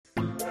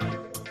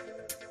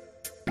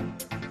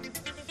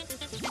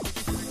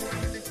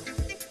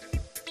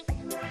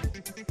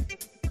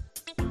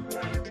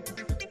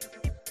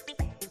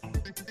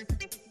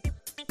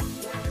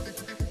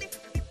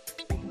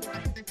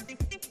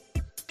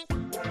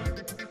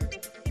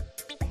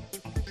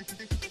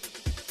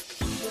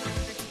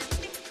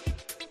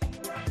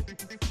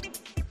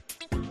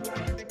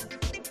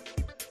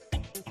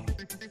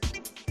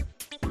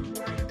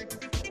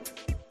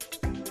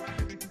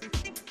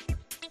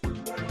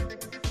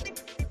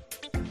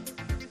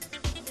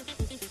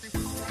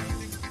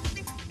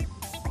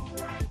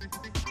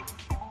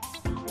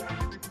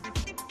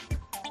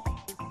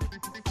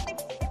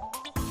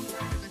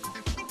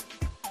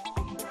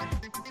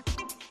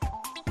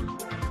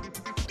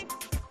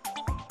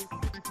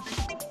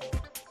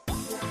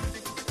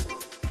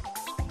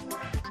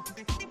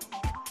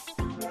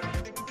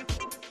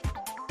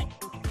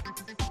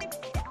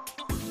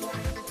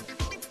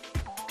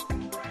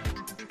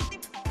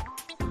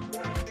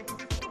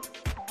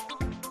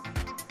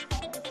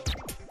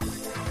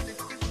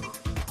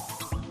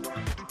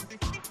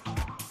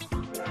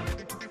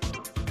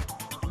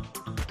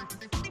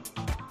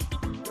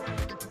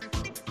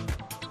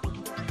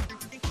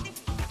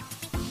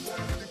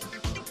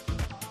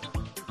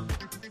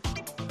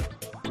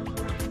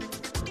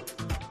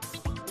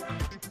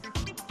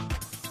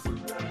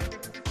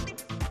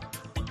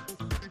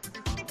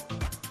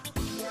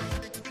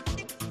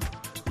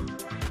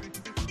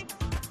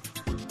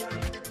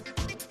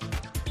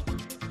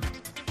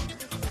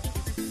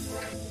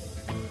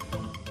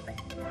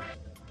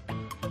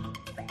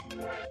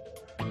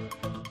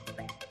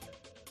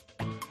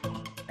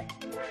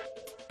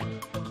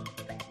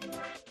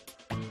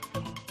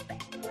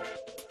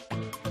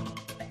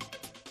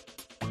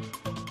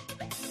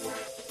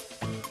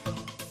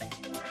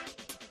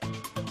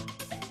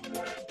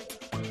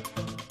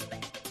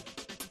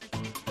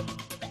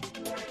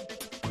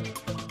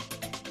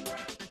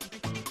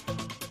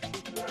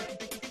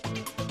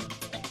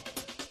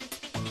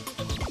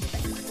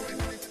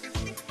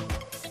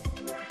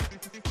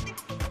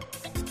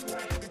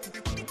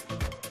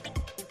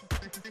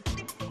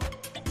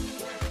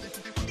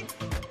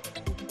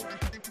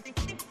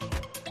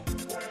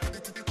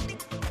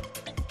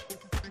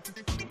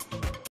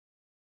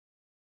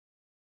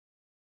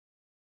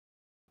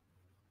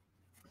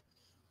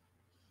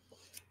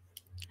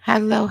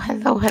Hello,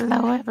 hello,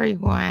 hello,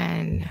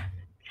 everyone.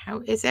 How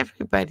is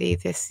everybody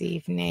this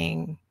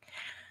evening?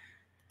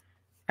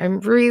 I'm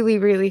really,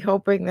 really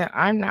hoping that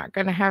I'm not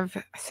going to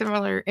have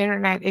similar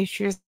internet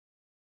issues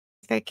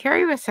that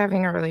Carrie was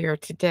having earlier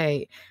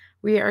today.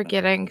 We are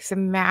getting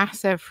some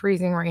massive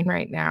freezing rain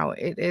right now.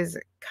 It is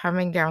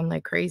coming down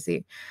like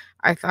crazy.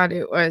 I thought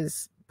it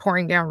was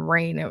pouring down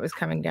rain. It was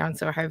coming down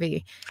so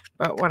heavy,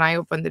 but when I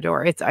opened the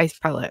door, it's ice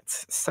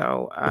pellets.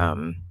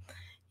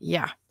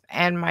 Yeah,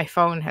 and my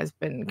phone has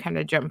been kind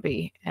of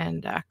jumpy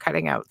and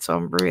cutting out. So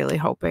I'm really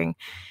hoping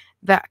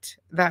that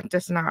that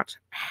does not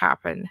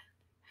happen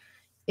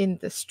in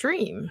the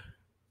stream.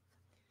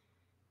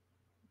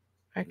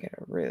 I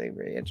gotta really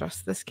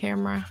readjust this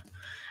camera.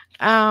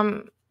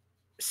 Um,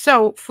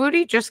 so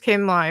Foodie just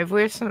came live.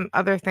 We have some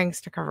other things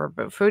to cover,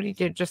 but Foodie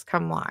did just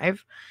come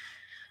live.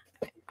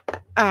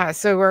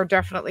 So we're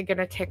definitely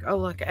gonna take a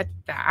look at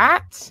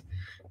that.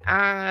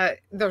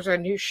 There's a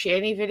new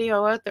Shanny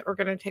video out that we're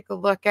gonna take a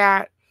look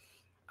at.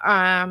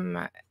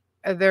 Um,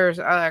 there's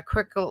a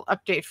quick little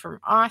update from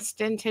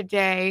Austin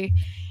today.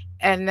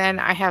 And then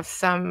I have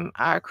some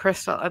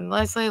Crystal and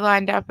Leslie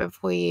lined up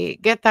if we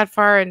get that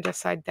far and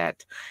decide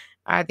that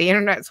the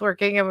internet's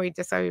working and we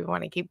decide we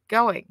want to keep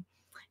going.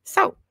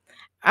 So,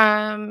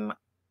 um,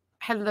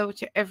 hello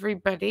to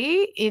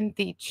everybody in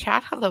the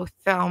chat. Hello,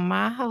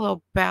 Thelma.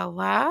 Hello,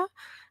 Bella.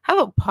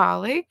 Hello,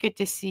 Polly. Good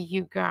to see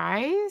you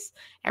guys.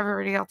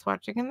 Everybody else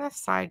watching in the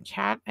side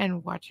chat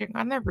and watching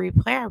on the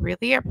replay. I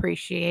really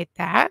appreciate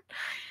that.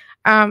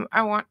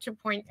 I want to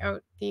point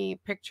out the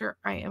picture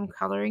I am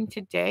coloring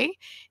today.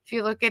 If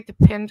you look at the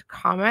pinned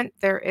comment,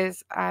 there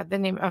is the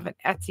name of an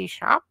Etsy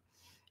shop,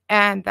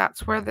 and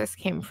that's where this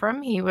came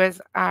from. He was,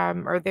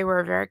 or they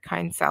were a very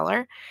kind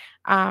seller,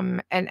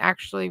 and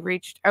actually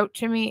reached out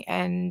to me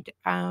and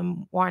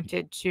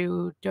wanted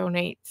to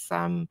donate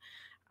some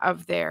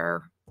of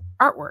their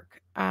artwork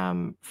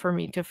for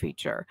me to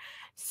feature.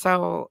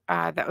 So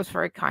that was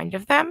very kind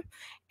of them.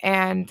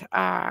 And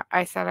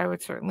I said I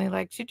would certainly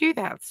like to do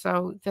that.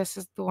 So this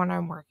is the one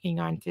I'm working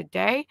on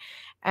today.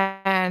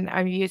 And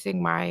I'm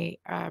using my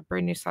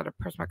brand new set of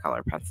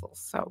Prismacolor pencils.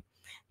 So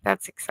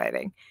that's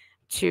exciting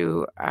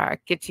to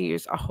get to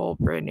use a whole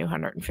brand new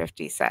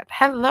 150 set.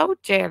 Hello,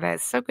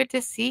 Janice. So good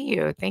to see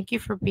you. Thank you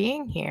for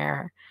being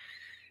here.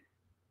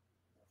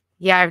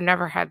 Yeah, I've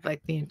never had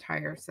like the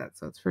entire set,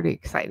 so it's pretty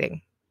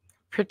exciting.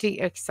 Pretty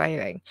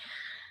exciting.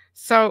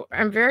 So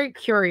I'm very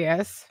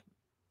curious.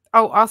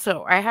 Oh,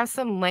 also, I have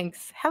some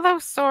links. Hello,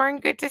 Soren.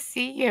 Good to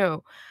see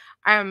you.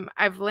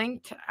 I've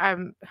linked.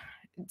 I'm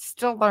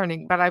still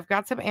learning, but I've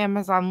got some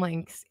Amazon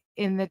links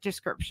in the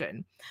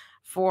description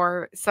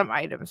for some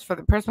items for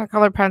the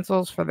Prismacolor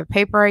pencils, for the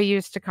paper I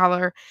use to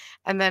color,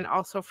 and then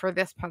also for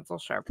this pencil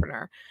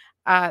sharpener.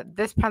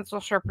 This pencil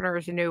sharpener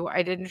is new.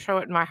 I didn't show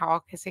it in my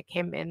haul because it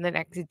came in the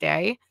next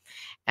day,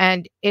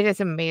 and it is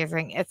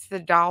amazing. It's the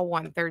Doll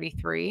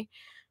 133.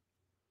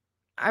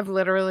 I've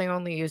literally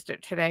only used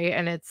it today,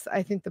 and it's,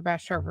 I think, the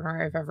best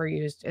sharpener I've ever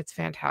used. It's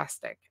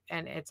fantastic,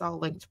 and it's all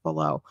linked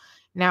below.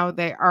 Now,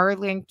 they are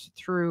linked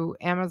through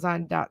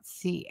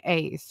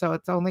Amazon.ca, so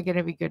it's only going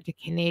to be good to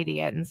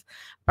Canadians,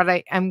 but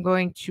I am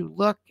going to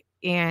look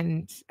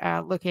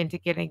into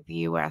getting the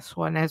US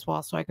one as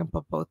well, so I can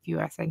put both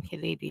US and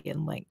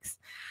Canadian links.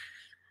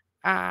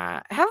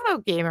 Hello,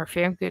 Gamer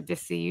Fam. Good to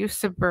see you.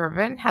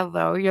 Suburban.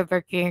 Hello. You're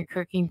looking at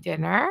cooking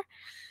dinner.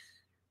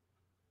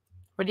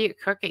 What are you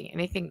cooking?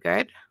 Anything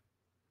good?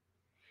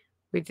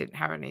 We didn't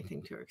have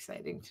anything too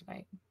exciting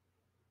tonight.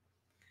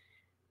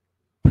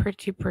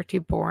 Pretty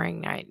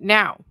boring night.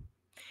 Now,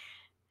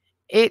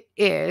 it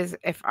is,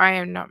 if I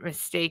am not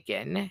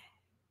mistaken,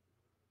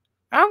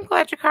 I'm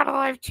glad you caught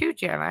alive too,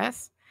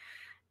 Janice.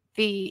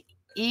 The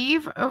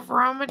eve of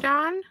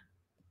Ramadan.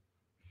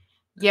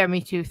 Yeah, me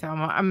too,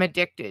 Thelma. I'm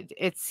addicted.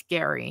 It's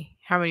scary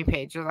how many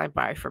pages I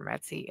buy from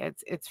Etsy.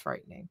 It's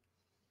frightening.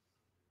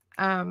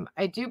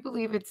 I do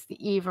believe it's the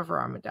eve of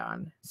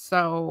Ramadan.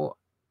 So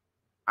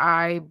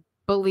I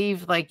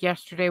believe like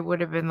yesterday would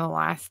have been the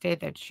last day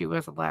that she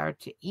was allowed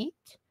to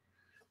eat.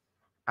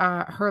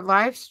 Her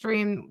live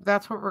stream,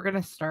 that's what we're going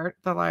to start,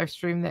 the live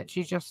stream that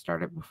she just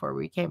started before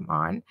we came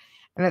on.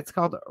 And it's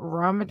called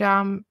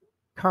Ramadan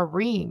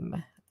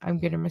Kareem. I'm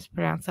going to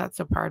mispronounce that,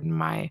 so pardon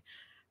my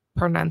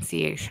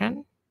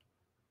pronunciation.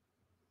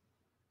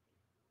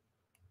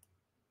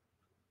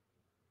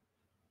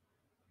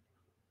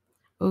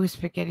 Oh,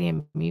 spaghetti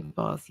and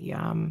meatballs.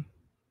 Yum.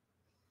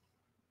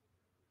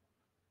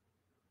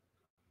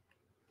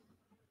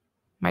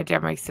 My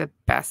dad makes the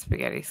best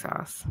spaghetti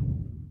sauce.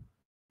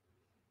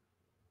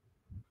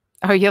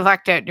 Oh, you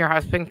lucked out and your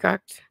husband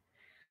cooked?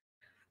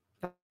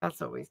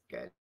 That's always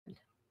good.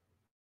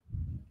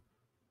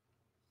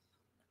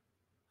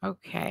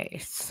 Okay,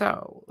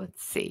 so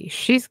let's see.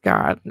 She's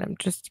got, and I'm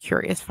just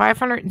curious,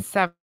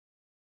 507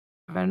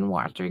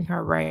 watching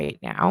her right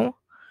now.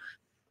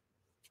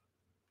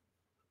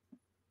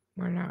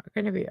 We're not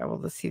going to be able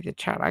to see the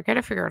chat. I got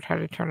to figure out how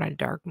to turn on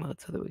dark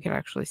mode so that we can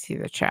actually see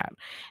the chat.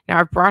 Now,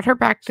 I've brought her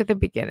back to the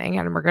beginning,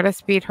 and we're going to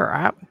speed her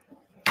up.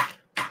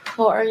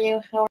 How are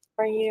you? How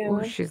are you?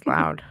 Oh, she's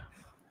loud.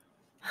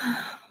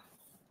 I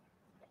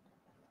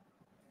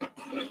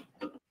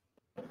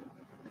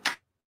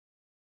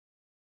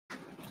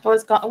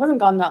wasn't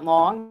gone that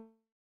long.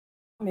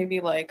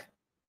 Maybe like,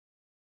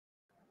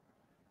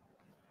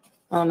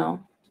 oh no,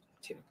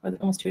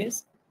 almost 2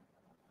 days.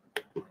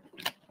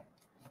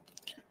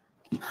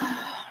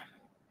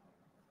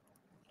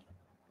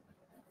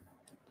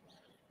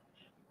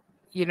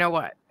 You know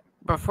what?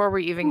 Before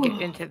we even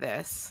get into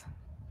this,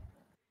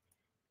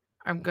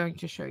 I'm going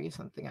to show you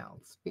something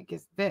else,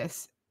 because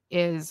this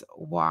is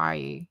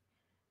why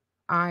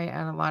I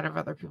and a lot of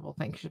other people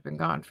think she's been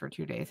gone for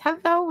 2 days.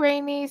 Hello,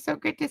 Rainy. So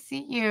good to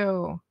see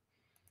you.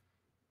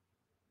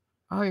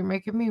 Oh, you're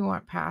making me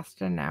want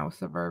pasta now,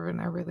 Suburban.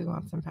 I really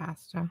want some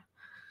pasta.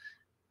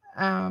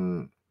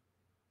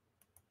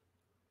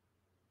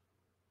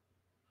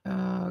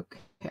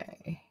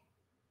 Okay.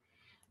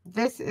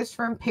 This is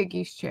from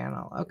Piggy's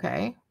channel,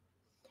 okay?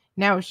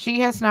 Now, she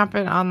has not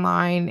been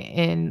online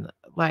in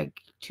like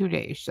 2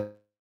 days,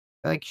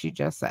 like she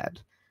just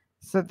said.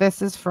 So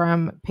this is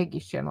from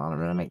Piggy's channel. I'm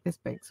going to make this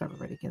big so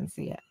everybody can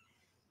see it.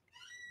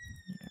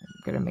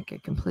 I'm going to make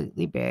it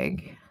completely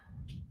big.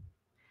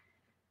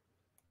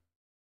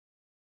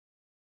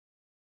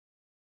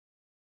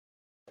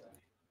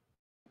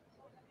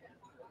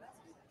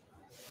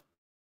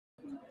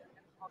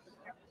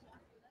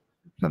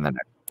 And then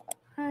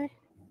Hi.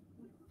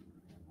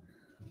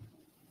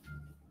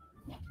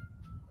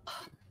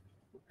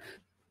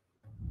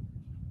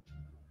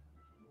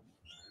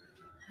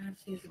 I have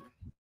to use the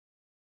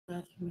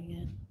bathroom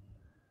again.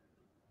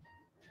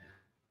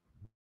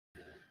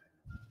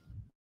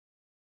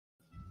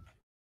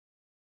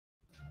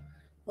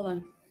 Hold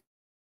on.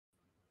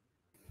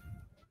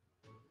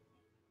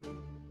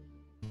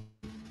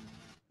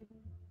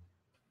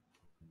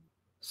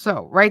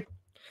 So, right,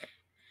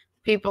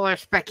 people are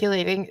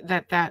speculating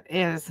that that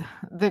is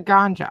the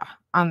ganja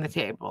on the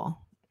table.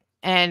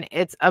 And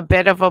it's a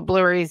bit of a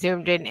blurry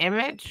zoomed in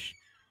image,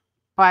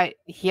 but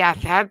yeah,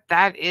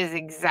 that is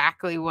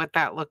exactly what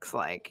that looks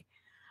like.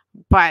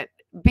 But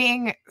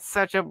being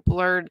such a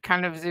blurred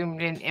kind of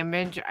zoomed in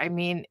image, I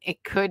mean,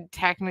 it could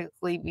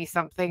technically be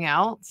something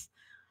else.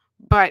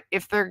 But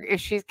if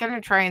she's going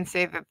to try and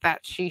say that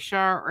that's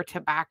shisha or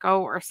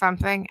tobacco or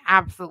something,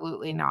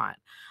 absolutely not.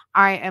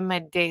 I am a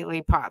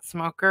daily pot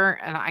smoker,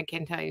 and I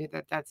can tell you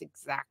that that's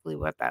exactly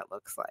what that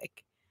looks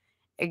like.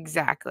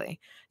 Exactly.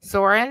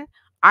 Soren,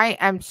 I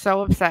am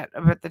so upset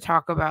about the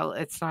Taco Bell.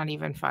 It's not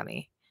even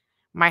funny.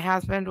 My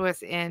husband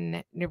was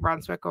in New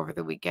Brunswick over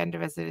the weekend to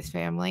visit his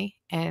family,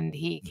 and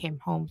he came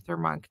home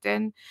through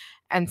Moncton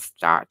and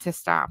stop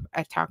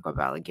at Taco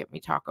Bell and get me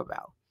Taco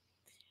Bell,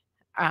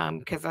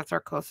 because that's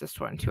our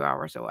closest one, 2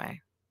 hours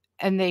away.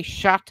 And they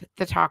shut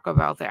the Taco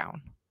Bell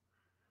down.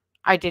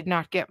 I did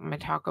not get my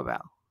Taco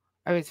Bell.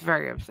 I was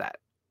very upset,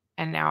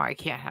 and now I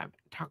can't have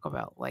Taco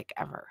Bell like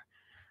ever.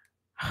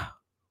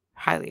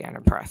 Highly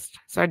unimpressed.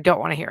 So I don't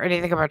want to hear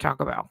anything about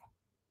Taco Bell.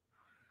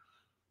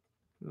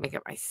 Make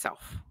it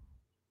myself.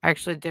 I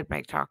actually did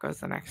make tacos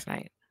the next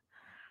night.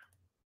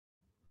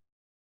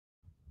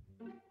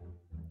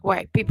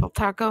 White people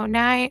taco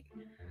night.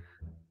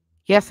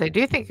 Yes, I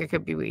do think it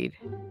could be weed.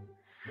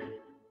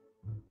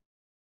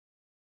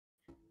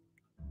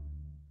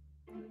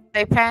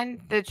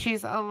 Playpen that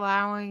she's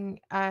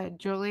allowing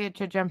Julia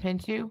to jump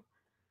into,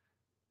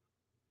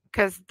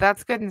 because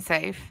that's good and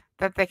safe.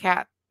 That the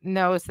cat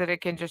knows that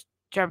it can just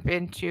jump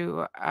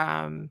into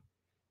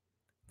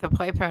the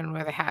playpen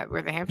where the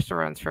hamster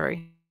runs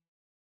free.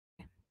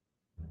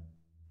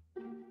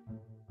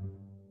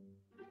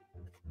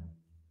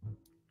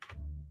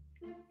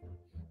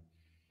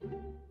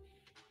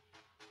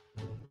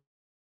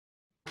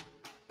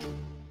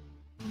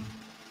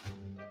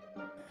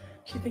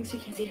 She thinks you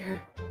can see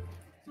her.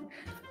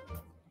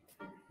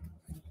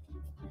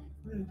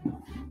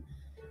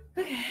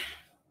 Okay.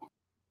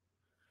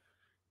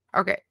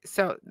 Okay,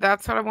 so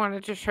that's what I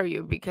wanted to show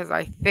you, because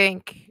I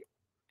think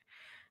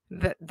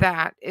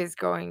that is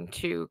going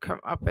to come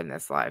up in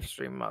this live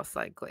stream most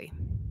likely,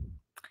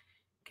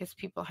 because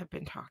people have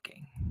been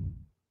talking.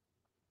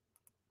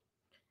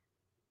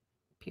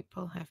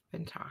 People have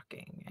been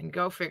talking, and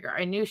go figure.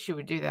 I knew she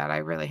would do that. I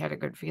really had a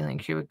good feeling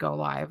she would go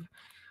live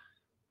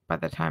by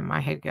the time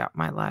I had got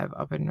my live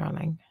up and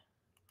running,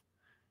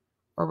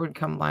 or would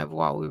come live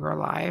while we were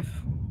live.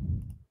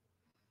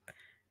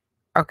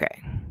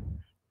 Okay.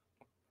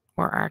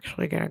 We're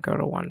actually going to go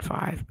to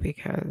 1.5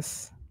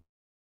 because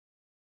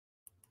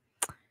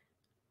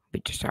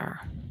we just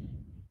are.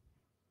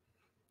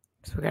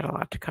 So we got a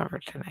lot to cover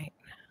tonight.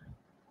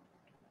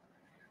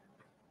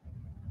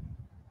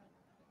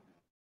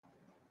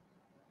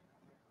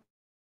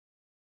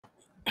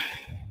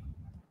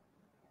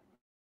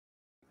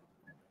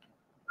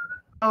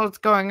 Oh, what's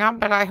going on,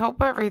 but I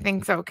hope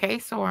everything's okay,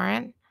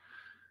 Soren.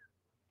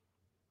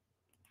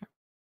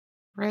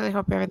 Really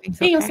hope everything's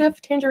Hey, okay.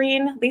 Yosef,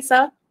 Tangerine,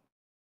 Lisa,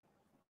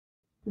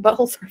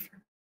 Butthole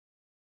Surfer.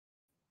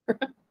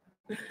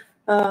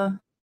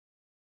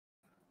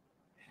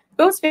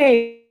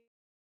 Ghostface,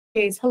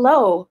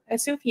 hello,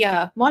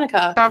 Asufia,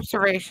 Monica.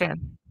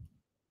 Observation.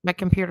 My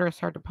computer is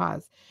hard to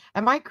pause.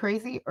 Am I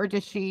crazy or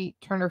does she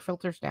turn her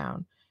filters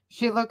down?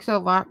 She looks a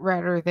lot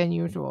redder than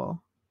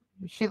usual.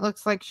 She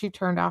looks like she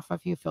turned off a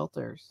few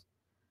filters.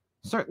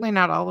 Certainly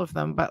not all of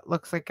them, but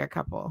looks like a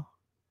couple.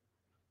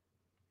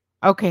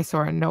 Okay,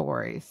 Sora, no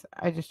worries.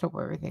 I just hope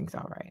everything's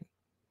all right.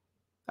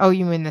 Oh,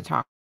 you mean the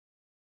taco?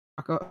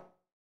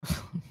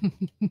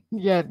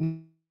 Yeah,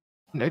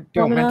 no,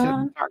 don't mention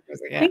Ramana. tacos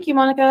again. Thank you,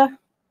 Monica.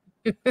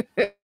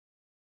 This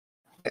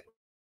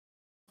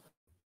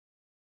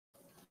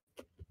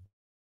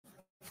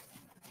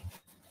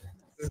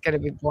is gonna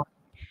be boring.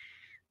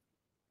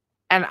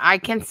 And I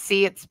can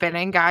see it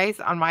spinning,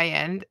 guys, on my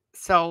end.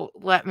 So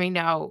let me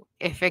know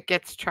if it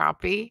gets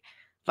choppy.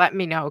 Let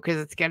me know because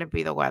it's gonna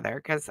be the weather.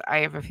 Because I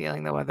have a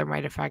feeling the weather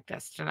might affect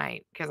us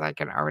tonight. Because I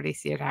can already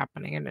see it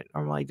happening, and it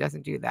normally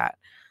doesn't do that.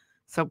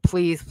 So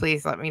please,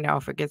 please let me know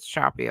if it gets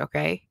choppy.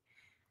 Okay.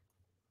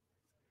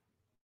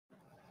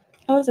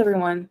 How is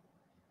everyone?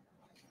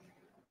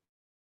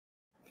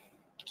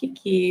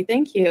 Kiki,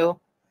 thank you.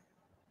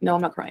 No,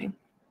 I'm not crying.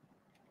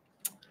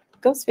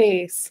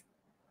 Ghostface.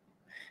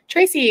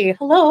 Tracy,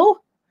 hello.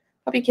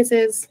 Puppy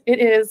kisses. It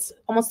is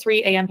almost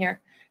 3 a.m. here.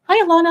 Hi,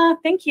 Alana.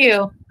 Thank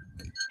you.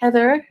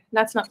 Heather,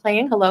 that's not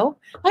playing. Hello.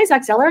 Hi,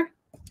 Zach Zeller.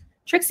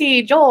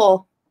 Trixie,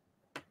 Joel.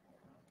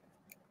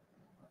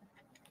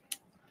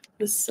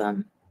 This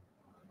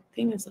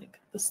thing is like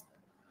this.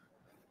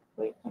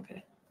 Wait,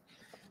 okay.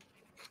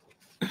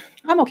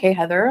 I'm okay,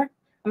 Heather.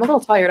 I'm a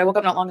little tired. I woke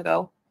up not long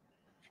ago.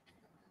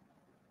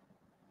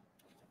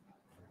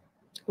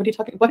 What are you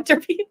talking? What,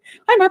 Derpy?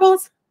 Hi,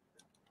 Marbles.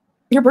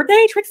 Your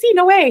birthday, Trixie?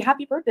 No way.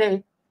 Happy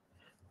birthday.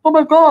 Oh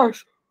my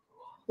gosh.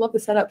 Love the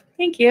setup.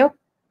 Thank you.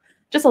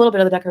 Just a little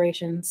bit of the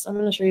decorations. I'm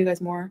going to show you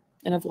guys more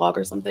in a vlog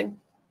or something.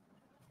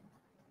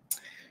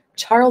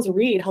 Charles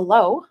Reed,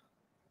 hello.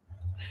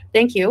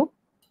 Thank you.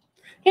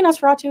 Hey,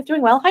 Nosferatu,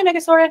 doing well. Hi,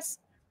 Megasaurus.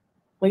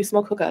 Will you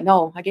smoke hookah?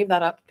 No, I gave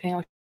that up.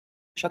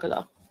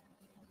 Chocolate.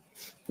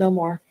 No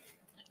more.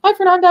 Hi,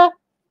 Fernanda.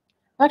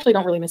 I actually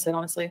don't really miss it,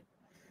 honestly.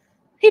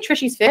 Hey,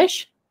 Trishy's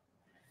Fish.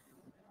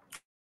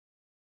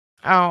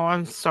 Oh,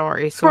 I'm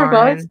sorry, Sorry,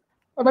 Soren. guys.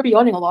 I might be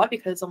yawning a lot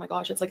because, oh my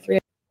gosh, it's like 3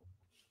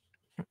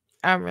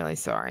 I'm really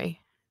sorry.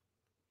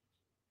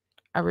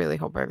 I really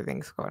hope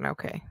everything's going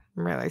okay.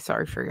 I'm really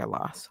sorry for your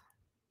loss.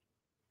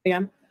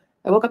 a.m.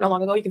 I woke up not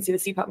long ago. You can see the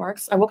CPAP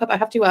marks. I woke up. I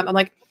have to. I'm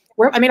like,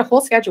 I made a whole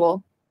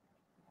schedule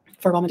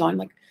for Ramadan.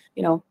 Like,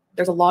 you know,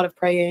 there's a lot of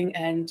praying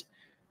and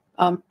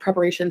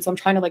preparation. So I'm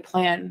trying to like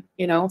plan.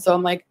 You know, so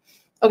I'm like,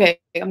 okay,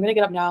 I'm gonna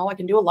get up now. I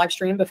can do a live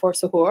stream before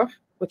suhoor,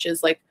 which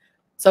is like,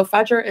 so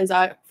Fajr is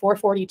at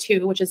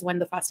 4:42, which is when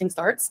the fasting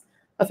starts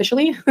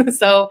officially.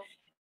 So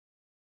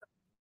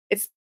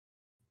it's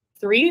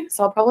 3.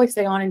 So I'll probably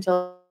stay on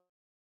until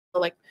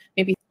like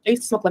maybe I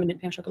used to smoke lemon and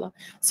pan chocolate.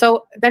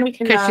 So then we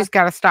can Because she's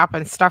got to stop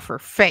and stuff her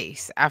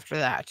face after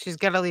that. She's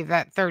got to leave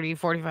that 30,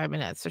 45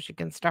 minutes so she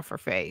can stuff her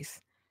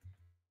face.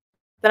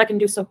 then I can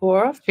do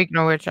suhoor. Speaking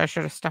of which, I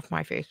should have stuffed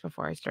my face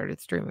before I started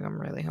streaming. I'm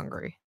really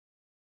hungry.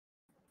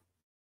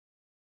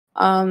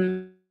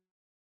 And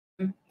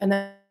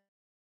then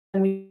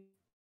we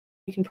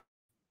can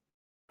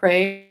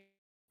pray,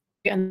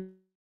 and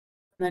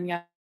then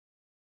yeah.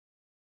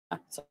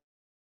 So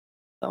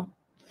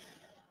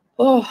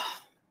oh,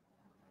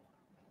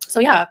 so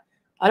yeah.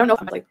 I don't know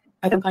if I'm like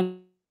I think I'm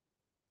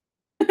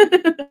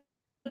kind.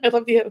 I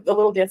love the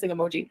little dancing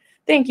emoji.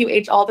 Thank you,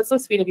 H. All. That's so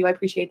sweet of you. I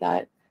appreciate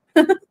that.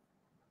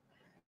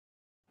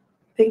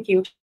 Thank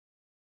you.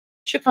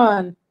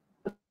 Shukran.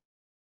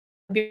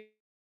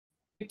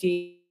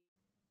 Beauty.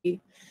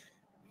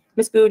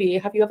 Miss Booty,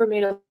 have you ever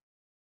made a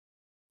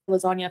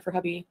lasagna for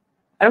hubby?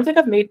 I don't think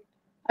I've made.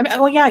 I mean,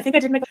 oh yeah, I think I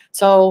did make.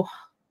 So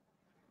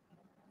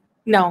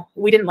no,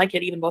 we didn't like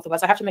it. Even both of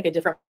us. I have to make a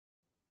different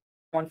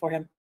one for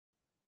him.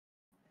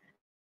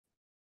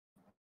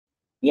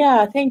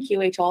 Yeah, thank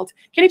you, H. Alt.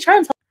 Kitty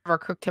Charms. Never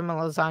cooked him a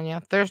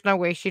lasagna. There's no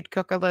way she'd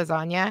cook a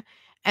lasagna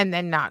and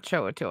then not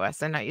show it to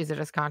us and not use it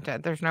as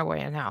content. There's no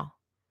way in hell.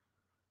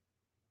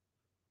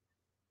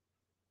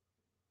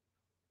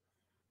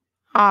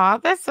 Aw,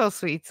 that's so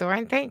sweet,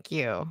 Soren. Thank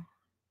you.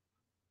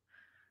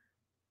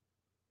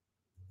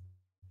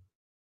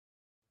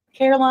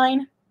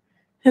 Caroline.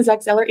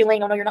 Zach Zeller.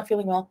 Elaine, oh no, you're not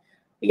feeling well.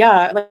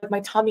 Yeah, like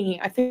my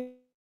tummy. I think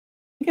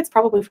it's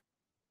probably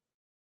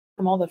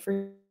from all the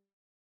freaking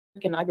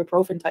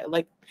ibuprofen type,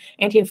 like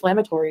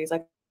anti-inflammatories.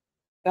 I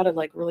gotta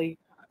like really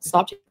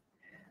stop.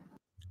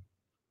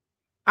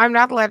 I'm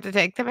not allowed to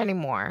take them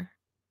anymore.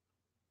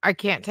 I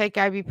can't take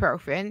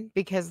ibuprofen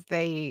because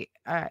they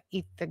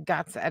eat the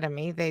guts out of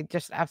me. They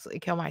just absolutely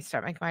kill my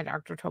stomach. My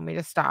doctor told me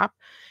to stop.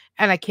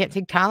 And I can't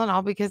take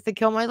Tylenol because they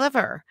kill my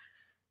liver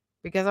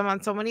because I'm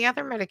on so many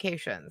other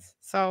medications.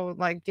 So,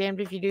 like, damned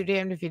if you do,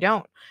 damned if you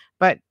don't.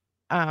 But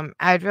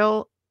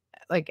Advil,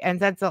 like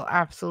NSAIDs, will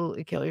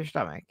absolutely kill your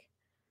stomach.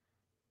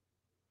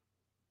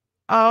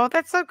 Oh,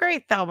 that's so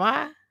great,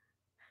 Thelma.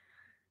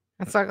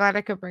 I'm so glad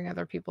I could bring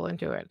other people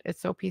into it.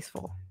 It's so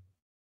peaceful.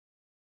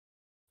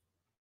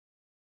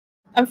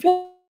 I'm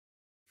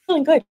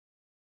feeling good,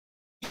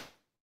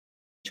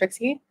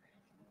 Trixie.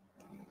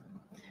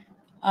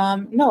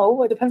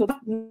 No, it depends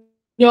on.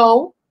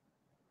 No,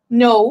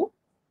 no.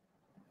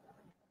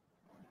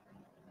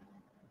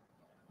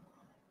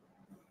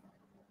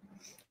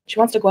 She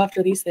wants to go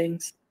after these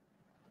things.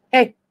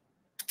 Hey.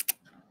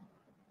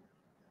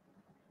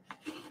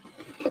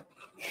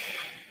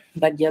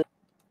 But yeah.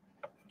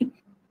 You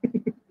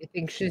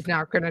think she's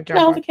not going to jump?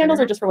 No, the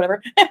candles are just for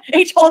whatever.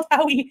 H-Hold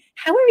Howie.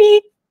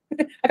 I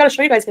got to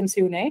show you guys him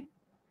soon, eh?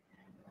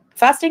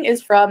 Fasting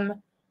is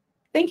from.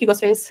 Thank you,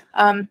 Ghostface.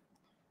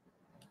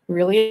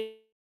 Really,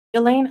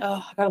 Elaine?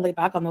 Oh, I got to lay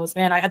back on those,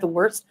 man. I had the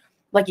worst.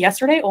 Like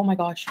yesterday. Oh my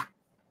gosh.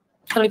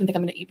 I don't even think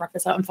I'm going to eat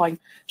breakfast. I'm fine.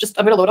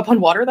 I'm going to load up on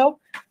water, though.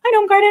 Hi,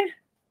 Gnome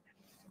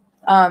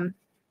Garden.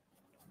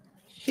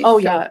 Oh,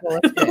 yeah.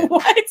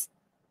 What?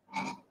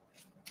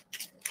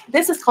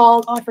 This is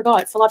called, oh, I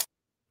forgot. Salat.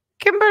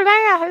 Kimberly,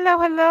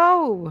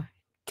 hello.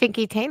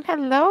 Tinky Taint,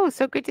 hello.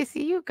 So good to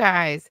see you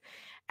guys.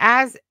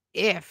 As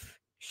if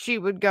she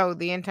would go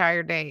the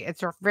entire day.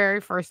 It's her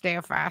very first day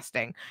of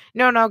fasting.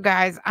 No,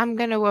 guys. I'm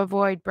going to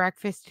avoid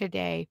breakfast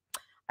today.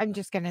 I'm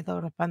just going to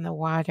load up on the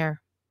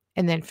water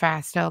and then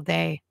fast all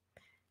day.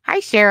 Hi,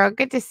 Cheryl.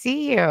 Good to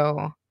see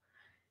you.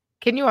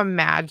 Can you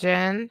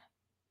imagine?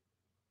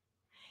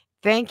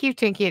 Thank you,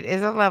 Tinky. It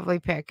is a lovely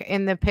pic.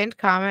 In the pinned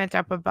comment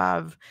up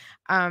above,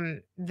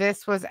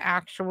 this was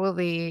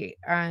actually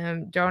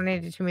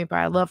donated to me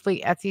by a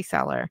lovely Etsy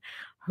seller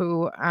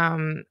who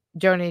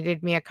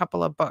donated me a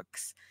couple of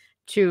books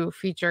to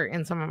feature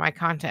in some of my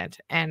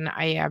content. And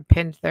I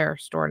pinned their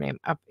store name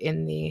up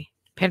in the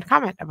pinned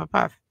comment up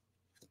above.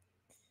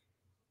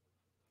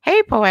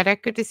 Hey,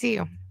 Poetic. Good to see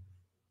you.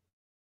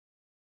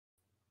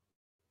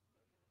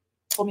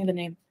 Told me the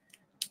name.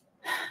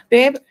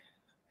 Babe.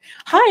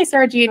 Hi,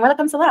 Sarah Jean.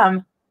 Welcome, salam.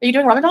 Are you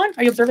doing Ramadan?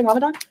 Are you observing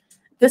Ramadan?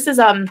 This is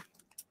Melly.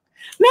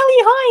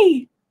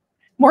 Hi.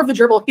 More of the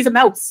gerbil. He's a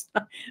mouse.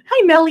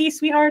 Hi, Melly,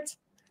 sweetheart.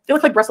 They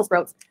look like Brussels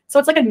sprouts. So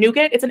it's like a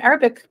nougat. It's an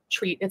Arabic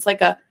treat. It's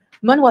like a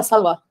manwa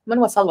salwa.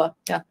 Manwa salwa.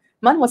 Yeah,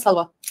 manwa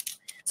salwa.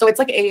 So it's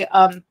like a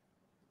I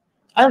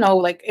don't know,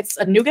 like it's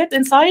a nougat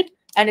inside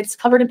and it's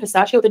covered in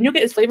pistachio. The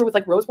nougat is flavored with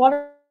like rose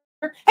water.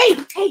 Hey,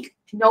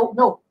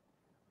 no.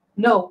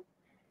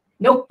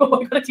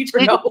 I gotta teach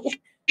her no.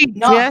 She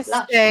just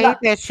say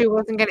that she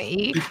wasn't gonna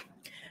eat.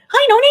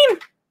 Hi, no name.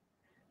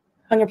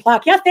 On your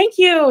plaque. Yeah, thank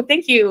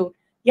you.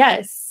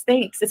 Yes,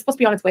 thanks. It's supposed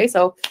to be on its way,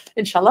 so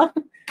inshallah.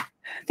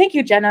 Thank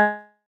you,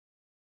 Jenna.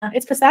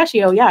 It's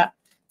pistachio, yeah.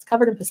 It's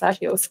covered in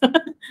pistachios.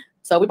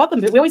 So we bought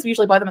them. We always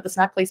usually buy them at the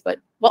snack place, but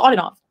well, on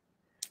and off.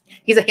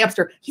 He's a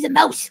hamster. He's a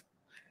mouse.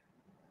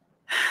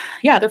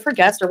 Yeah, they're for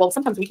guests, or well,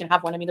 sometimes we can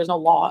have one. I mean, there's no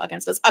law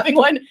against us having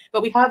one,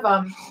 but we have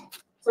sorry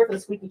for the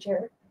squeaky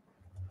chair.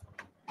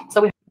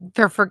 So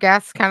they're for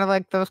guests, kind of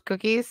like those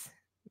cookies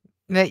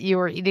that you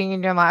were eating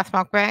in your last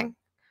mukbang.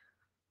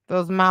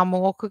 Those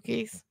mamul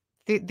cookies.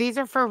 These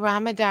are for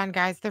Ramadan,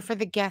 guys. They're for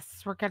the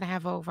guests we're going to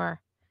have over.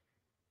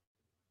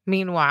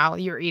 Meanwhile,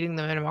 you're eating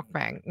them in a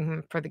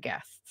mukbang for the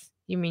guests.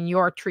 You mean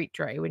your treat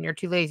tray when you're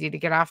too lazy to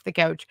get off the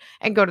couch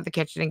and go to the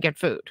kitchen and get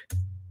food.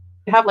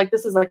 We have like,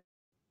 this is like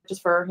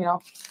just for,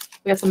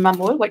 we have some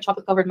mamul, white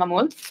chocolate covered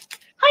mamul.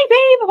 Hi,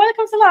 babe.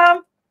 Welcome,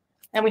 salam.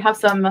 And we have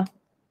some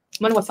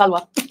manwa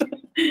salwa.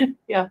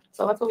 Yeah,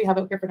 so that's what we have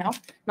out here for now.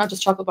 Not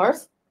just chocolate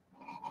bars.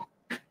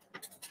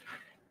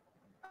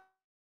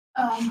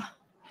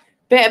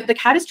 Babe, the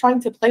cat is trying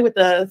to play with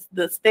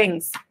the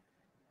things.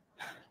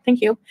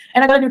 Thank you.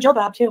 And I got a new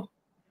jilbab too.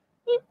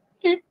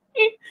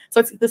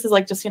 So this is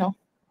like just,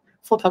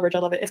 full coverage. I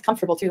love it. It's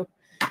comfortable too.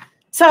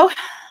 So,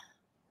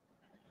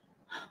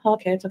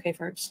 okay, it's okay,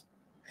 Fergs.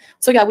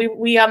 So yeah,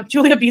 we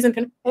Julia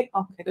Beeson hey,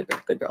 oh, okay,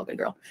 good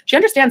girl. She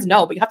understands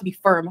no, but you have to be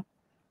firm.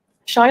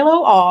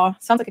 Shiloh, aw,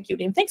 sounds like a cute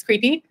name. Thanks,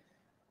 creepy.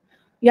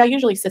 Yeah,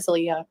 usually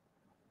Sicily,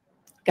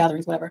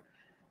 gatherings, whatever.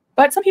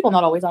 But some people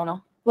not always, I don't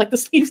know. Like the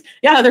sleeves,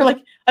 yeah, they're like,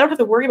 I don't have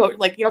to worry about,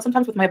 like,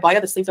 sometimes with my abaya,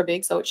 the sleeves are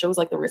big, so it shows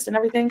like the wrist and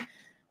everything.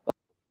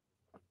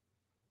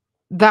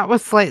 That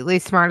was slightly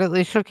smart. At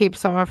least she'll keep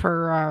some of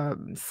her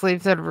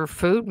sleeves out of her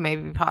food,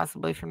 maybe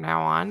possibly from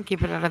now on.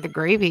 Keep it out of the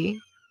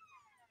gravy.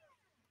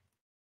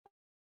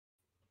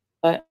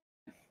 But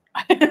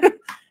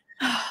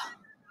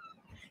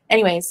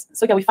anyways,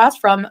 so yeah, we fast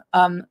from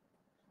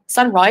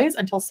sunrise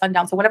until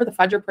sundown. So whenever the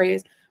Fajr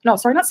prays, no,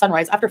 sorry, not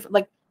sunrise, after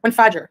like when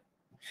Fajr.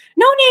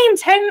 No name,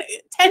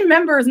 10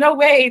 members, no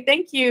way.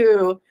 Thank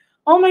you.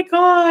 Oh my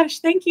gosh,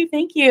 thank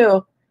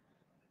you.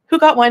 Who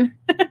got one?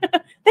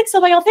 Thanks,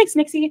 Sylvain. Thanks,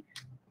 Nixie.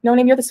 No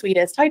name, you're the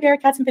sweetest. Hi,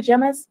 Derek, cats in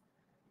pajamas.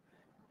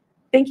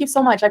 Thank you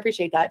so much. I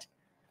appreciate that.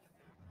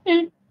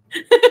 Thank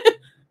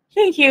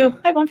you.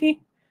 Hi, Bumpy.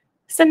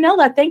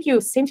 Sanella, thank you.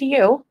 Same to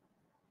you.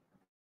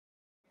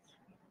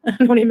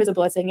 No name is a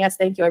blessing. Yes,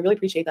 thank you. I really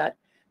appreciate that.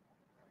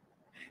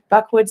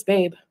 Backwoods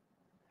babe.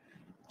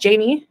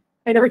 Jamie,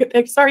 I never get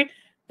picked. Sorry.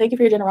 Thank you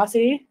for your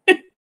generosity.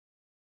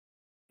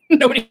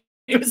 Nobody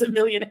was a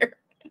millionaire.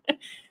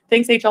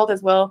 Thanks, H-Alt,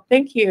 as well.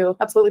 Thank you.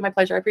 Absolutely my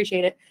pleasure. I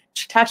appreciate it.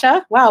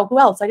 Tasha. Wow. Who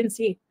else? I didn't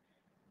see.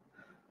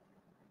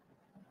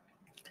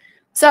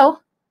 So,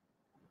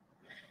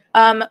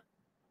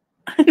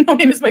 No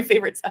name is my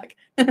favorite Zach.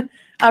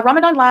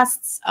 Ramadan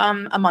lasts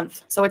a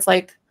month, so it's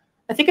like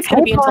I think it's going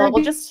to be until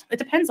it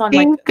depends on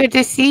like. Good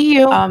to see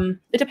you.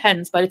 It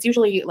depends, but it's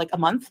usually like a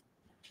month.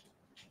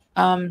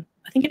 I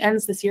think it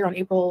ends this year on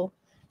April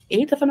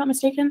 8th, if I'm not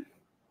mistaken.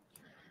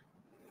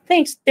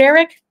 Thanks,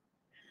 Derek.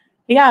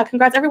 Yeah,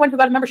 congrats everyone who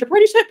got a membership.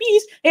 Ready, set,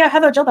 bees. Hey, I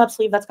have a jilbab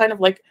sleeve that's kind of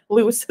like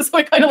loose, so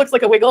it kind of looks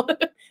like a wiggle.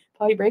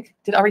 Potty break.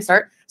 Did it already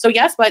start? So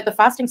yes, but the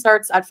fasting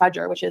starts at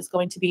Fajr, which is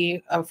going to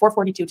be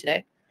 4:42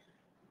 today.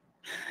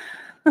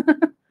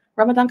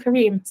 Ramadan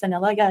Kareem,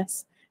 Sanella,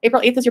 yes.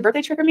 April 8th is your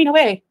birthday, trigger me? No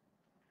way.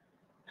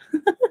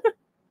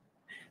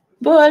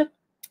 Bull.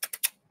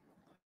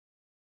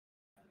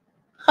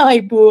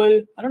 Hi,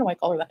 Bull. I don't know why I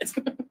call her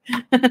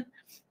that.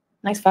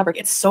 Nice fabric.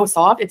 It's so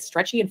soft. It's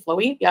stretchy and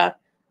flowy. Yeah.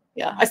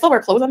 Yeah. I still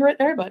wear clothes under it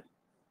there, but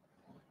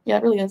yeah,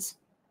 it really is.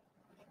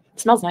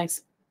 It smells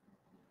nice.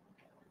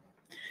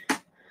 Am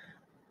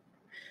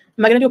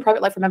I going to do a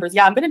private live for members?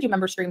 Yeah, I'm going to do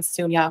member streams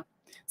soon. Yeah.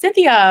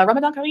 Cynthia,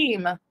 Ramadan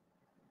Kareem.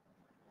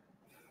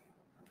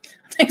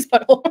 Thanks,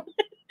 Butthole.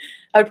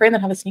 I would pray and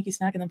then have a sneaky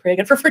snack and then pray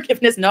again for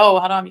forgiveness. No,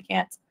 Haram, you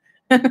can't.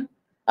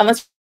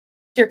 Unless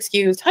you're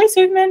excused. Hi,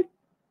 Sugman.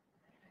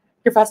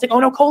 You're fasting. Oh,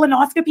 no,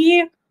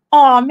 colonoscopy?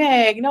 Oh,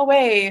 Meg, no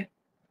way.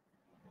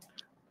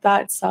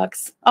 That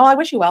sucks. Oh, I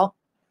wish you well.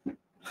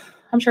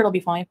 I'm sure it'll be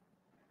fine.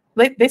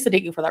 They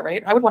sedate you for that,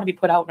 right? I would want to be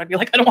put out. I'd be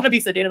like, I don't want to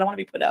be sedated. I want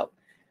to be put out.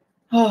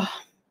 Oh.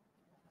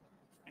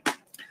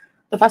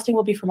 The fasting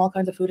will be from all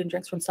kinds of food and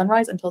drinks from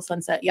sunrise until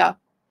sunset. Yeah.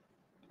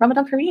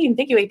 Ramadan Kareem.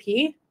 Thank you,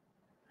 AP.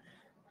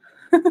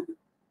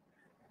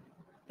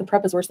 The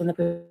prep is worse than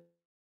the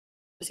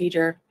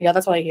procedure. Yeah,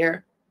 that's what I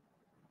hear.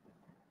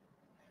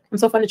 I'm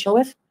so fun to chill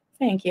with.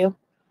 Thank you.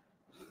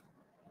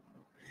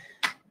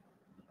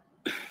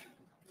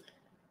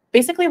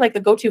 Basically, like the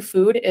go-to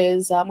food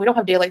is, we don't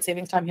have daylight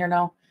savings time here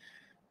now.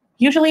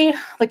 Usually,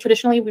 like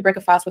traditionally, we break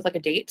a fast with like a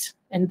date,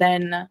 and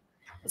then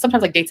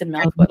sometimes like dates and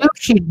milk. But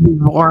she'd be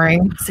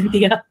boring.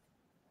 Cynthia.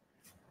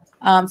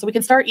 So we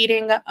can start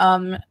eating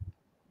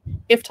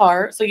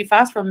iftar. So you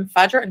fast from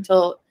Fajr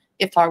until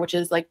iftar, which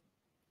is like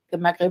the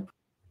Maghrib.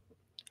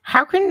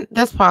 How can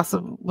this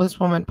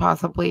woman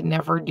possibly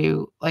never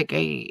do like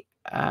a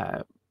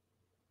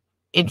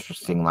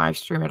interesting live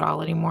stream at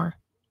all anymore?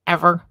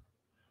 Ever?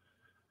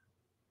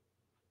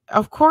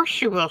 Of course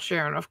she will,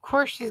 Sharon. Of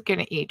course she's going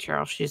to eat,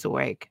 Charles. She's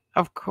awake.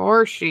 Of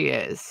course she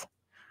is.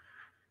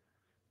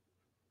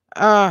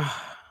 All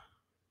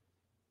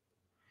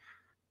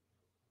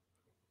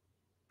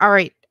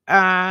right.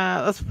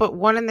 Let's put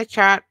 1 in the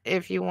chat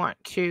if you want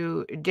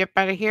to dip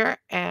out of here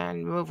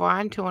and move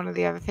on to one of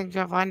the other things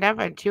I've lined up,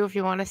 and 2 if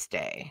you want to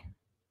stay.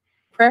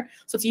 Prayer.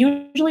 So it's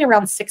usually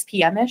around 6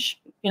 p.m.-ish,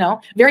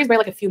 varies by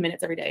like a few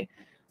minutes every day.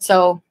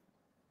 So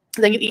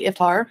then you eat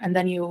iftar and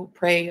then you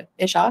pray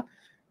Isha.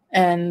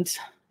 And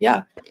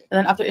yeah, and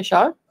then after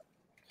Isha,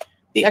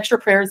 the extra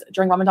prayers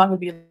during Ramadan would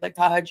be like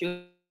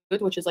Tahajjud,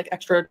 which is like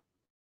extra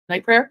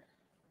night prayer.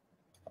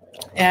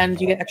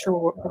 And you get extra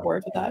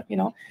rewards with that,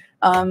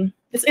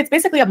 It's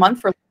basically a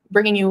month for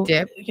bringing you,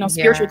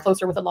 spiritually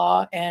closer with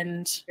Allah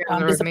and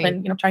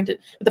discipline,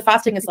 the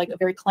fasting is like a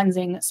very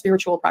cleansing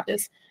spiritual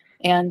practice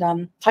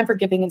and time for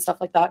giving and stuff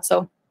like that.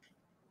 So,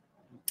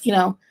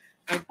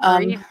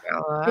 Agreed,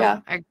 Bella. Yeah.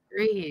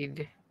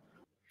 Agreed.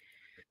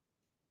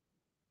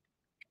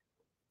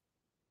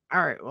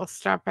 All right, we'll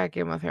stop back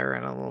in with her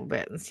in a little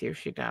bit and see if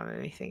she's done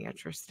anything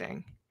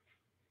interesting.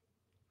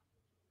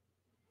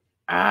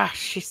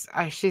 She's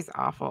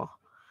awful.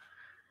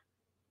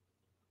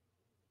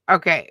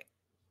 Okay,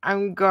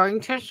 I'm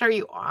going to show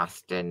you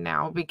Austin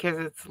now because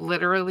it's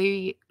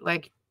literally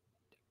like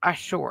a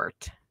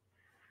short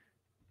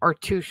or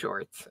 2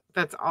 shorts.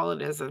 That's all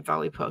it is. That's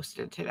all he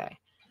posted today.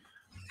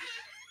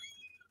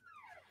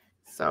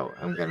 So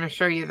I'm going to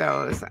show you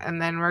those, and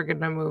then we're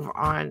going to move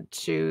on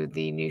to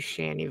the new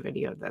Shanny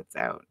video that's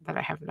out that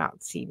I have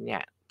not seen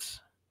yet.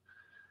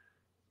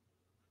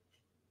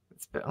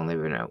 It's only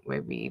been out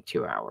maybe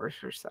 2 hours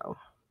or so.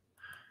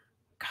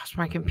 Gosh,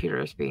 my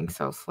computer is being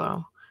so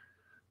slow.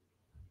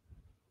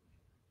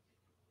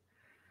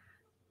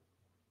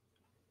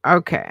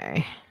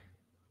 Okay.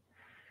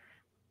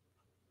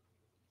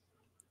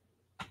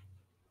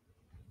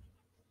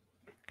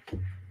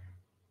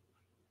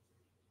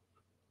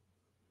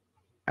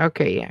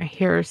 Okay, yeah,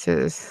 here's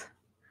his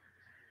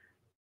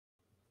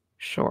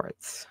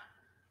shorts.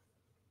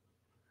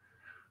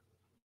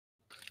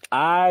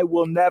 I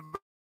will never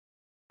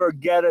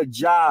get a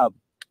job.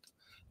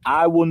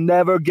 I will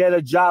never get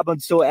a job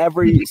until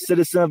every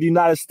citizen of the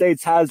United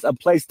States has a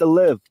place to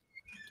live.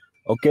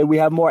 Okay, we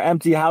have more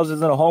empty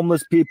houses and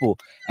homeless people,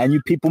 and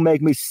you people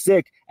make me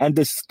sick and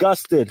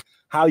disgusted.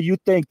 How you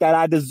think that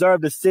I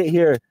deserve to sit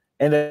here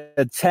in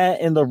a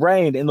tent in the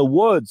rain, in the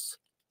woods,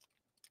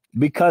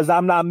 because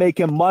I'm not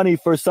making money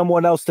for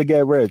someone else to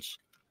get rich?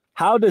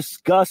 How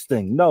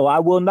disgusting. No, I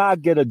will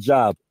not get a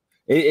job.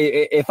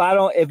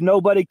 If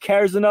nobody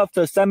cares enough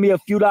to send me a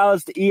few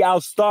dollars to eat,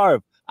 I'll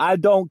starve. I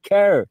don't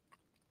care.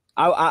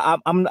 I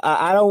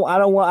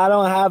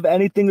don't have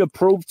anything to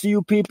prove to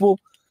you people,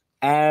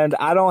 and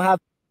I don't have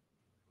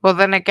Well,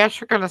 then I guess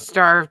you're gonna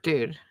starve,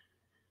 dude.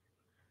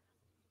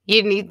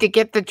 You need to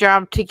get the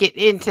job to get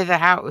into the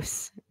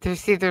house.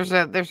 There's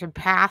a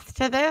path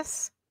to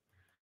this.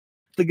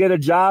 To get a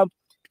job,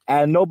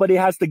 and nobody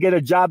has to get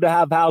a job to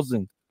have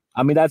housing.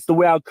 I mean, that's the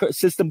way our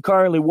system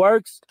currently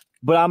works,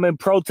 but I'm in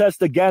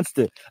protest against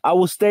it. I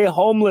will stay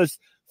homeless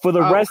for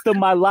the rest of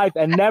my life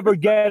and never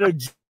get a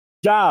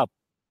job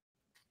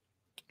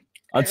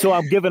until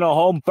I'm given a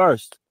home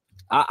first.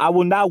 I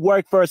will not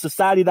work for a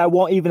society that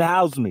won't even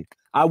house me.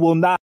 I will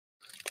not.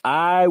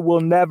 I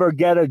will never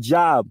get a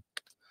job.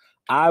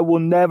 I will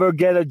never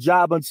get a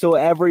job until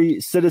every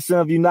citizen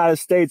of the United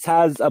States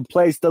has a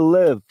place to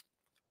live.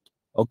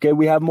 Okay,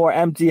 we have more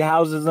empty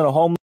houses and a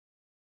home.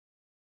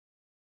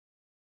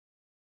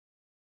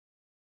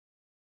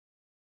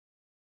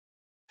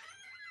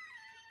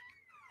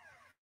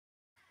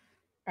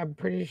 I'm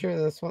pretty sure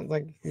this one's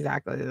like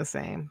exactly the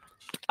same.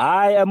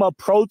 I am a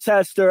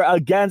protester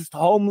against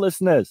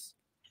homelessness.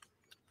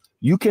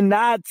 You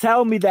cannot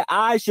tell me that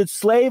I should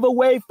slave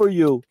away for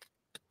you.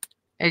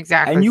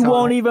 Exactly. And you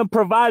won't even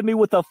provide me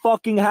with a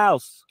fucking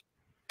house.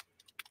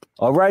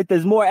 All right,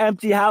 there's more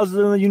empty houses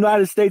in the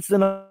United States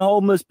than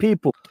homeless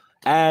people.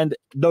 And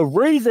the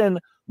reason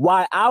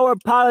why our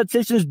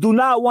politicians do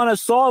not want to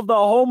solve the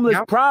homeless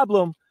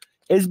problem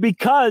is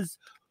because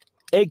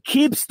it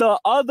keeps the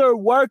other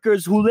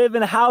workers who live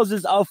in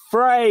houses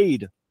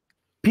afraid.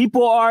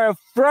 People are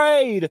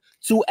afraid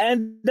to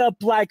end up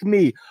like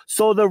me.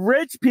 So the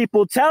rich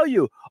people tell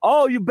you,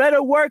 oh, you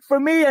better work for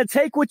me and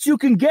take what you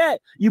can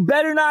get. You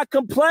better not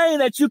complain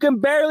that you can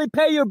barely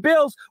pay your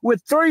bills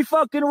with 3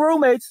 fucking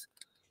roommates.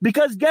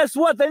 Because guess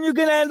what? Then you're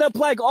going to end up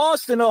like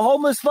Austin, a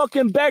homeless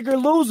fucking beggar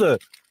loser.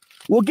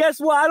 Well, guess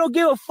what? I don't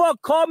give a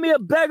fuck. Call me a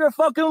beggar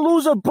fucking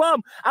loser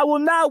bum. I will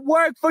not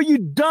work for you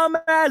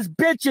dumbass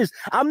bitches.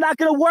 I'm not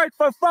going to work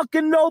for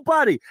fucking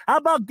nobody. How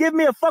about give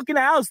me a fucking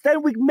house?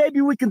 Then maybe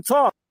we can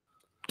talk.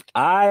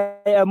 I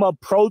am a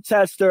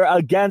protester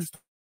against.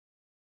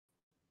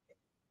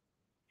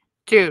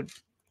 Dude,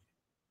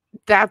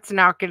 that's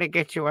not going to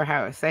get you a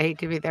house. I hate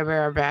to be the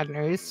bearer of bad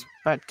news,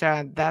 but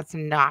that's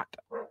not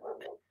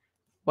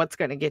what's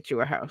going to get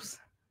you a house.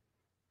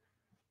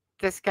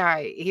 This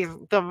guy, he's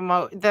the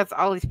most, that's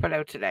all he's put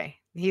out today.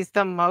 He's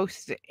the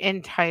most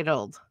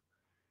entitled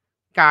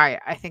guy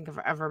I think I've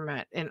ever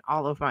met in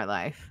all of my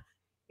life.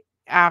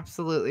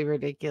 Absolutely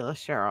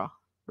ridiculous, Cheryl.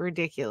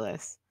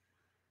 Ridiculous.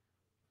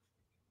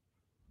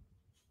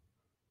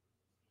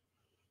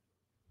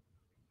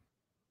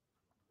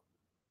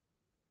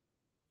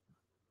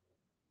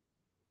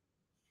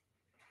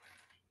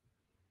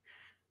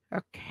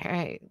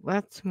 Okay,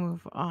 let's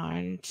move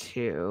on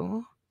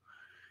to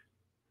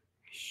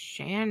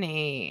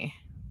Shanny.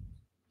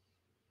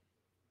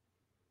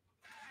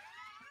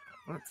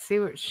 Let's see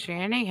what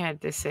Shanny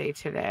had to say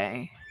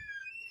today.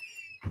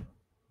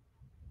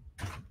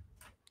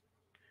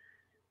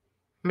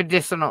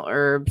 Medicinal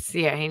herbs.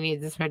 Yeah, he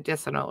needs his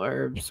medicinal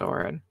herbs,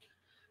 Soren.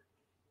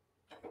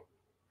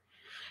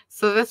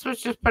 So this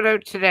was just put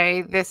out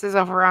today. This is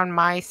over on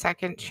my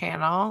second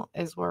channel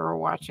is where we're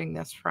watching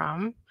this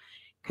from.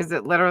 Because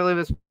it literally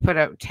was put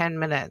out 10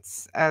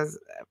 minutes as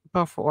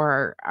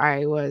before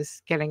I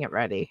was getting it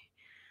ready.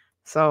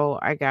 So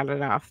I got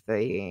it off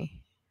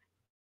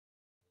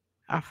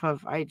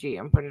of IG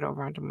and put it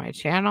over onto my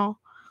channel.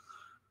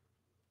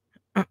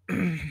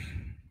 It's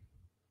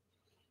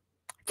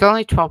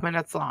only 12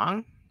 minutes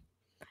long.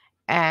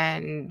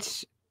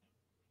 And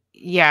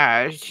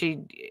yeah,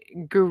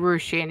 Guru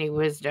Shanny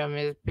Wisdom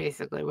is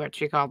basically what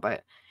she called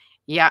it.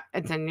 Yeah,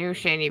 it's a new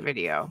Shanny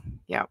video.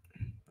 Yep.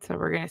 So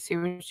we're going to see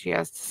what she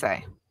has to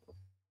say.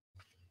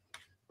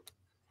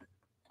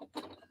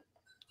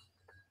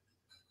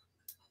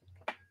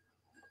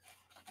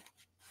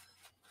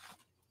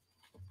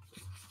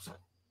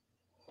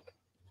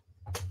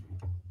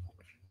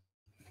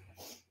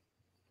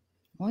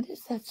 What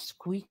is that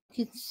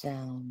squeaking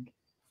sound?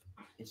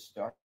 It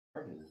started.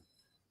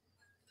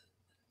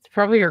 It's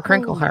probably your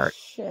crinkle heart.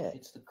 Shit.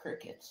 It's the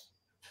crickets.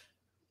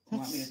 You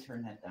want me to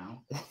turn that down?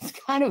 That's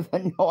kind of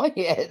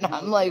annoying.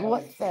 I'm like,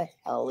 what the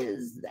hell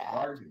is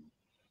that?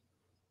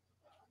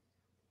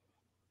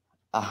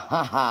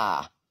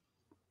 Aha.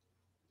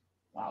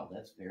 Wow,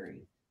 that's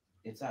very.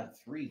 It's on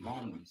 3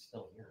 volume. You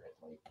still hear it,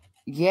 like.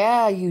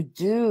 Yeah, you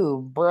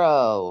do,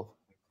 bro.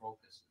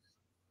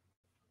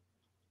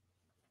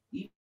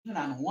 Even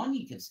on 1,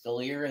 you can still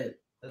hear it.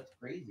 That's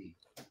crazy.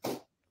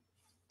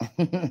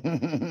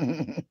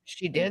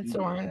 She did,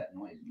 Soren. That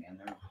noise,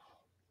 man.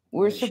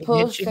 We're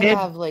supposed to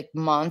have like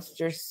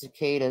monster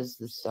cicadas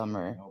this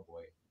summer. Oh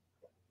boy.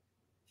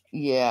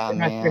 Yeah, It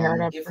must be hard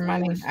man. up for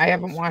money. I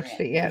haven't watched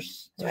it yet.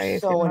 They're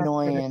so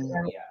annoying.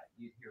 Yeah,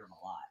 you'd hear them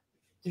a lot.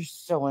 They're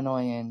so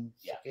annoying,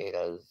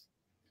 cicadas.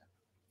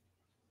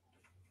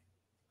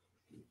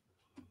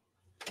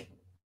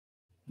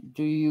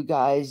 Do you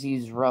guys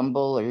use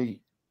Rumble or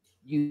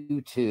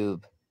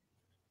YouTube?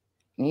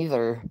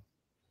 Neither.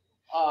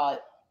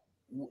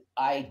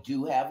 I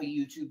do have a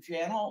YouTube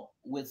channel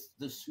with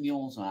the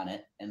Smules on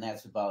it, and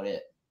that's about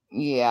it.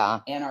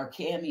 Yeah. And our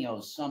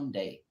cameos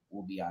someday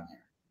will be on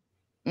there.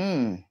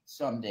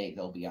 Someday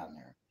they'll be on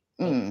there.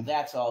 But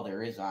that's all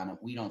there is on it.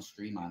 We don't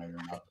stream on it or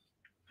nothing.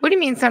 What do you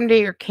mean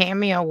someday your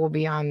Cameo will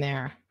be on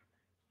there?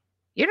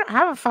 You don't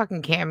have a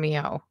fucking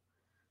Cameo.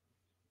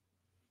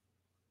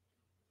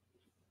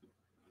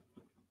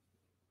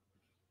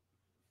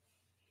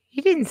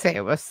 He didn't say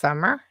it was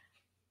summer.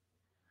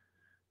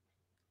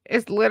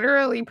 It's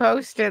literally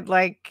posted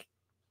like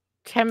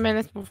 10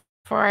 minutes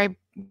before I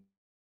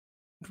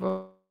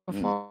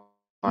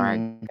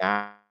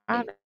got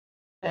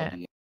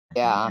it.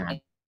 Yeah.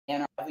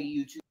 And I have a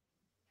YouTube.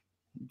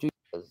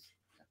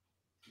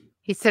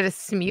 He said a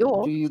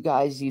smule. Do you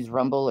guys use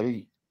Rumble or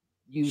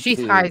YouTube?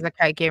 She's high as a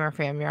kite, gamer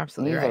fam. You're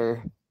absolutely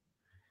Neither.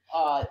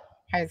 right.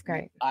 High as a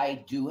kite.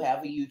 I do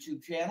have a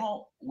YouTube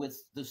channel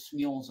with the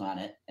smules on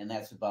it, and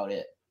that's about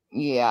it.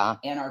 Yeah.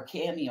 And our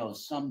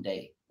cameos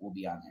someday will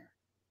be on there.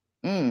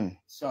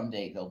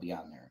 Someday they'll be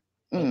on there.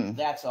 But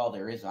that's all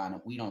there is on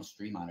it. We don't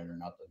stream on it or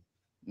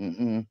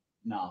nothing.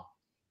 No.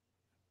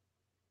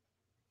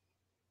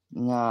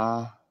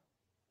 Nah.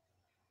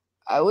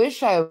 I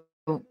wish I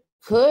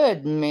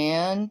could,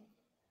 man.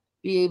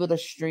 Be able to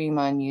stream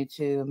on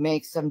YouTube,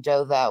 make some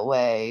dough that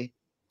way.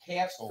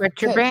 Cancel.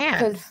 But you're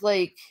banned. Because,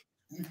 like,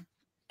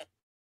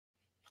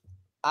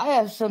 I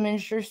have some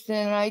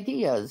interesting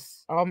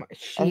ideas. Oh,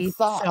 she's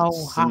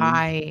so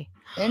high.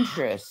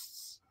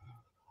 Interests.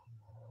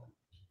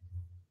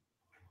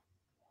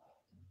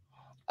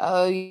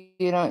 Oh,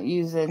 you don't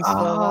use Insta?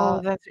 Oh,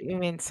 that's what you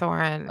mean,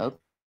 Soren.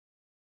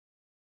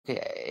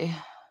 Okay.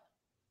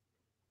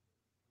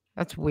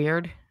 That's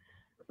weird.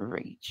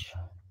 Reach.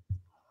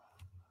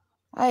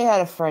 I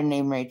had a friend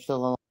named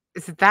Rachel.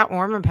 Is it that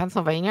warm in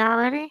Pennsylvania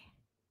already?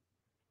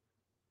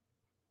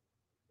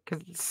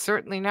 Because it's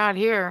certainly not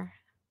here.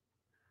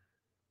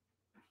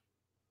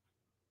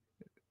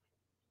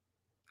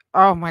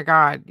 Oh my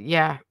God.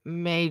 Yeah.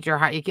 Major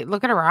high. You can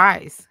look at her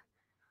eyes.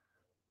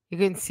 You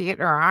can see it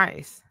in her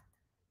eyes.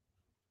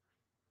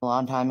 A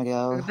long time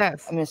ago. Look at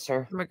this. I miss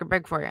her. I'll make it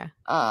big for you.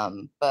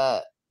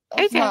 But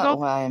that's not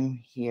why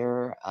I'm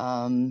here.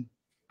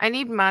 I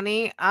need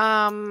money.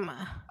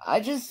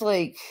 I just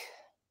like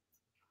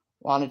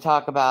want to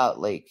talk about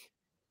like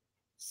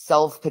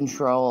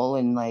self-control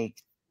and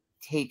like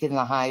taking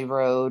the high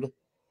road,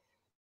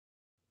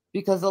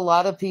 because a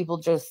lot of people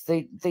just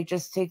they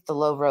just take the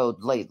low road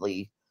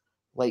lately,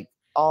 like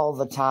all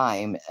the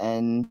time.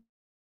 And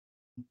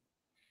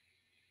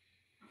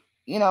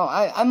you know,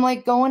 I'm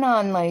like going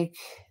on, like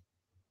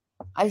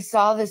I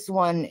saw this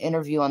one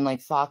interview on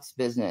like Fox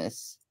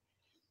Business,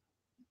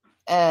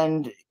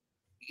 and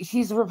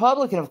he's a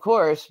Republican, of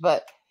course,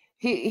 but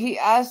he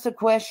asked a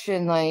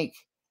question like,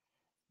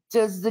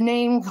 does the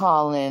name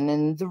calling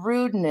and the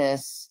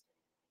rudeness,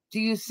 do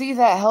you see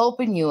that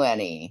helping you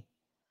any?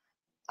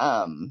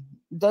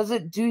 Does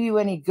it do you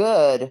any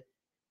good?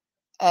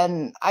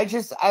 And I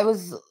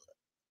was,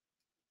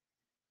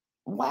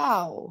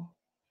 wow.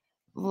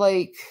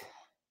 Like,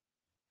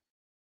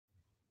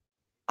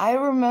 I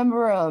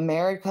remember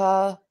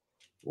America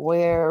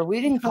where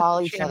we didn't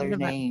call each other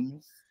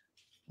names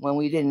when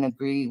we didn't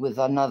agree with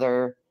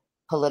another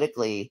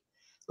politically.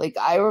 Like,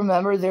 I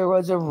remember there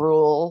was a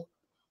rule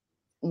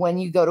when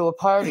you go to a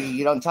party,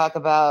 you don't talk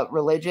about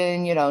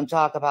religion, you don't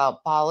talk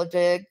about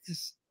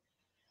politics,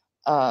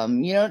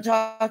 you don't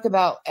talk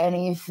about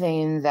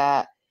anything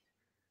that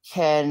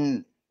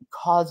can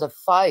cause a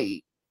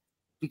fight,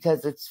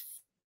 because it's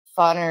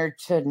funner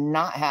to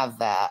not have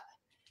that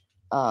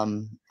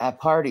at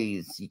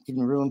parties. You can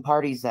ruin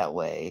parties that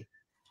way.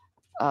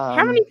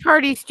 How many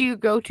parties do you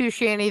go to,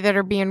 Shanny, that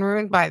are being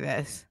ruined by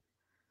this?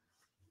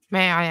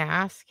 May I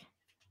ask?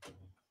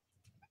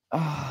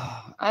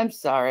 Oh, I'm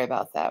sorry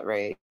about that,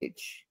 Rach.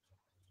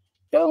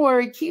 Don't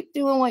worry. Keep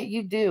doing what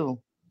you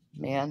do,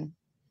 man.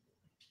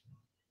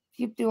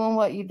 Keep doing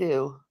what you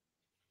do.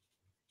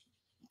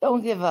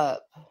 Don't give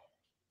up.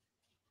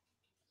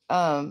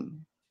 But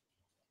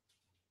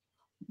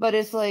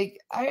it's like,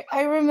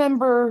 I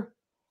remember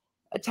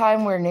a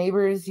time where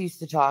neighbors used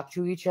to talk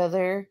to each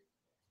other.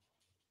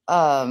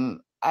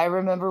 I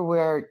remember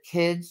where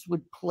kids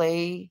would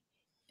play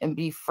and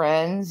be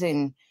friends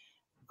and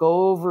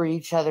go over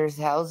each other's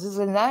houses,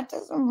 and that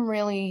doesn't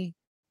really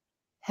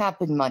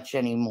happen much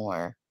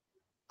anymore.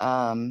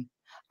 I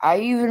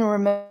even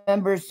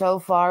remember so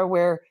far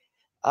where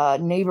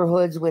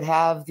neighborhoods would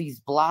have these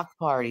block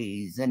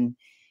parties, and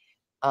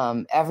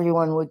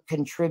everyone would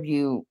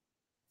contribute,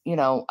 you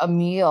know, a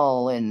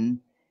meal, and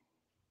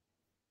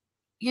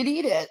you'd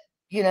eat it.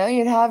 You know,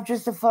 you'd have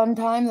just a fun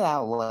time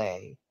that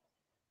way.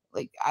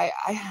 Like,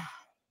 I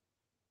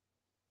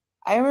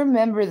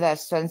remember that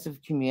sense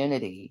of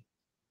community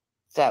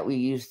that we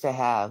used to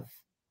have,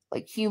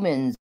 like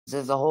humans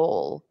as a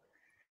whole.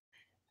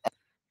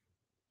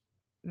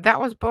 That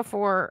was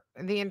before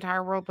the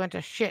entire world went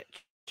to shit,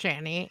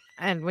 Shanny,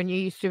 and when you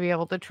used to be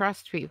able to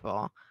trust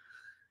people.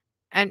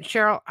 And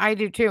Cheryl, I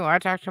do too. I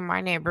talk to my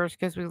neighbors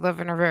because we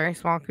live in a very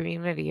small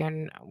community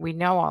and we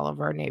know all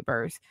of our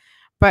neighbors.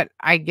 But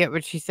I get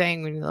what she's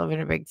saying. When you live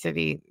in a big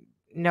city,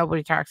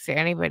 nobody talks to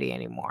anybody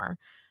anymore.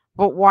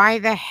 But why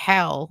the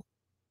hell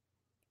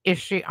is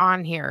she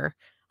on here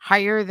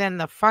higher than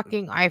the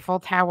fucking Eiffel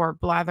Tower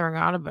blathering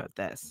on about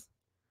this.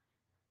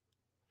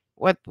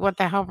 What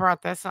the hell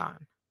brought this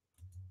on?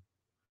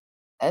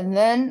 And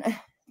then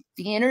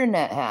the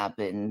internet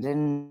happened,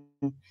 and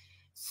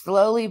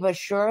slowly but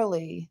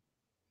surely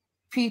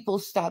people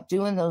stopped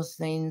doing those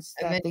things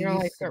that they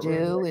used to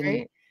do,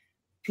 and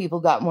people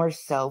got more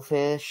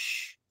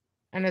selfish,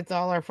 and it's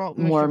all our fault,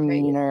 more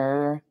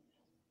meaner,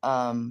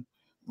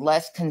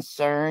 less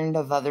concerned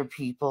of other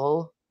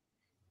people.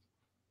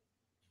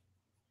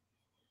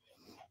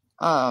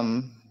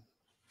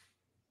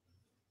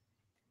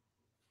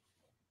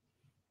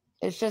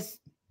 It's just,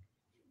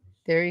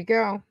 there you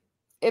go.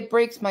 It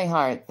breaks my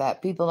heart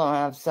that people don't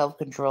have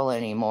self-control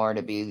anymore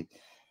to be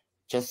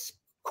just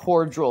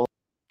cordial.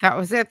 That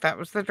was it. That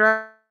was the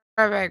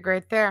drawback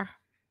right there.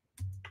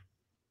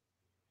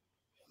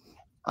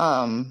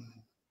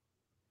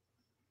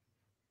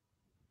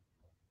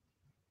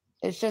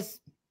 It's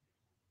just,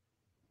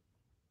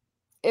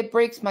 it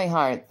breaks my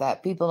heart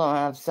that people don't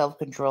have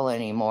self-control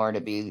anymore to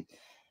be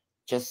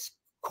just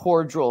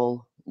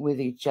cordial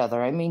with each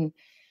other. I mean,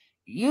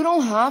 you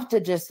don't have to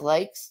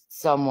dislike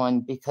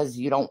someone because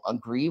you don't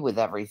agree with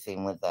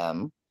everything with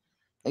them.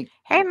 Like,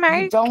 hey,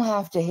 Mike, you don't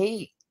have to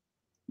hate,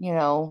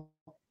 the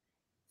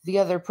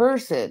other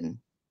person.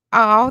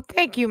 Oh,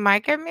 thank you,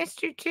 Mike. I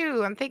missed you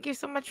too, and thank you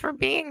so much for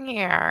being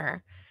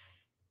here.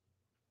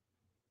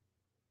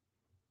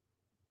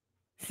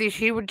 See,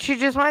 she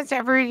just wants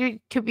everybody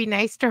to be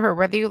nice to her,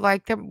 whether you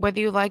like them, whether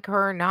you like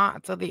her or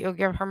not, so that you'll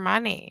give her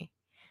money.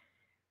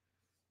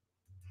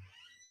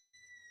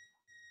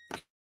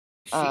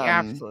 She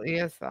absolutely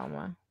is,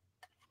 Thelma.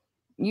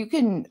 You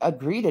can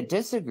agree to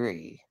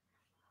disagree,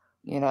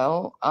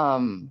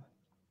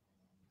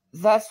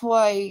 that's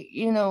why,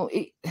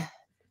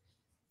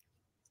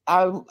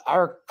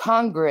 our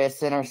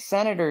Congress and our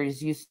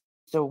senators used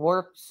to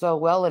work so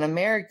well in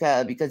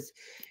America because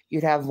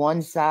you'd have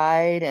one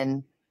side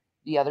and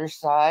the other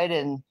side,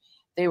 and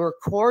they were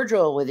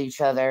cordial with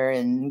each other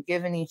and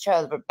giving each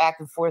other back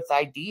and forth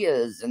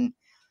ideas. And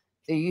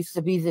there used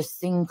to be this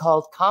thing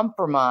called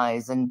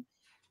compromise. And,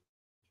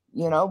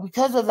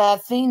 because of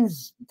that,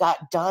 things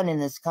got done in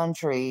this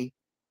country.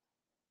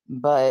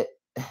 But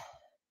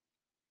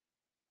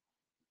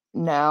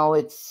now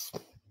it's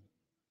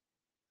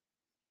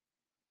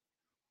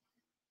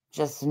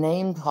just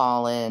name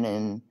calling,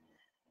 and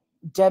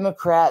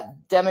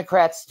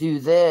Democrats do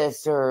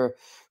this or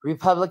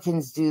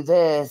Republicans do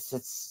this.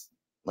 It's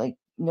like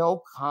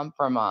no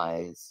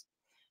compromise.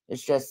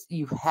 It's just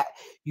you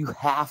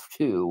have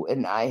to,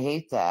 and I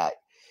hate that.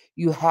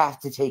 You have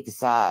to take a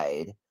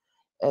side.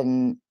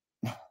 And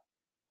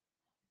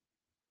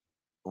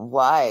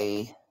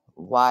why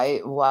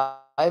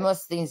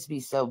must things be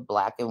so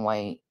black and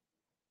white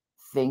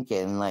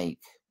thinking? Like,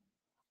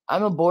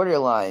 I'm a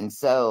borderline,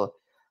 so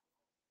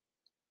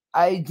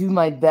I do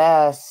my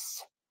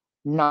best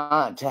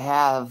not to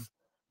have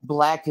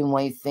black and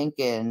white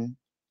thinking.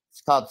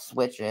 It's called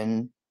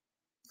switching,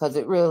 because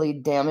it really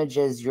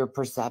damages your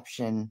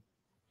perception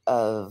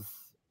of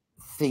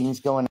things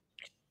going on.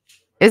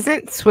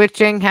 Isn't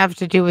switching have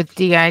to do with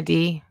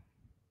DID?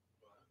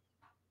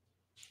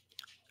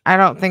 I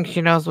don't think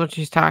she knows what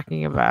she's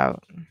talking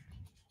about.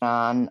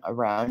 On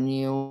around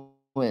you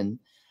and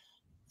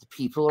the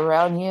people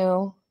around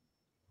you.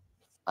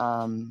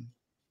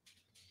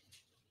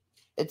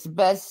 It's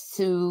best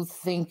to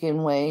think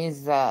in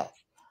ways that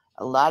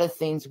a lot of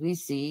things we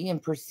see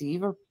and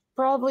perceive are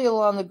probably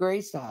along the gray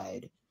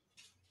side.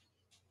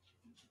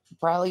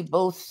 Probably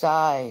both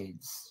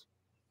sides.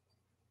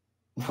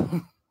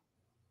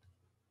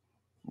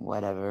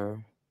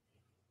 Whatever.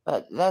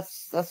 But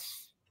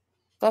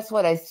that's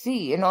what I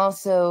see. And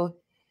also,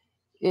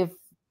 if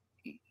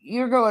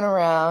you're going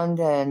around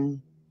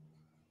and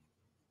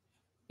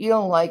you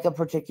don't like a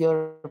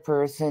particular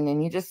person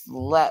and you just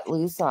let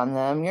loose on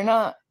them, you're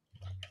not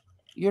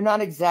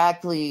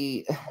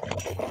exactly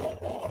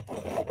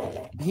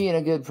being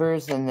a good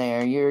person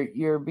there.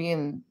 You're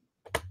being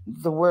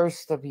the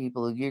worst of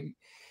people.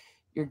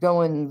 You're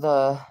going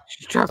the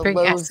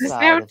low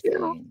side of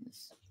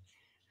things.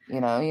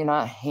 You're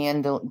not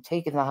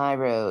taking the high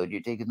road.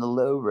 You're taking the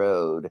low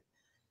road.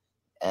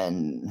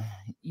 And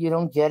you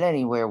don't get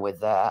anywhere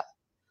with that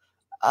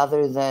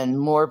other than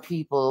more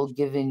people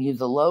giving you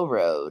the low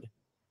road.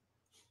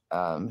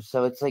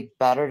 So it's like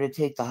better to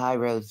take the high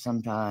road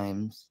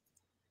sometimes.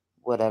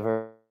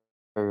 Whatever,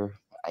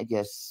 I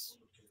guess,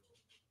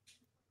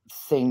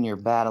 thing you're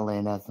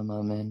battling at the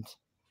moment.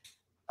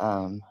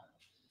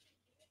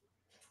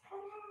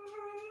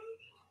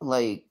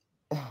 Like,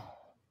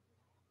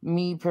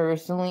 me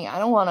personally, I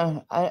don't want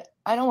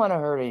to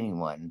hurt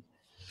anyone.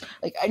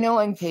 Like, I know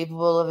I'm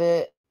capable of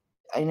it.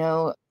 I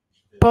know.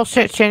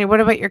 Bullshit, Shanny. What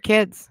about your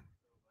kids?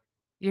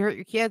 You hurt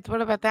your kids?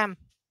 What about them?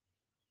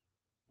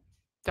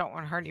 Don't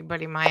want to hurt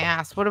anybody, my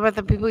ass. What about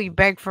the people you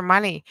beg for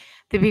money?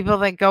 The people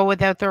that go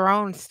without their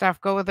own stuff,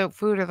 go without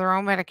food or their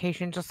own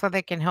medication just so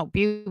they can help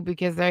you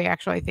because they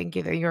actually think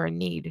that you're in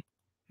need.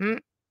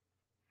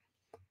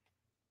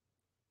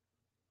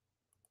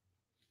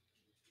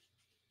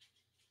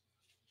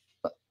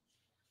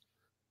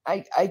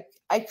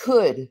 I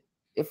could,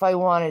 if I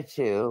wanted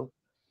to,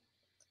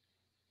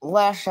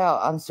 lash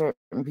out on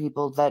certain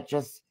people that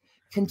just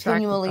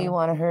continually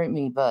want to hurt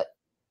me, but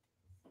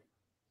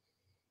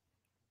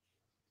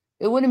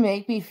it wouldn't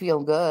make me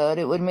feel good.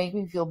 It would make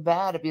me feel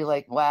bad to be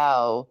like,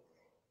 wow,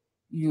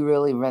 you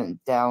really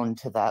went down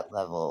to that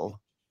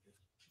level.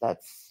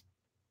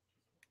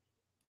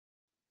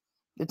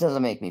 It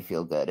doesn't make me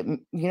feel good.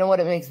 You know what?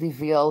 It makes me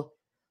feel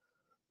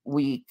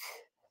weak.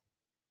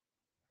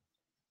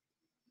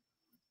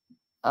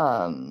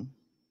 In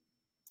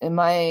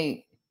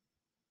my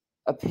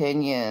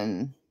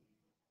opinion,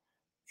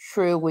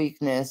 true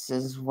weakness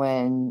is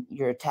when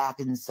you're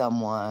attacking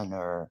someone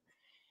or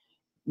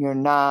you're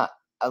not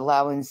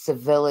allowing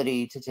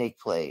civility to take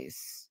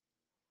place.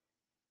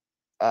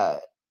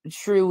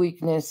 True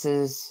weakness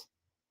is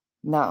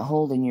not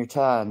holding your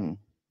tongue.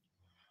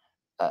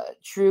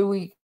 True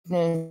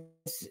weakness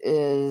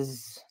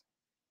is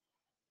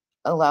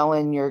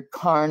allowing your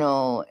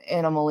carnal,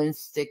 animal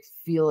instinct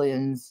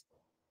feelings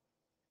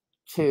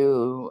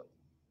to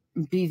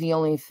be the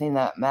only thing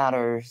that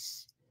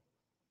matters.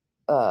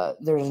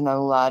 There's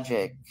no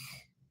logic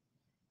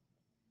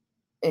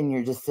in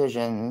your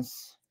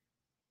decisions.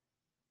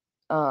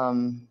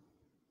 That's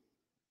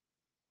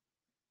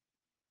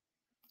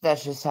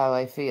just how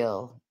I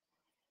feel.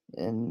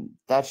 And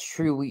that's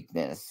true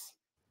weakness.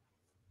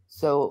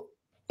 So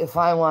if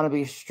I want to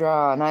be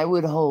strong, I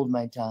would hold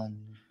my tongue.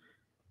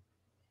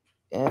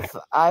 If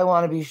I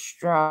want to be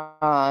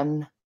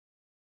strong,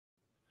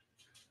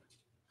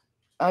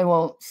 I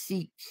won't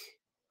seek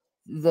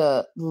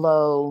the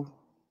low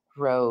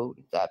road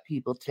that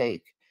people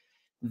take.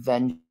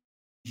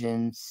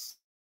 Vengeance.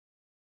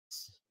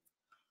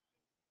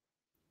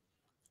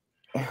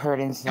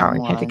 Hurting someone.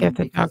 Oh, I had to get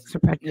the dogs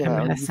about you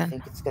know, you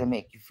think it's going to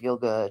make you feel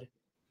good.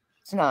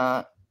 It's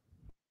not.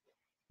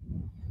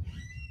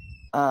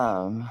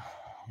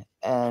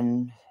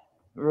 And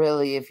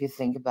really, if you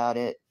think about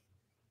it,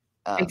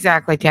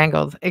 exactly,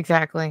 Tangled.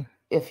 Exactly.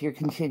 If you're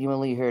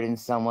continually hurting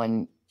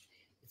someone,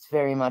 it's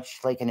very much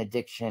like an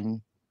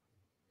addiction.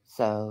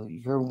 So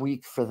you're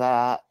weak for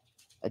that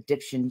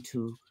addiction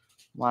to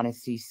want to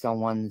see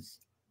someone's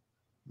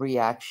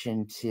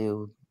reaction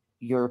to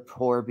your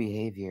poor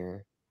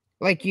behavior.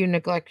 Like you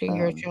neglecting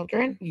your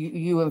children?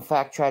 You in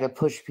fact try to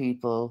push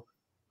people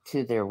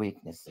to their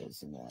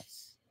weaknesses, and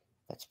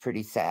that's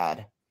pretty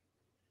sad.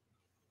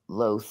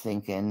 Low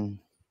thinking.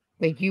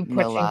 Like you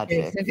pushing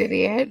kids into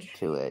the edge?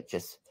 To it.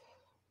 Just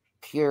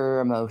pure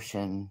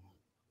emotion.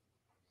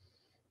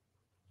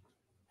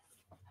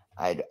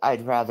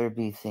 I'd rather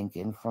be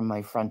thinking from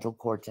my frontal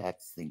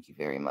cortex. Thank you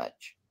very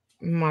much.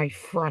 My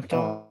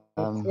frontal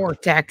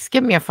cortex.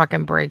 Give me a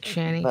fucking break,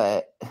 Shanny.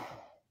 But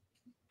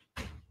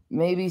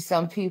maybe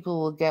some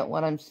people will get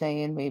what I'm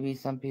saying. Maybe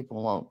some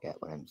people won't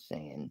get what I'm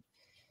saying.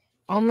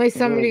 Only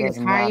somebody as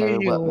high as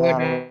you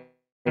would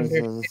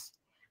understand.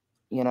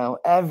 You know,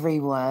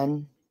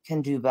 everyone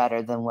can do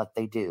better than what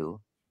they do.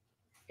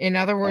 In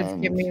other words,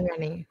 give me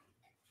money.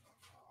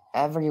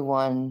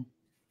 Everyone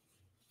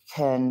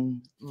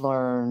can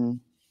learn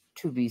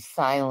to be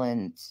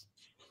silent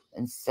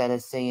instead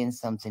of saying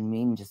something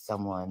mean to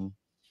someone.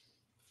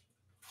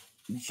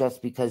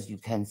 Just because you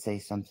can say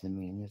something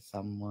mean to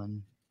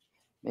someone.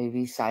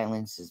 Maybe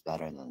silence is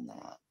better than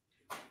that.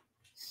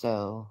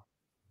 So,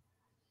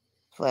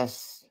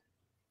 plus,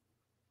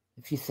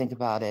 if you think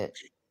about it,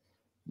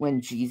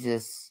 when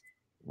Jesus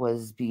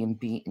was being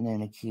beaten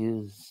and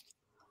accused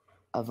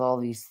of all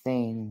these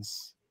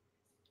things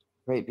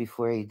right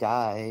before he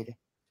died,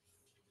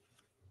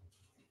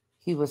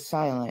 he was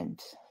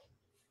silent.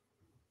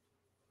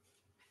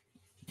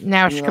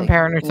 Now she's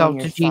comparing herself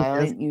to Jesus.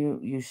 Silent,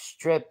 you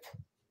strip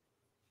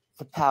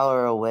the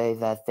power away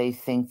that they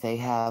think they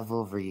have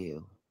over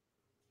you.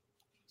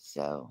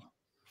 So,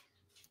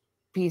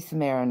 peace,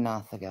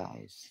 Maranatha,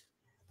 guys.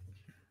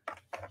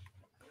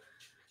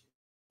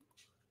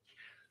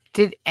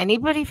 Did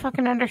anybody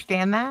fucking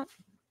understand that?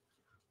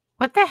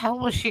 What the hell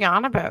was she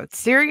on about?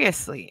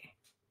 Seriously.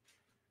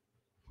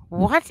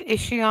 What is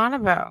she on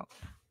about?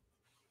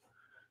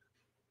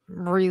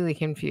 I'm really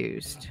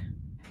confused.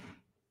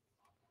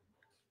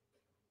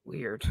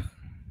 Weird.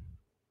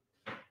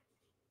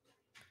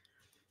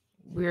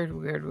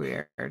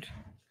 Weird.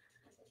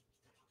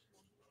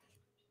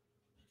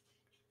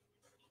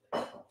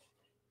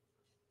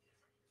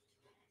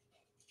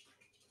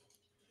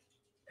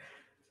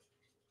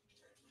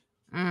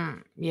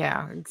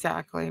 Yeah,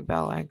 exactly,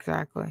 Bella,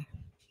 exactly.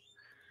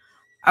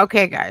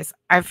 Okay, guys,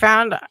 I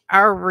found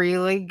a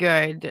really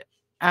good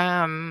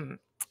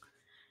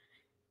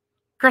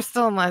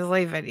Crystal and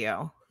Leslie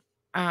video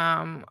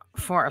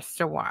for us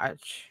to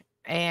watch,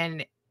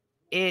 and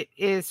it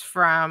is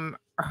from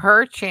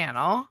her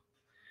channel,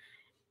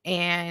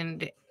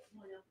 and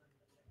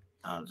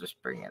I'll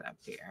just bring it up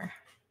here.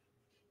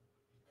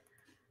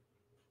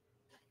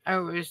 I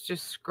was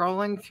just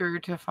scrolling through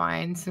to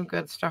find some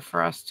good stuff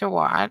for us to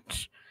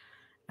watch,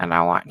 and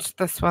I watched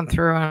this one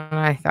through, and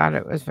I thought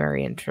it was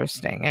very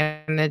interesting,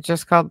 and it's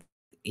just called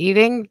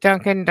Eating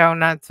Dunkin'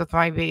 Donuts with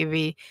My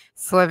Baby,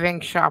 Sliving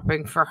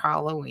Shopping for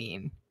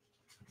Halloween.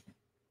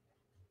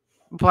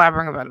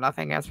 blabbering about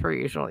nothing as per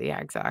usual. Yeah,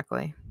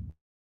 exactly.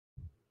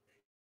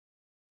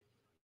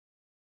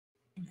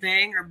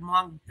 Bang or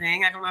Mong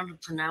Bang, I don't know how to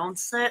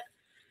pronounce it,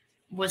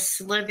 was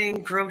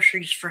sliving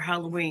groceries for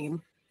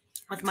Halloween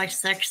with my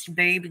sexy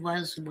baby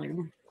Leslie.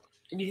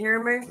 Did you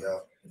hear me? Yeah.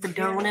 The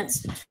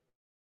donuts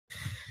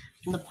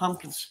and the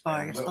pumpkin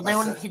spice. But they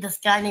only this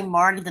guy named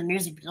Marty, the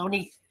music,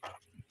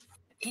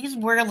 he's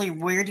really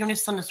weird. He only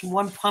sent us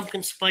one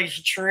pumpkin spice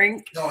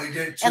drink. No, he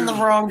did two. And the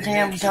wrong He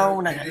damn did two.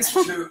 donuts.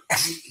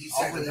 He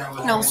said that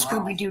was No wrong.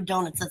 Scooby-Doo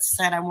donuts. That's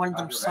sad. I wanted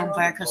them so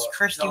bad because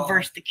Christy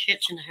versus the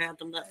Kitchen had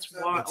them. That's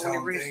why. Tell Only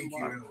him reason thank you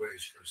why.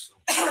 anyways,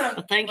 Crystal.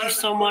 But thank you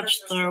so much,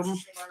 though.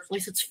 At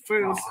least it's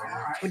food.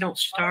 We don't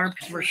starve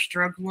because we're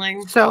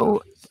struggling.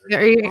 So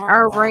they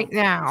are right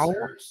now.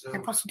 You're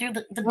supposed to do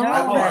the Oh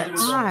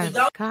donuts.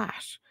 my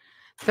gosh.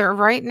 They're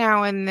right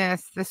now in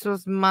this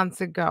was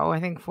months ago, I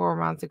think 4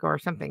 months ago or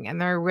something,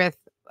 and they're with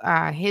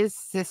his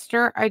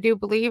sister, I do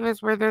believe,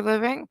 is where they're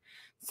living.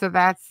 So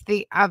that's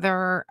the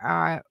other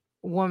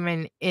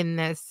woman in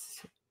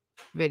this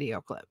video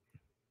clip.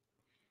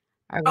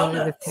 I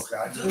believe it's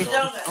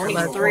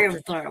Only three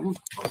of them.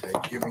 Okay,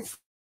 give me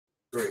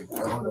three. I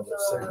don't know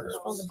I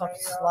was about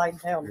to slide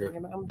down.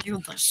 I'm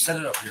doing this. Set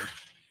it up here.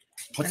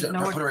 Put it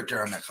right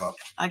there on that cup.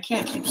 I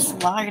can't keep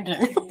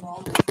sliding.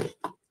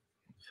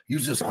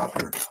 Use this cup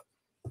here.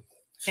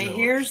 Okay,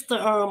 here's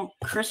the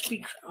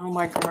crispy. Oh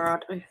my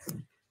god.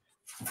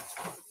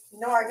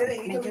 No, I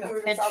didn't. Make You it told me a you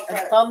were picture,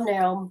 just a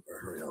thumbnail.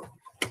 Hurry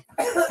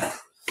up.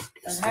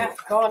 And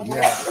half gone.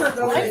 Yeah.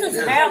 Why is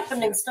this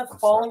happening? Stuff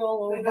falling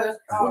all over.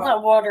 Move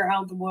that water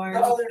out the way.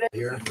 The other day,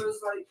 Here. he was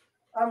like,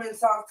 I'm in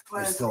South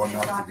There's still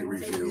enough to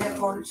review.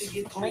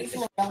 I'm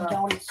eating them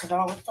donuts at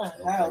all. What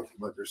the hell?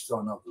 But there's still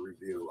enough to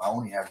review. I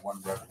only have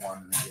one red one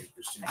and I gave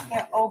Christine. I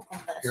can't open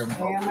Here, this. let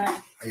me Damn open it.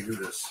 it. Hey, do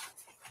this.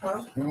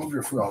 Remove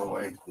your food all the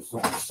way. Just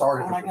don't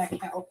start Oh it. my god, I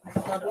can't open it.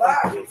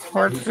 of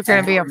course there's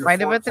gonna be a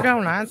fight about the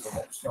donuts.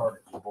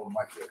 Start it. Hold the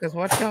mic there. Because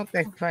what don't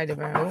they fight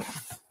about?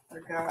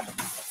 Forgot.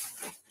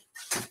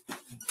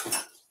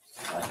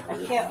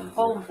 I can't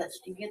hold this.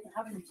 Do you get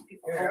how do these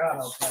people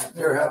hold this?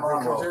 Here, have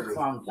one.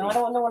 No, I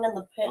don't want no one in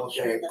the picture.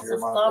 Okay, That's your a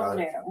mom got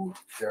thumbnail.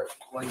 Here.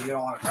 Well, you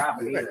don't want to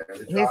drop it either.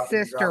 His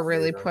sister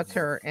really puts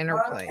her in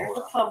her place, Here's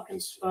the pumpkin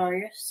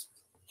spice.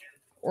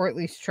 or at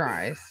least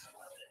tries.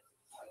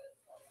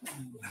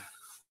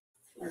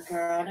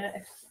 Got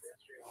it.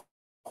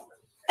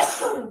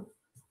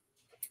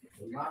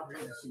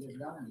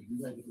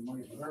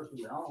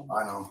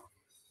 I know.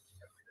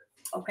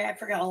 Okay, I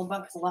forgot all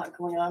about because a lot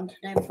going on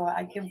today, but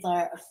I give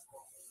that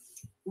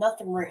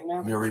nothing right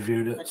now. You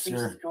reviewed it, But things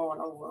sir? is going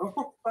over.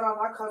 But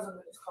my cousin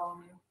is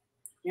calling you.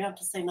 You don't have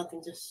to say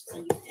nothing, just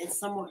say it's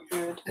somewhat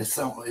good. It's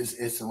somewhat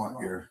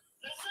here.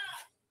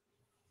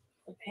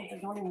 The pink,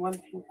 there's only one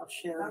pink I'll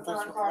share That's this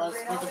what with I'm us. calling.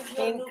 There's a When I was a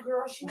pink new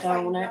girl, she was like,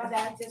 donut. no,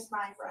 that's just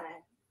my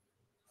friend.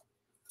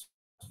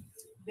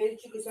 Bitch,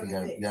 you can send me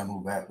You pics. gotta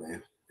move back,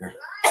 babe. Here.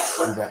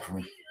 Move back for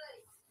me.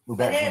 Move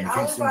back And for me. then You I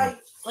can't was see me. like,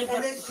 Like and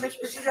the then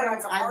Krispy she got like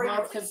Kremes a I party.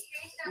 love because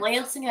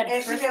Lansing had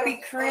And she got a-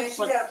 Krispy Kremes and she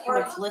got a with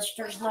party.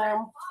 blisters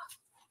now.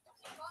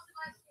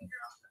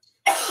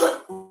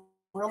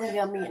 Really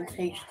yummy and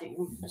tasty.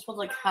 This was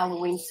like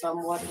Halloween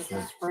somewhat with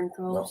the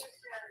sprinkles.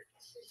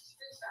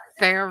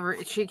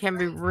 She can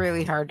be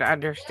really hard to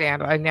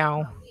understand. I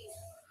know.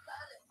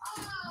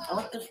 I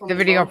like this one The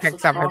video most, the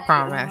picks up, I chocolate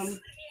promise.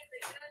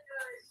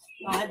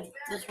 one.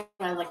 This one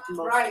I like the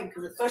most Right.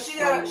 because it's So she's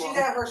at Cornwall.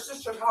 her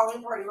sister's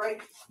Halloween party, right?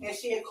 And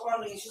she had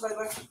called me and she's like,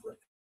 let's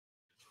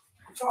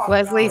talk.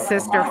 Leslie's And I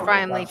was like, sister oh.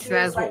 finally She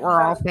says was what like,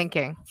 we're all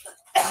thinking.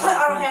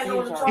 I don't have no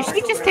one to talk Is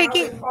she to. just And I was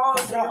taking- like,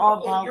 oh, so Not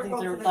all you're Bowsies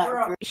close are to the that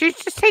girl. good. She's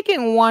just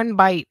taking one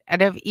bite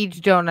out of each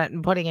donut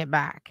and putting it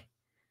back.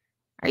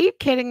 Are you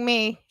kidding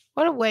me?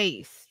 What a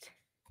waste.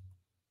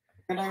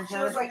 She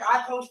was like,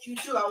 I post you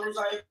too. I was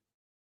like,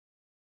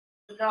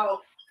 no.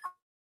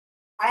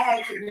 I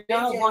had to. You know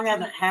how long I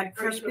haven't had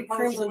Krispy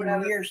Kremes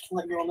in years to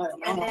let you all know.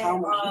 I don't know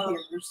how many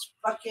years.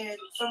 Fucking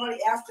somebody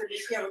asked her, did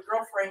she have a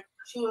girlfriend?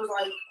 She was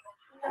like,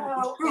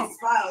 no, and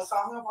smiled. So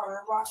I hung up on her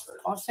and blocked her.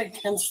 I'll say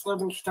 10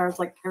 slithering stars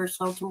like Paris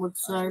Hilton would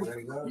say. There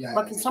you go.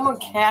 But can someone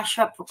cash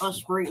up for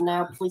us right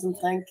now, please and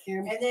thank you.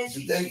 And then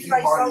Thank she's you,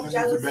 like Marty, so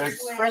jealous. Mr. and Biggs.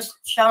 she went, First,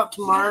 shout out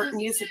to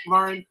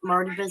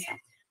Marty Biz.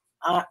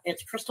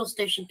 It's Crystal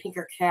Station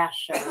Pinker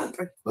Cash Show.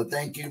 But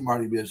thank you,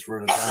 Marty Biz,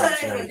 for the time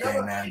and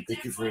everything, man.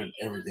 Thank you for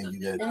everything you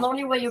did. And the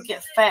only way you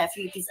get fat if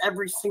you eat these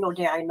every single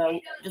day, I know.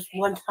 Just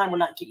one time will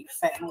not get you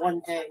fat.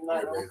 One day, no.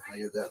 I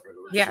get that,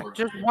 but Yeah,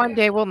 just one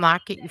day will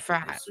not get you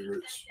fat.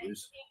 Cigarettes,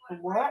 please.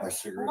 What? My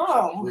cigarettes.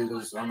 No.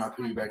 Please, I'm not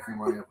putting you back your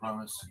money, I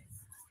promise.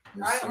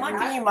 I'm not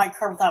giving you my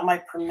card without my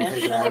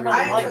permission. I don't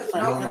like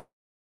that.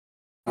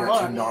 $10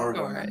 Look.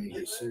 on it and you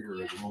get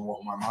cigarettes. I'm gonna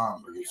walk my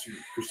mom, but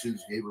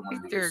Christine's gave her money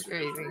to You're get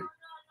cigarettes. crazy.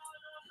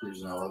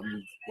 Please, I love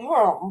you.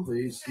 No.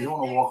 Please, you don't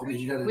want to walk with me.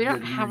 You gotta. We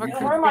don't have a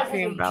Where am I Krispy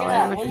Kreme, gonna Bella. get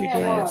I it? wish we What do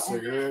you did. want?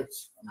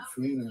 Cigarettes. I'm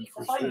feeling for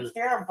That's all you sure.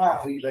 care I'll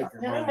about. pay you back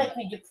your You're gonna money. make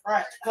me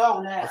depressed. Go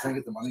I now. think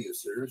get the money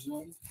is serious,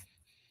 man.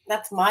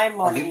 That's my I'll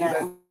money give you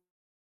back now.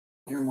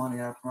 your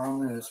money, I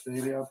promise,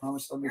 baby. I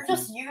promise. You're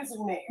just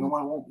using me. No,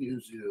 I won't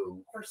use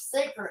you. For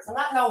secrets. I'm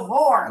not no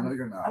whore. I know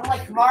you're not. I'm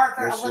like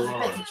Margaret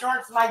Elizabeth George,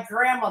 my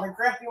grandmother.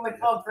 Grandpa, you would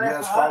call Grandpa.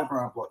 Yes, call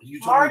Grandpa.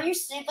 Marty, you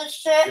see this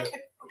shit? Yeah.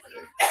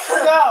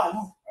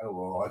 Go. I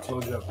will. I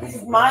told you. This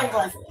is my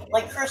life.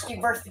 Like Christy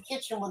versus the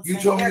kitchen would say. You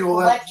told me you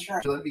let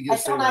me get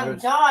cigarettes. I thought I'm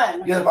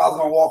done. Yeah, if I was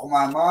going to walk with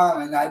my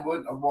mom and I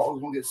was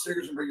going to get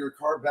cigarettes and bring your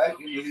car back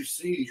in your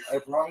seat. I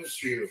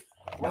promise you.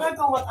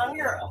 I'm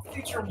your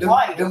future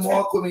wife. Then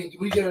walk with me.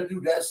 We got to do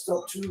that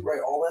stuff too,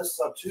 right? All that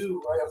stuff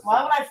too, right?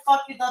 Why would I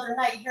fuck you the other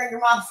night here in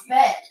your mom's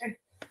bed?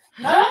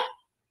 Huh?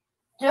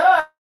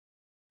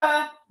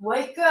 Duh.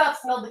 Wake up,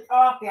 smell the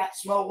coffee. I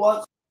smell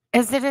what?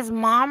 Is it his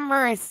mom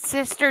or his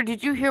sister?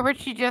 Did you hear what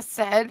she just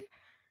said?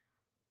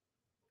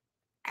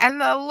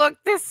 And the look,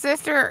 this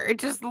sister, it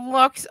just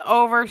looks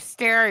over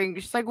staring.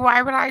 She's like,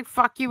 why would I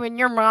fuck you in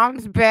your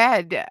mom's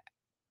bed?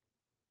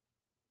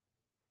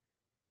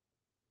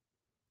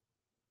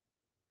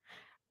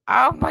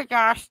 Oh my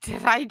gosh,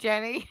 did I,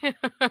 Jenny?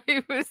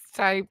 I was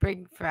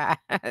typing fast.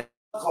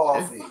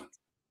 Coffee.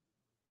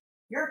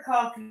 Your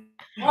coffee.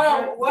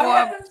 Oh, what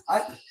happened?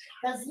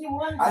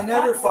 I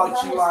never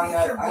fucked you on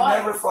that. I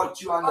never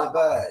fucked you on the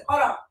bed.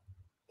 Hold on.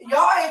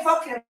 Y'all ain't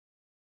fucking.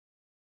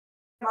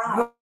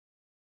 Oh.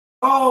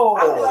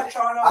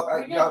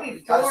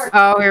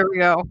 Oh, here we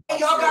go. Y'all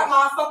got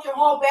my fucking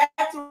whole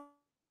bathroom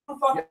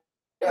fucking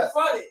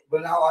flooded.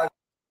 But now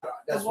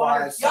that's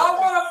why I said. Y'all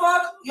wanna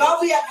fuck? Y'all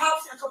be at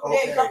Pops in a couple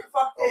days. Y'all can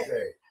fuck this.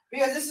 Okay.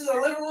 Because this is a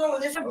living room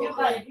and this is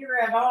not here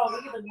at all.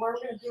 Even we're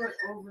gonna do it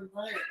over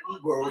there.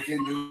 Well, we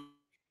can do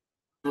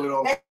it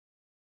over.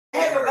 They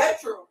have a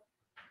bedroom.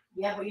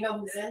 Yeah, but you know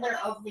who's in there?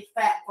 Ugly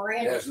fat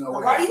Brandon. There's no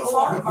way. Why are you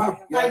talking about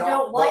him? I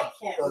don't like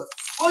him.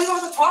 Well, you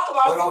want to talk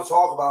about him. Don't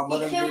talk about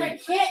him. He killed a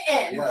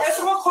kitten. Yes. That's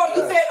what called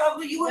you fat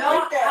ugly. You would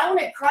like that. I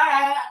wouldn't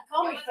cry.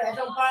 Call me fat.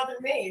 Don't bother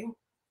me.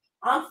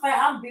 I'm fat.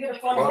 I'm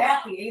beautiful and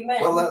happy.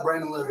 Amen. Well, let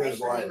Brandon live his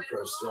life,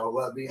 Crystal.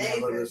 Let me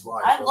live his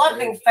life. I love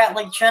being fat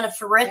like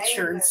Jennifer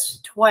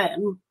Richards'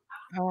 twin.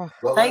 Oh.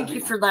 Thank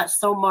you for that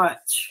so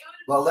much.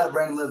 Well, let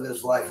Brandon live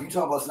his life. You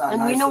talk about it's not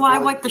and nice. You know why I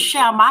wipe the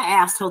shit out of my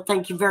asshole?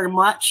 Thank you very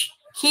much.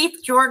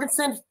 Keith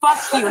Jorgensen, fuck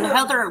you, and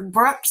Heather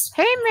Brooks.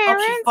 Hey,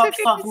 Marin, so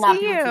good to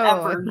see you.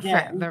 Ever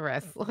again. The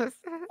Restless.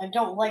 I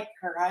don't like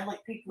her. I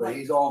like people. But like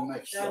he's all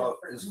mixed up.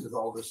 It's because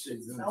all this shit.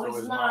 No,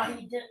 he's not.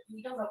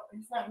 He don't know.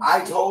 He's not.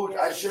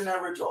 I should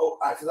never told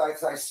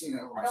because I seen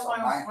it myself.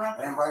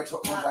 I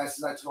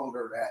told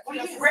her that.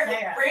 Well,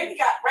 Brandy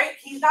got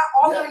raped. He's not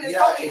all in his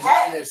fucking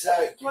head.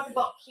 What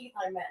about Keith?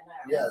 I met now.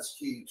 Yes,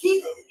 Keith.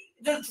 Keith,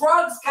 the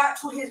drugs got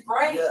to his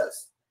brain.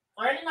 Yes.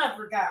 Brandon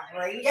never got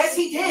raped. Yes,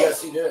 he did.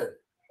 Yes, he did.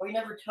 Well, you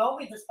never told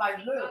me this by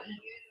who.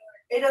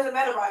 It doesn't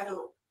matter by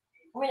who.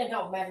 I mean, it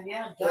don't matter.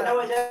 Yeah. No,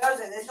 it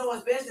doesn't. It's no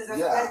one's business.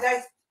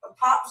 That's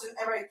Pops in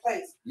every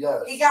place.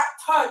 Yes. He got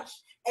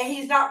touched, and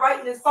he's not right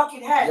in his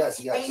fucking head. Yes,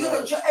 he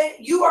got touched. And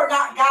you are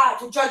not God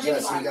to judge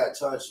anybody. Yes, he got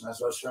touched, and that's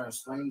what I was trying to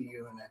explain to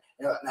you.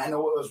 And I know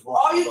it was wrong.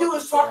 All you do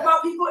is talk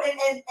about people,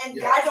 and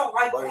yes, I don't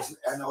like that.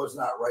 I know it's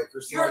not right.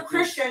 You're a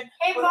Christian.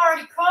 Hey,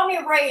 Marty, call me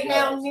right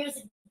now,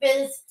 music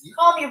biz.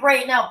 Call me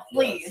right now,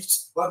 please.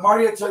 Yes. But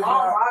Maria tells you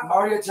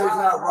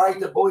not right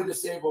to bully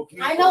disabled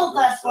people. I know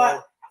that,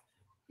 but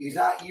he's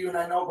not you, and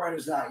I know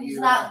Brandon's not you. He's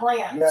not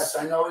Lance. Yes,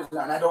 I know he's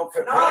not, and I don't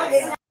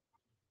compare.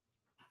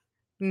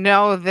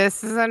 No,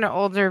 this is an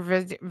older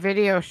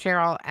video,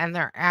 Cheryl, and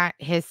they're at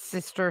his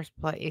sister's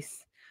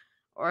place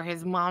or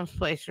his mom's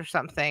place or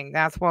something.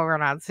 That's why we're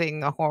not seeing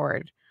the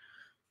horde.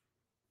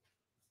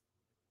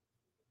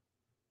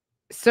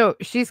 So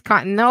she's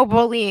no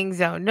bullying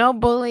zone, no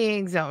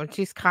bullying zone.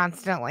 She's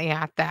constantly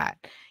at that.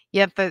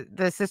 Yet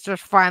the sister's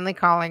finally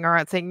calling her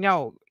out saying,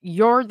 no,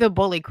 you're the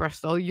bully,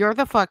 Crystal. You're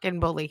the fucking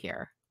bully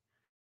here.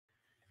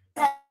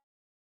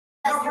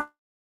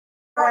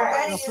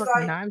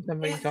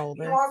 Somebody told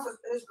her.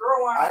 His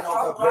girl I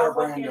don't compare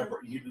Brandon to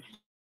you.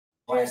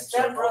 His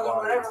stepbrother,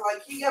 whatever.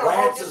 Like he got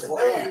Lance a is whole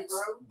Lance.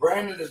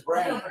 Brandon is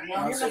Brandon. You know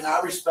what I'm saying? I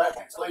respect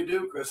it. So you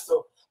do,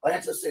 Crystal.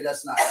 Lance will say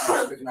that's not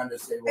speaking on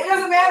this table. It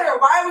doesn't matter.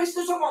 Why are we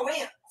still talking about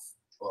Lance?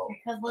 Well,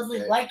 because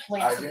Leslie liked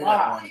Lance I did a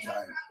lot. at one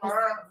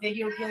time.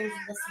 Video games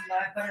and this and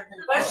that better than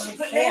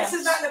But Lance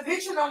is not in the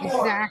picture no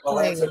more. Exactly. Well,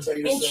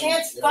 and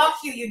Chance, fuck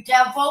you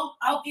devil.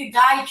 I hope you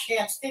die,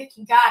 Chance.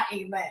 50 God,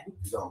 amen.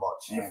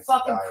 You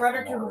fucking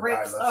predator who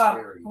rapes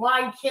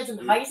blind kids in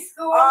high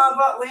school.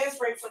 But Lance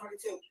raped somebody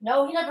too.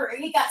 No, he never.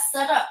 He got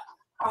set up.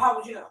 How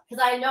would you know?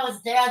 Because I know his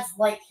dad's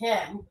like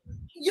him.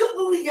 You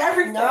believe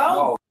everything.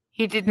 No.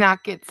 He did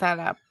not get set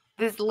up.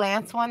 This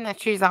Lance one that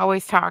she's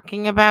always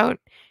talking about,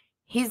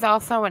 he's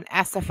also an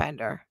S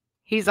offender.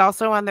 He's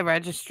also on the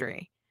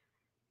registry.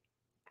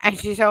 And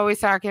she's always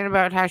talking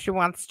about how she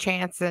wants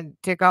Chance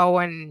to go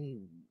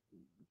and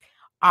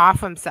off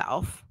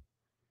himself.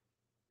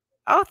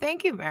 Oh,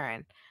 thank you,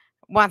 Marin.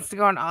 Wants to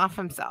go and off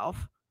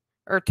himself.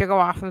 Or to go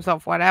off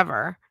himself,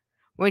 whatever.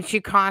 When she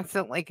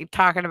constantly keep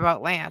talking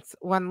about Lance.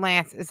 When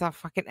Lance is a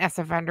fucking S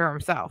offender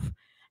himself.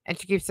 And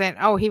she keeps saying,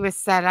 oh, he was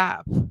set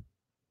up.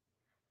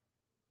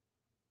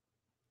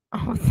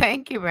 Oh,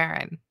 thank you,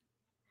 Marin.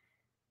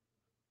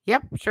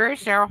 Yep, sure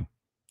is, Cheryl.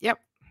 Yep.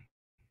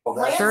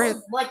 Lance Sure is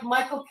is. like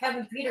Michael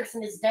Kevin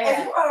Peterson, his If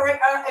dad.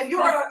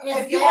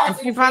 If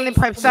he finally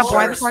pipes up,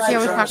 why the fuck he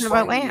always talking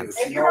about Lance?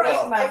 If you were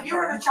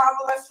in a child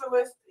molester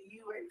list,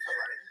 you ain't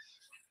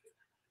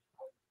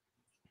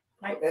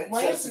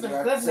Lance is a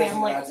good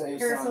man. Like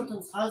Paris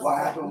Hilton's husband. What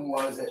happened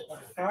was it?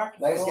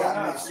 Things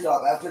got mixed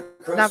up after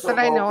Crystal. Not that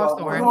I know of,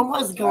 Thorne. What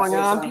was going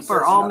on? People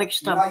are all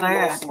mixed up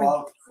bad.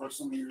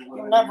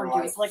 You'll never do.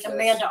 It's like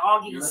Amanda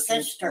Augie's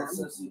sister.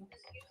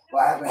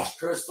 What happened?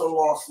 Crystal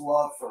lost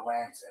love for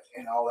Lance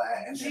and all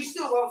that, and She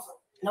still loves him.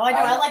 No, I do.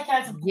 I like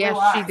guys with blue Yes,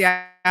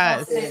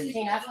 eyes. she does.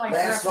 15. That's my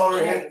Lance told her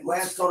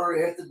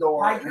to hit the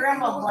door. My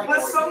grandma like.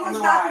 But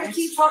someone's not going to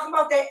keep talking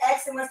about their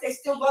ex unless they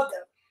still love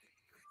them.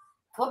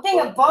 Good thing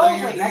of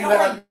bowling. I don't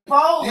like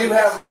bowling. You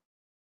have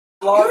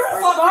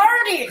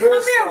Marty, come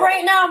here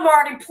right now,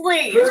 Marty,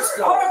 please.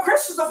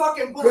 Chris is a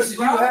fucking bully. Chris,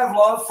 do you have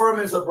love for him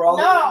as a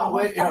brother? No.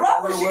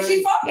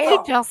 Hey,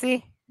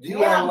 Chelsea. Do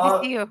you have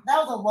love? That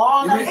was a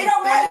long. It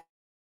don't matter.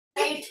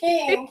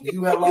 18. Do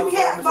you have love for him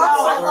as a No, I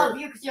brother? love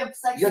you because you have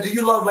sex. Yeah, do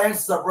you love Lance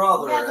as a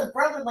brother? He has a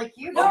brother like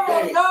you. No,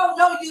 Okay.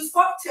 no, you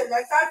fucked him.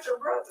 That's not your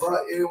brother.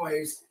 But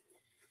anyways,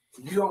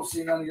 you don't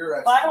see none of your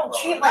ex. But I don't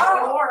cheat like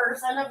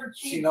yours. I never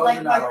cheat knows like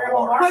you're my not a grandma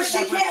whore. Martha. But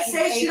she can't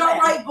say she don't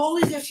like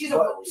bullies if she's a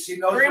bully. She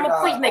knows Grandma, you're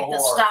not please make a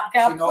this whore. stop,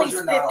 God. She knows Please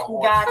you're speak not a from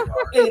whore, God.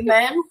 sweetheart.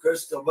 Amen.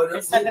 Crystal, but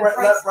Yes, let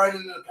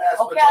Brendan in the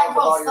past. Okay, but talk I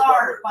will about your start,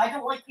 brother. but I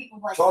don't like people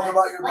like Talk that.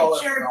 about your like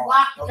brother. Jared No,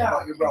 Black talk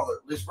about your brother.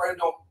 This Brendan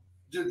don't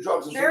do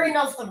drugs and Jerry shit.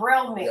 knows the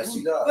real me. Yes,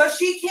 he does. But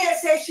she can't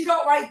say she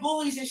don't like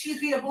bullies and she's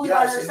being a bully Yes,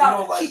 by and you herself.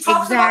 don't like- She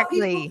talks Exactly.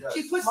 about people.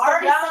 She puts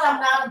Marty them said down.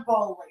 I'm not a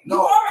bully.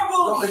 You are a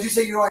bully. No, did you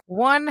say you don't like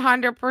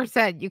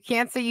 100%. You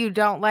can't say you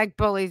don't like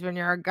bullies when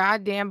you're a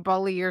goddamn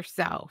bully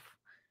yourself.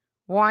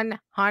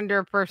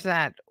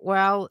 100%.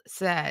 Well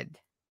said.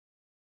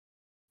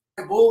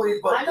 bullies,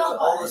 but I know,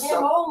 all but this him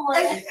stuff?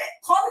 only.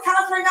 Call the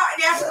cops right now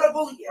and ask what a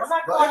bully is. I'm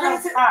not They're calling gonna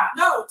them say- cops.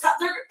 No,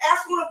 they're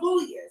asking what a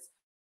bully is.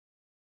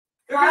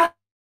 They're Cops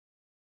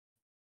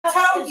gonna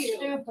tell is you.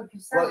 stupid, 'cause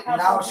But certain cops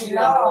now don't she do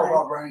doesn't know nothing.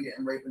 about Brendan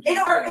getting raped. And They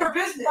don't hurt cheated. their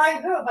business. By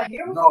who? By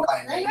you? No,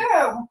 by They me.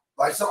 do.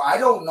 Like, so I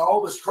don't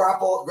know, but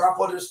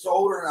Grandpa just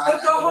told her, and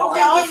But the whole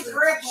Yeah, thing he's is,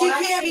 Rick. she When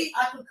I can't see- be.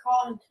 I could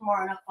call him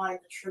tomorrow and I'll find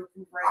the truth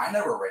and break. I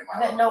never raped my I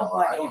bet brother.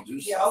 nobody. I don't do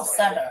Yeah, stuff.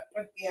 Said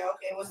like it. Yeah,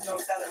 okay, it was no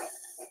telling.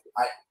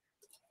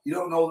 You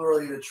don't know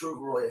really the truth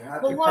really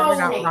happened. Well, You're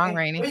not Lonely. wrong, But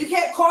Rainey. you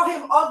can't call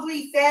him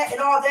ugly, fat,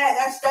 and all that.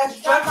 That's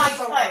He's not my judging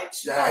someone. type.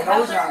 Yeah, I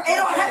know he's not. It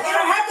don't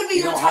have to be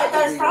You your don't type. have to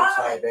That's be your fine.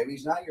 type, baby.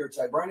 He's not your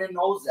type. Brendan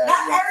knows that.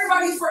 Not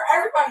everybody's for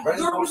everybody.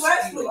 Brendan You're don't see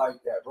Leslie. you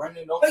like that.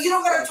 Brendan don't. But you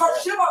don't see gotta like talk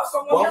that. shit about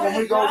someone. Well, else. when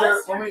we go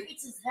there, when we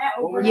Eats his hat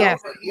when over we and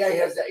Yes. over. yeah, he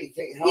has that. He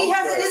can't help He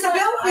has a that.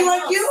 disability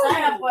like you.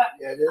 Sad, but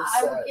Yeah, it is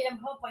I would sad. get him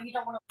hooked, but you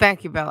don't want to.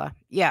 Thank you, Bella.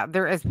 Yeah,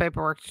 there is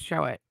paperwork to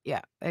show it.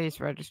 Yeah, he's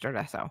registered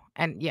SO.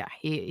 And yeah,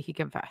 he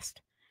confessed.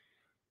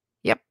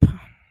 Yep.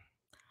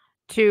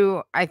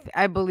 To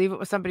I believe it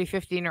was somebody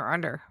 15 or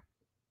under.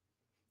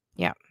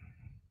 Yeah.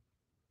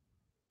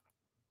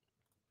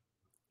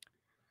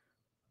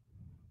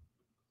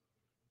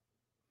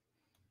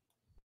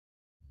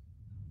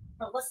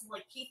 But listen,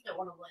 like Keith don't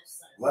want to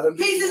listen. Let him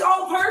be. He's his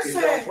own He's his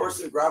own person.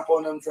 person. Grandpa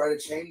and them try to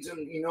change him.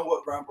 You know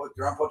what? Grandpa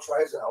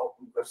tries to help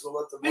him. But so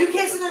let them. But you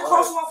can't sit there and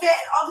call someone fat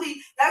and ugly.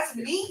 That's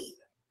mean.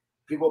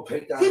 People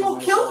picked on People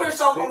him. kill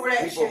themselves over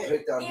that People shit.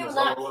 picked on He him. will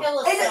not kill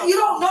And himself. you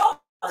don't know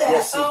that.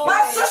 Yes, he My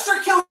will. sister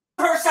killed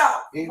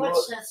herself. He Which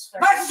will. sister?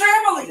 My sister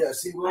Emily.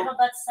 Yes, he I will. know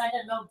that's. I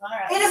didn't know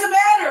that. It doesn't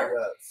matter.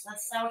 Yes.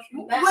 That's how she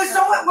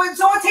When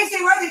someone takes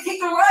their right, they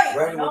take their right.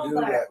 Brandon know would do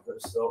that. that,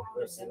 Crystal.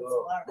 Yes, he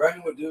will.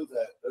 Brandon would do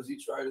that because he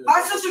tried to.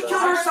 My sister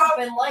killed herself.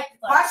 Been like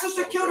that. My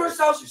sister killed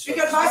herself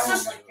because my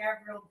sister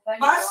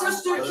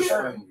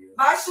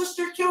my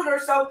sister killed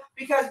herself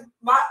because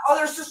my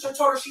other sister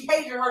told her she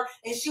hated her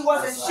and she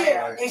wasn't That's shit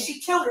right. and she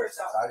killed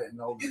herself. I didn't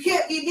know. You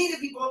can't be mean to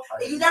people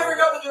and you never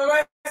know when your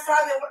last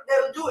time they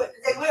will do it.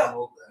 They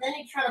will. Then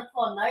he tried to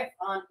pull a knife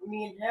on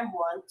me and him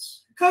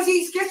once. Because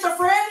he's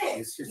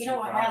schizophrenic. You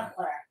don't have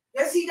that.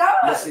 Yes, he does.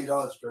 Yes, he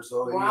does,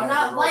 Crystal. Well, He I'm has not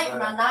it real blatant.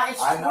 bad. I'm not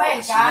his I know,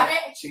 twin. she Got knows-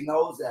 it? She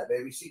knows that,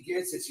 baby. She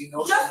gets it. She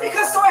knows. Just it.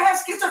 because someone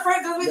has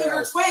schizophrenic doesn't mean they're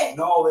Yes. twin.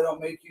 No, they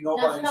don't make you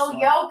nobody. There's no son.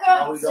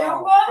 yoga, No, we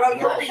don't.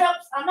 Zumba, No.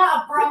 push-ups. I'm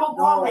not a Brahma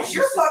No, woman. she's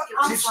You're fucking.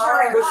 I'm she's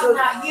sorry. Crystal- I'm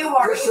not. You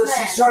are Crystal, even.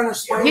 she's trying to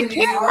explain You to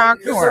can't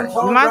talk to her. Listen,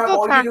 tell You might as Grandma, well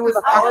all talk do to is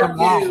the I fucking don't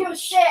wall. argue. give you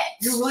shit.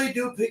 You really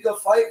do pick a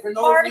fight for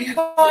no Marty, reason.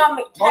 call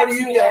me. Marty, Text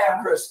you me can now.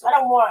 have Crystal. I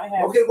don't want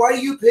him. Okay, why do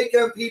you pick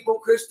on people,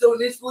 Crystal?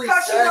 And it's really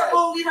Because she's a sad.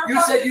 bully. Her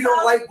You said you don't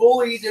fucking like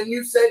bullies, and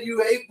you said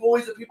you hate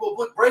bullies and people.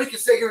 But Brandon can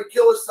say here and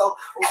kill herself.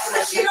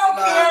 She don't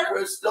care.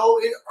 Crystal,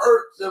 it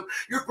hurts him.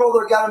 Your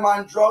brother got him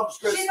on drugs,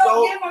 She don't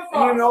Crystal, give a and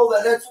you fuck. know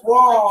that that's Like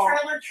wrong.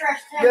 trailer trash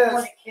tag Yes.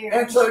 when it cares.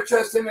 And so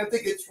trust him and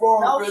think it's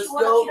wrong, No, she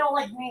Crystal. don't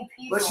like mean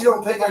people. But she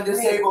don't pick on Like me.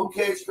 disabled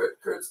kids,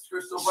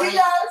 Crystal. She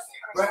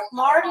does.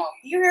 Marty,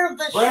 you hear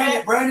this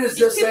shit? Brandon's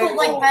These people disabled.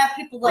 like bad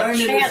people like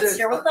Brandon is Chance this-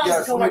 here. What the hell's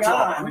yes, going let me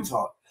talk. on? Let me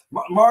talk.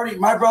 Marty,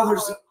 my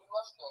brother's.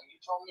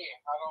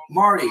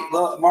 Marty,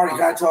 look, Marty,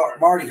 can I talk?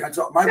 Marty, can I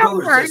talk? My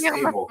brother's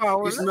disabled.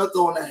 He's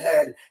mental in the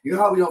head. You know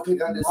how we don't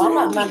pick on I'm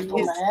not disabled mental in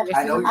people? the head.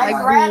 I know you're I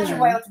not. graduated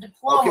with a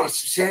diploma. Okay,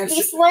 Shannon.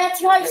 East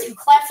Lansing High School,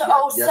 class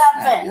of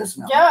 07. Yes,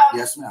 ma'am. Duh.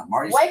 Yes, ma'am.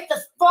 Marty. Wake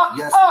the fuck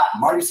yes, up.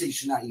 Marty says you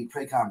should not eat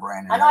pick on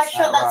Brandon. I know That's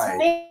I should. That's right.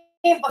 me.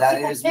 But That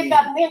people is pick me.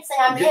 on me and say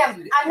I'm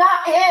him. I'm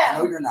not him. I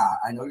know you're not.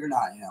 I know you're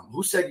not him.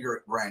 Who said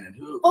you're Brandon?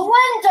 Who?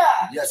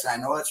 Belinda. Yes, I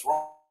know that's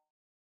wrong.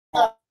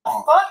 Fuck.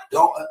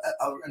 Don't.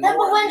 Then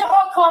Belinda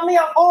will call me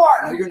a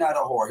whore. No, you're not a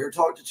whore. You're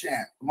talking to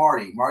Champ.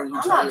 Marty. Marty.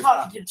 I'm not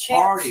talking to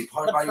Champ. Marty.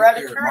 Part the by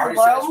predator. your ear. Marty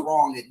said it's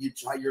wrong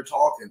that you're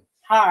talking.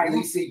 Hi. At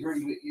least he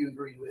agreed with you.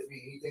 Agreed with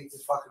me. He thinks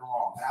it's fucking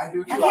wrong. And I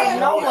do. I don't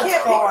know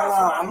what's going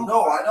on.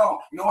 No, I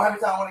don't. You know how many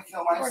times I want to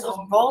kill myself? You're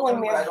just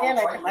bullying me again. I can't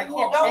take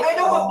I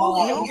know what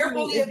bullying.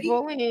 No, You're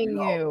bullying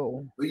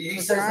you. But he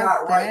says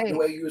not right the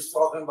way you was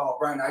talking about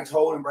Brandon. I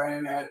told him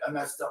Brandon had a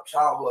messed up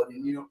childhood,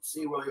 and you don't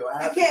see where you're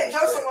at. You can't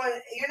tell someone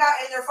you're not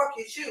in their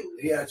fucking shoes.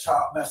 He had a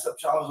messed up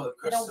childhood.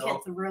 They don't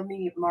get the real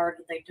meaning of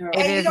Marty. They do.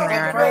 It is, Marty.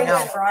 I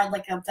know. Fried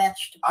like a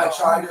vegetable. I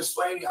tried to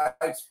explain. I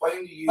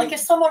explained to you. Like if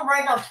someone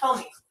right now tell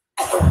me,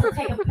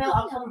 take a pill,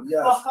 I'll tell them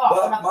yes, fuck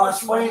off. but my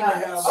explain to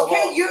him.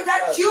 Okay,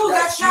 that's you.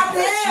 That's not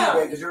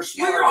them. Because you're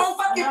You're your own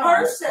fucking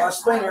person. My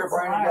explainer,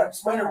 Brandon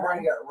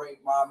got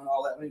raped, mom, and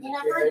all that. You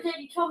never did.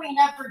 You told me you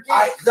never did.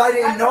 I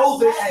didn't know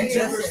this.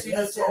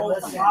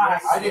 Listen.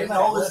 I didn't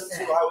know this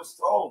until I was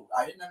told.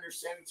 I didn't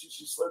understand until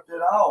she slipped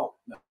it out.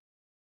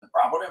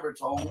 Rob never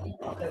told me.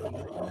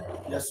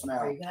 Yes, ma'am.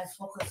 Are you guys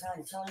focus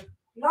on each other?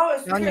 No,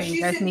 it's because you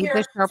she's guys sitting need here.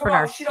 this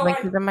sharpener.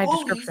 Link is in my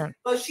bullies, description.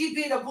 but she's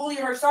being a bully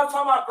herself,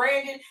 talking about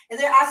Brandon. And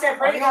then I said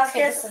Brandon got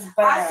schizophrenia.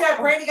 I said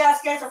Brandon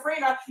got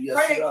schizophrenia.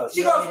 Yes,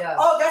 she goes,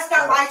 "Oh, that's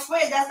not my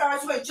twin. That's not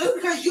my twin. Just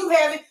because you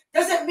have it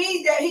doesn't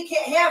mean that he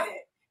can't have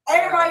it.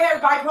 Everybody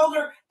has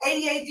bipolar,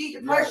 ADHD,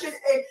 depression.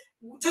 It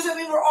doesn't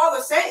mean we're all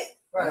the same."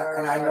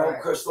 And I know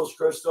Crystal's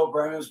Crystal,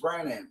 Brandon's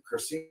Brandon,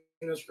 Christina's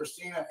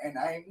Christina, and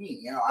I ain't me.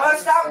 You know, but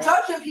stop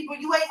judging people.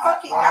 You ain't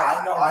fucking.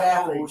 I know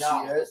who she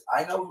is.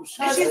 I know who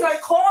she is. And she's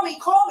like, call me.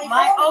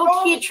 My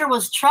old teacher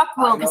was Chuck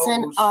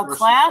Wilkinson,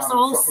 class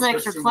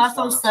 06 or class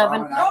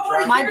 07.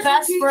 My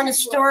best friend is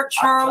Stuart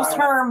Charles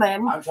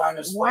Herman.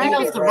 I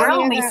know the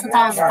real me since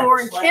I was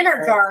 4 in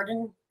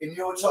kindergarten. And you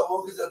know Chuck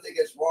Wilkinson, I think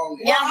it's wrong.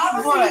 Yeah,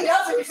 obviously he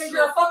does it because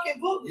you're a fucking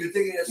bully. You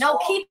think it's no,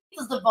 wrong? Keith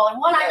was the bully.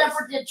 One, I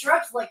never did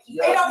drugs like he.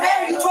 It don't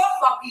matter. You talk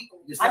about people.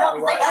 I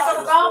don't think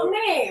that's about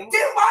me.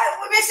 Then why?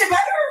 What makes it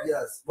better?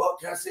 Yes. Well,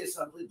 can I say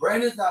something?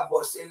 Brandon's not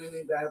saying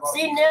anything bad about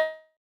me.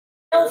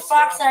 No,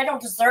 Fox, I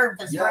don't deserve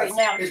this right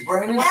now. Is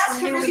Brandon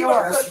New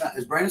York?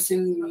 Is Brandon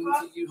saying mean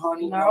to you,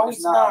 honey? No,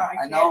 he's not.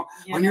 I know.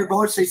 When your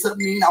brother say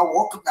something mean, I'll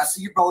walk up and I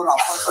see your brother and I'll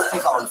punch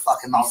his out of his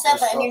fucking mouth. You said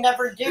that and you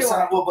never do.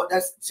 Well, but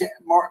that's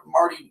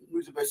Marty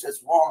Luzabich.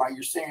 That's wrong.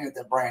 You're saying it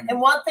to Brandon.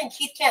 And one thing,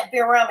 Keith can't be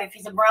around me. If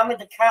he's around me,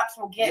 the cops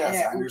will get him.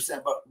 Yes, I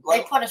understand. But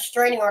they put a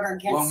restraining order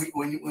against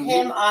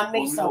him on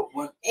me. So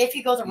if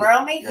he goes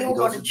around me, he will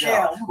go to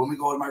jail. When we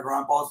go to my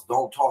grandpa's,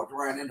 don't talk to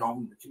Brandon.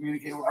 Don't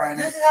communicate with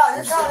Brandon. This is how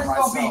it's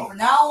going to be from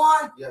now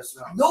on. Yes.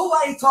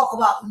 Nobody talk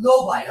about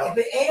nobody. If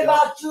it ain't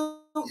about you,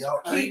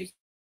 keep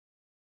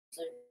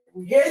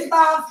his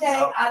mouth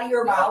thing out of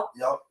your mouth.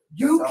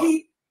 You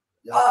keep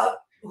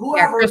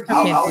whoever.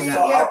 I'm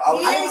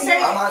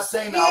not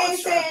saying that. He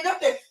ain't saying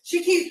nothing.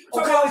 She keeps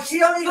talking about. She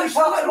don't even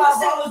talking about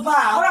Bubba's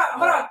mouth.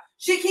 Hold on.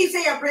 She keeps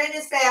saying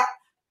Brandon's fat.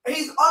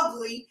 He's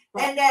ugly,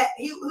 and that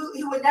he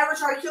would never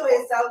try to kill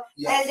himself,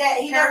 and that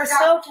he never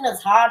got.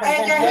 Is harder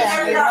and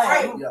that he never got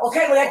raped.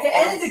 Okay, but at the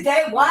end of the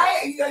day,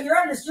 why you're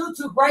on this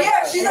YouTube, right?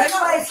 Yeah, she's like,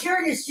 nobody's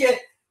hearing this shit.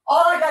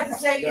 All I got to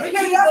say is keep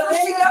the name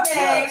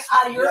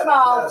out of your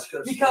mouth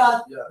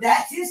because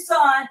that's his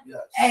son,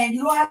 and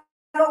you don't have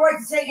no right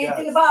to say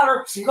anything about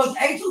her because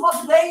ain't you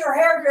supposed to lay your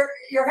head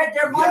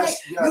there Monday?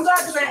 You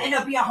guys are gonna end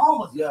up being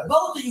homeless.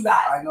 Both of you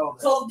guys. I know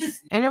that. So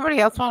this. Anybody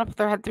else want to put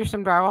their head through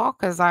some drywall?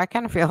 Because I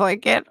kind of feel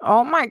like it.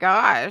 Oh my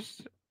gosh.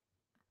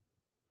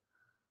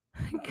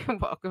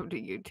 Welcome to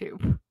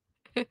YouTube.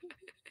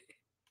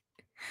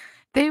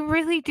 They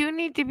really do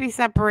need to be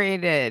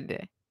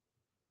separated.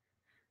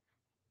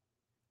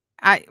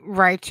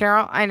 Right,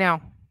 Cheryl? I know.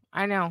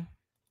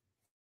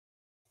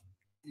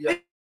 Yeah.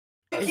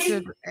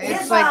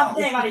 It's like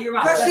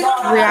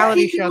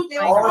reality show.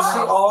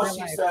 All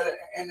she said,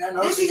 and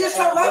then she just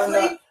told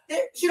Leslie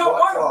she don't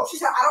want. She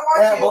said,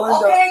 "I don't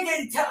want you." Okay,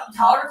 then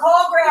tell her to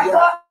call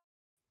Grandpa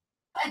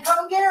and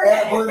come get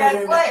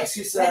her.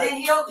 She said, and then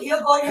he'll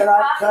go to can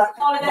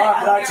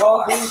I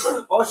talk, please?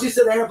 Well, she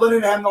said Aunt Linda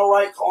didn't have no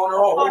right calling her a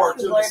whore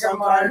too. But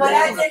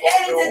at the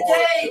end of the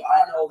day,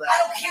 I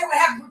don't care what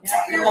happened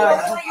 10 years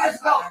ago, 20 years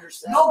ago.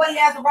 Nobody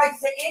has the right to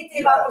say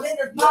anything about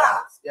Belinda's mom.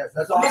 Yes,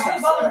 that's all.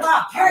 Belinda's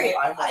mom. Period.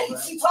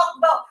 She talked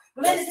about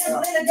Belinda this,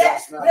 Belinda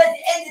that. But at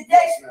the end of the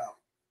day.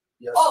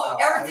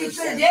 Everything's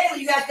good today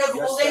when you guys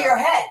go lay your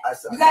head.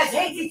 You guys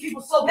hate these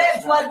people so bad,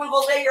 that's why we're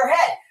going to lay your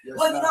head.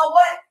 But you know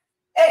what?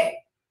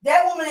 Hey,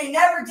 That woman ain't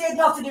never did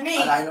nothing to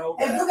me. And I know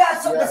if that. you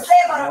got something to say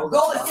about her,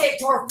 go and say it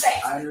to her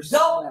face. I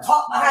understand. Don't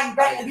talk behind your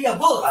back and be a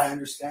bully. I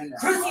understand that.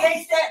 Chrissy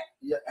hates that.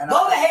 Yeah, and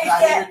Lola hates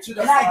that. Too,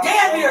 and I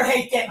damn near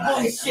hate that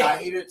bully shit. I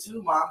hate it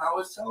too, Mom. I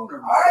was telling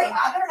her. All right,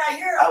 I better not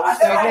hear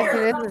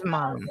her.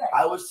 Mom.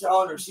 I was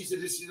telling her. She said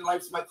she didn't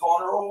like my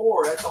calling her a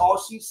whore. That's all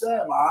she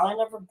said, Mom. I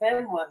never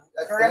been one.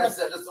 That's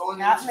the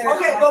only thing.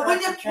 Okay, but when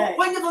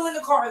did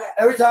Belinda call her that?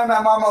 Every time my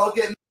mama look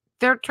at me.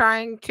 They're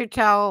trying to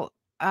tell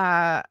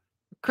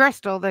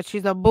Crystal that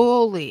she's a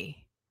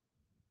bully.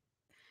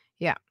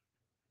 Yeah.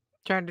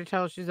 Trying to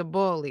tell her she's a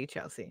bully,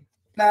 Chelsea.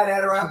 Mad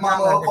at her,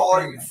 mama will call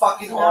her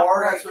fucking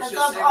whore. That's what she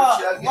said.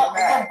 She'll get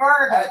mad.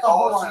 That's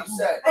all she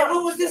said. And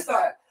when was this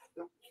though?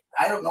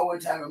 I don't know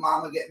what time my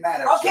mama get mad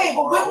at. Okay,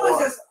 but when was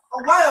this?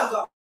 A while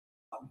ago.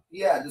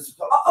 Yeah, just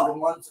a couple of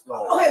months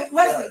ago. Okay,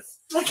 listen.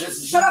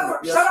 Shut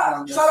up.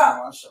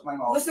 Shut my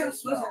mouth. Listen.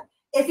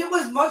 If it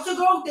was months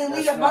ago, then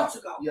leave it months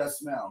ago.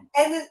 Yes, ma'am.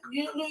 And then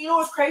you know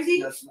what's crazy?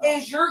 Yes, ma'am.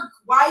 Is your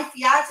wife,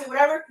 fiance,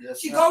 whatever, yes,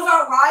 she goes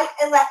out live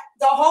and let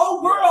the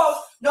whole world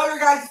know your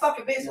guys'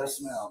 fucking business.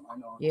 Yes, ma'am. I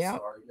know. Yeah.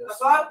 Yes,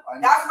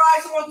 that's why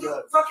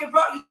someone fucking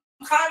brought you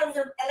condoms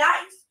and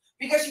nice.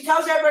 Because she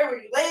tells everybody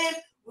where you live,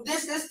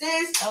 this.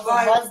 That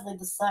was Leslie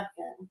the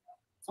second.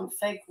 Some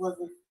fake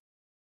Leslie.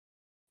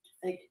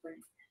 Fake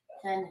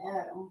can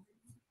hit him.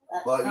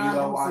 But you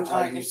know, I'm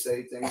trying to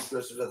say things,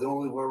 Christopher. The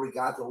only where we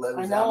got to live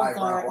is at my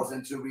grandpa's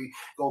until we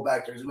go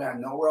back there. Because we have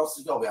nowhere else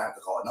to go. We have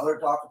to call another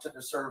doctor to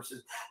the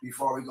services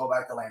before we go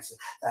back to Lansing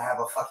to have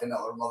a fucking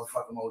other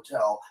motherfucking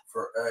motel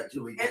for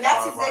till we get. And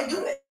that's if they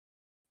do it.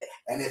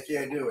 And if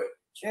you do it.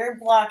 Jerry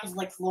Block is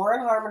like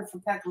Lauren Harmon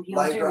from Peckham.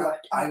 He'll do it.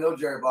 I know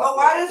Jerry Block. But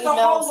why does the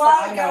whole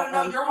world gotta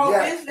know your whole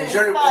business?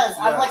 Because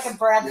I'm like a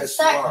Brad the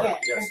second.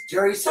 Yes,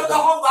 Jerry. So the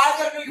whole world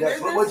gotta know your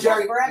business. What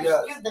Jerry?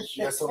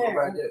 Yes,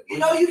 Brad did. You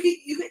know, you can.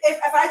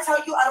 If I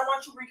tell you I don't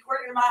want you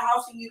recording in my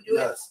house and you do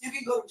it, you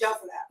can go to jail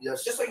for that.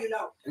 Yes. Just so you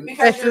know.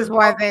 Because this is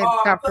why they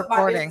stopped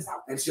recording.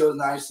 And she was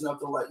nice enough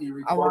to let you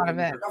record. A lot of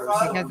it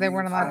because they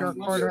weren't allowed to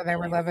record where they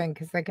were living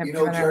because they kept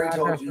giving their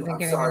addresses and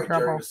getting in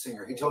trouble.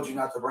 He told you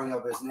not to bring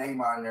up his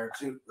name on there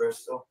too,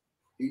 Crystal.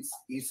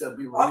 He said,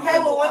 "Be okay."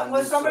 Well,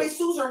 when somebody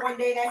sues her one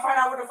day, they find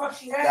out what the fuck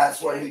she has.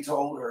 That's what he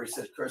told her. He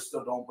said,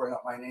 "Crystal, don't bring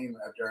up my name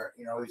after.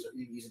 You know,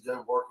 he's a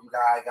good working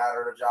guy. Got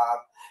her a job.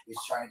 He's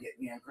trying to get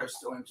me and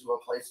Crystal into a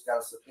place. Got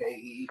us to pay.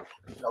 He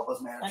help us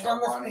manage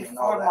our money and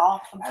all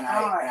that." And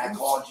I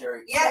called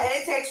Jerry. Yeah, and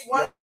it takes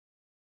one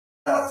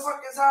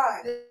motherfucking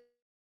time.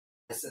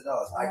 Yes, it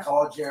does. I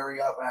called Jerry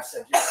up and I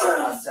said, Jerry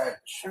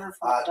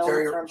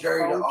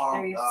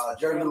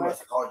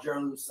Lewis. I called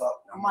Jerry Lewis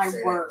up. My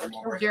word.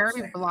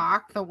 Jerry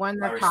Block, the one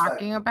they're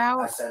talking about.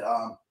 I said,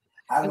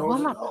 it will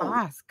not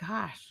pause.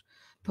 Gosh.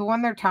 The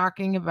one they're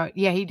talking about.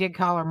 Yeah, he did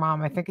call her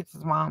mom. I think it's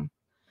his mom.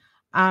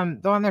 The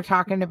one they're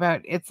talking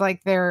about, it's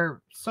like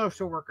their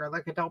social worker,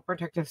 like adult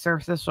protective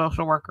services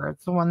social worker.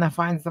 It's the one that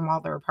finds them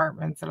all their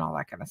apartments and all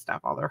that kind of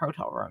stuff, all their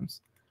hotel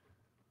rooms.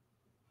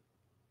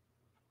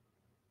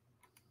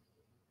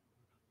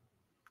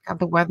 God,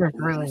 the weather's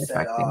really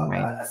affecting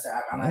my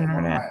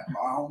internet. My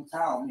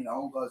hometown, you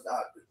know, because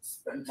I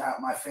spend time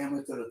with my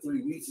family for the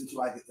 3 weeks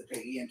until I get to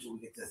pay until we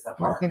get this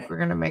apartment. I think we're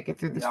gonna make it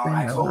through the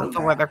spring. With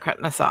the weather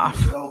cutting us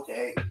off.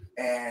 Okay,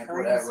 and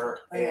whatever,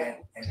 and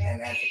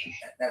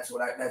that's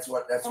what I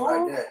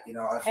did. You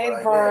know, that's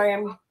what I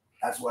did.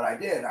 That's what I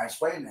did. I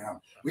explained to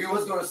him. We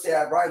was going to stay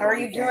at Brian. How are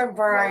you doing,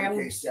 Brian?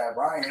 We can't stay at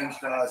Brian's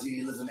because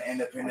he lives in an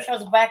independent. I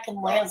was back in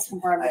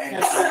Lansing,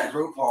 independent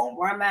group home.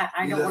 Where I'm at,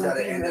 I don't want to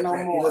be here no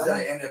more. He lives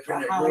at an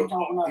independent group.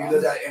 He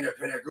lives at an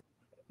independent group.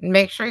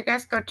 Make sure you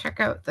guys go check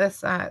out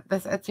this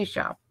this Etsy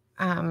shop.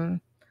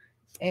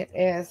 It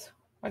is,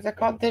 what's it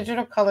called?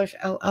 Digitalcolors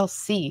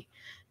LLC.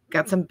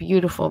 Got some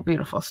beautiful,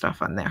 beautiful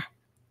stuff on there.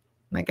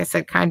 Like I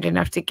said, kind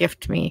enough to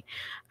gift me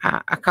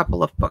a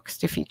couple of books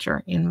to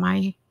feature in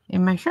my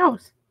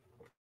shows.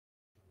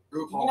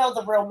 You know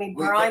the real me,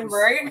 Brian,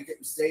 right? We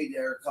couldn't stay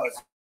there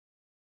because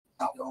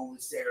I could only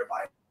stay there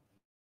by.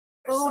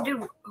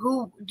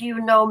 Who do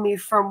you know me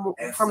from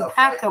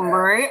Peckham, like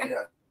right?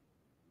 Yeah.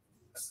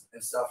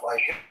 And stuff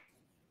like that.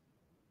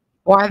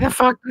 Why the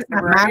fuck does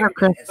that matter,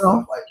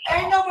 Crystal?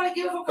 Ain't nobody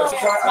give a fuck.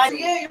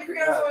 Yeah, you're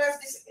forgetting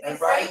that's and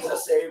Brian's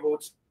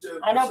disabled too.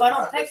 I know, but I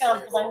don't pick him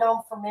because I know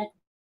him from it.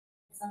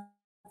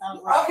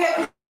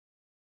 Okay,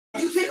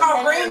 you pick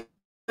our brain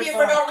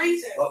for no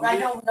reason. I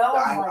don't know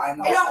him. I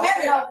don't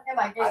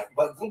matter.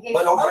 But you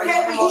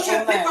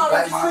should pick on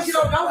him because you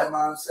don't know him.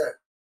 My mom said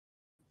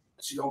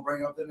she don't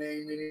bring up the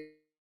name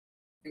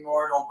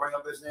anymore. Don't bring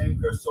up his name,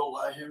 Crystal.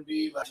 Let him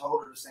be. I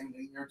told her the same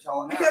thing you're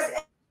telling me. Because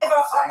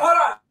hold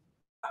on,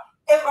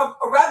 if a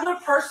regular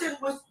person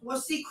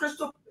was see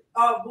Crystal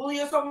bully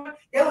or something,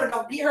 they would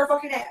have beat her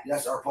fucking ass.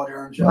 Yes, or put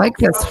her in jail. Like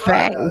this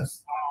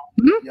face.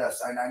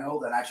 Yes, and I know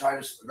that. I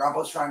tried to.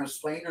 Grandpa's trying to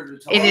explain her to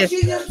tell it her. Is.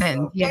 She just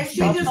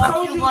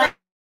told you like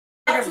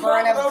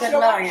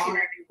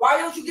why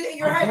don't you get in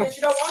your head that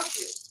you don't want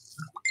to?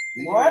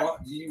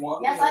 What? Do you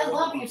want? Yes, I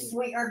love you,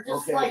 sweetheart.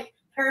 Just like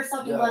Here's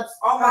something Yeah. that's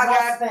Oh my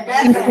God.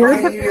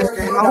 Can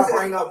you not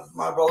bring up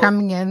my brother?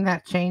 Coming in,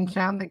 that change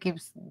sound that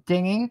keeps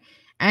dinging.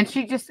 And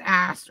she just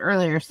asked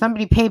earlier,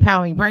 somebody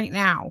PayPal me right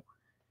now.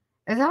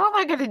 Is that all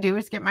I got to do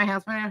is get my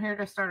husband out here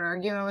to start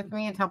arguing with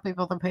me and tell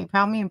people to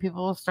PayPal me and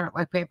people will start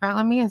like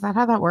PayPaling me? Is that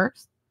how that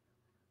works?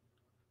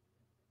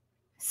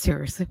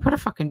 Seriously, what a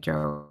fucking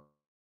joke.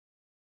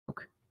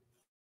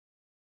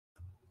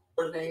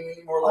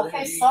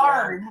 Okay,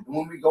 sorry.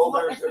 When we go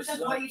there, It's because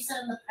what you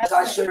said in the past.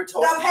 I should have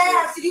told The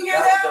past. Did you hear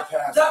that?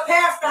 The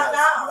past, not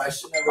now. I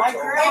should never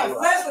told Hey, you.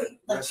 Leslie,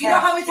 Yes, you know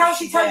how many times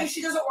she Yes. tells you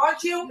she doesn't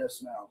want you?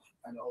 Yes, ma'am.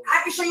 I know.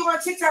 I can show you on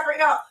TikTok right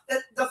now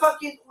that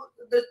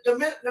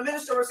the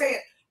minister was saying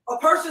a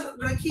person's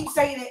gonna keep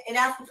saying it and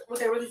ask what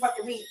they really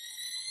fucking mean.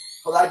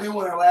 Well, I do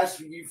want to last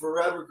for you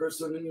forever, Chris.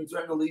 And then you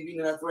threaten to leave me,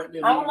 and I threaten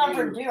to I will leave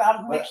never you. do.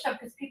 I'm mixed up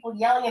because people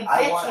yelling and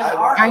I bitching want- and I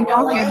arguing.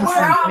 know, Like, Jameson, what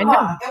I am know.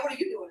 I? And what are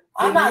you doing?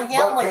 I'm not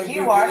yelling like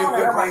you are. I don't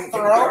know my Can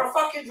throat. You're a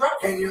fucking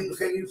drunk. Can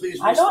you please?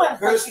 I know I'm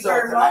Chris, thank you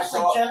very can I much,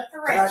 like talk?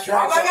 Jennifer Can I Richards.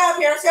 Oh my God,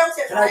 Pierre,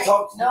 say Can I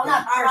talk? No,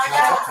 not Oh my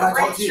God. Can I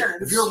talk to you?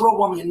 Richards. If you're a real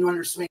woman and you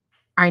understand.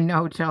 I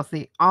know,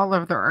 Chelsea. All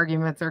of their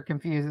arguments are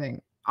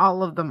confusing.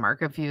 All of them are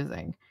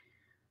confusing.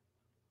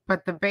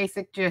 But the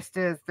basic gist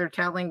is they're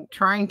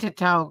trying to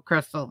tell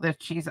Crystal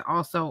that she's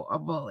also a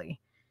bully.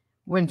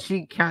 When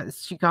she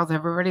calls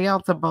everybody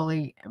else a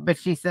bully, but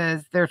she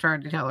says they're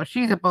trying to tell her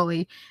she's a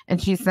bully,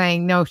 and she's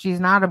saying no, she's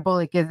not a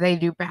bully because they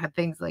do bad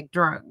things like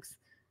drugs.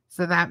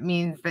 So that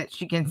means that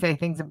she can say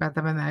things about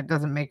them, and that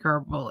doesn't make her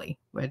a bully,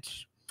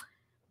 which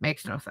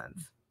makes no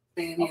sense.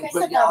 Okay,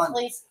 sit down,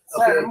 please,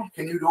 sir. Okay,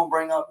 can you don't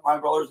bring up my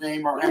brother's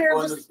name or Here,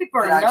 anything? just people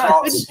are Can I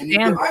nuts. talk?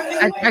 Damn,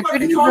 I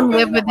couldn't even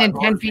live within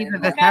 10 feet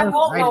of this house. That's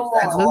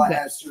all I I'd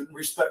ask you.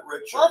 Respect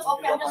Richard. Well,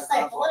 okay, I'm just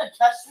saying, let it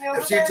touch me over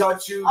If she there.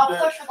 touches you, I'll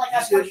push her like I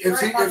pushed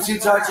her. if she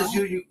touches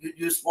you, you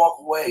just walk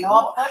away. No,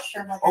 I'll push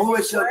her like I Only way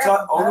pushed she'll her.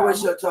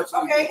 touch you.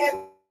 Okay,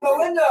 and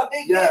Belinda,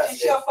 big bitch, and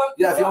she'll fuck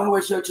you Yeah, the up. only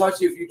way she'll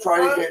touch you if you try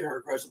to get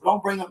her, Chris. But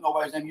don't bring up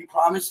nobody's name. You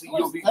promise me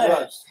you'll be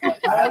What's good.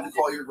 that? I have to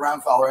call your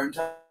grandfather and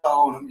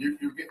tell him you're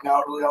getting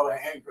really out of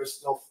hand, Chris.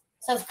 Still.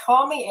 Says,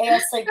 call me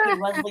ASAP.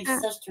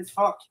 Leslie's sister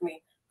talked to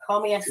me.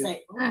 Call me ASAP.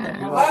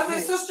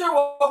 Leslie's sister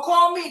will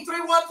call me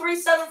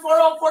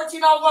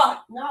 313-740-1401.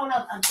 No, no,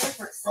 a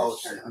different Oh,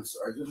 sister. shit, I'm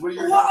sorry.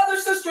 What other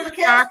sister? The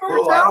Casper?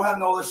 Oh, I don't have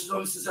no other sister.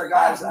 Only sister I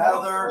got is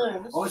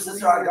Heather. Only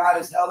sister I got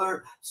is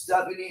Heather,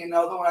 Stephanie, and the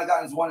other one I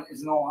got is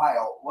in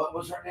Ohio. What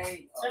was her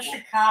name? So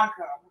Chicago.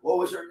 What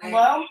was her name?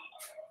 Hello?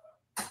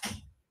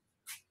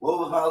 What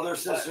was my other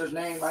sister's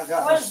name? I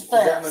got What is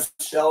that this?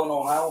 Michelle in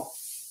Ohio.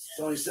 It's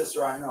the only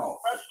sister I know.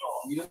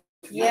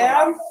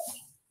 Yeah?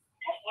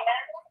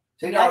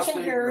 Take I out can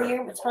speaker. hear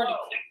you. It's hard to...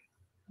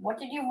 What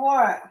did you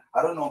want?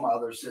 I don't know my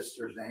other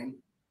sister's name.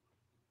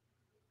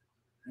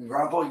 And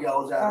Grandpa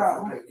yells at her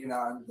for picking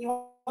on. He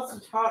wants to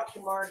talk to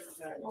Marty.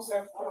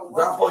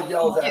 Grandpa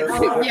yells at her.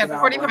 for Yeah, picking on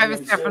 45 is Brandon,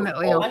 too.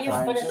 definitely All I okay. need to the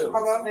time, finish too.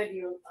 the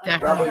video.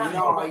 Definitely. Grandpa, you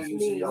know how you used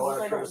to yell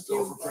at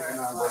Crystal for picking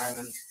on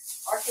Brandon?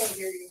 I can't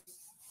hear you.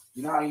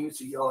 You know how you used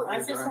to yell I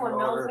at said your someone knows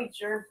granddaughter? me,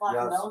 Jared Black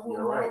Yes, knows me.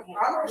 you're right. You're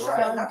right.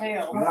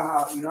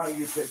 You know how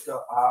you picked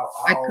up how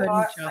I couldn't,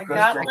 I Chelsea.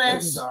 got Crystal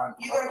this picked on,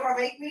 You gonna come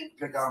make me?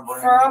 pick on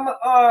Brandon?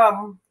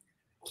 from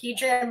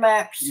TJ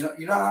Maxx. You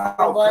know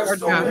how Was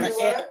Crystal done. picks,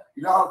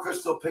 you know how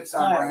Crystal picks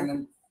on No.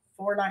 Brandon?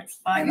 4 nights,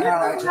 5 And then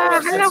I nights. told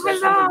her,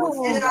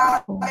 Hello. And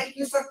I make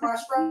you suck my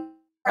strap.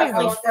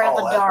 Please spread the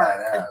Oh, that's dark.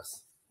 badass.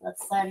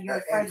 That's sad. You're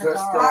And afraid of the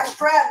Crystal- My dark.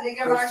 strap, nigga,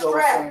 my Crystal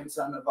was strap. saying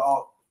something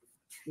about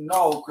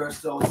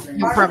Crystal was saying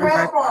You're My probably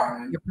strap right.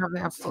 on. You're probably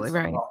absolutely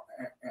right.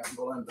 And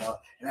Belinda,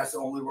 and that's the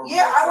only word.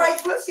 Yeah, I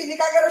like pussy,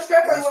 nigga. I got a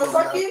strap on. You wanna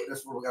fuck you?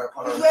 That's where we gotta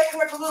put You our. acting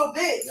like a little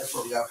bitch. That's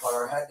where we gotta put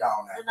our head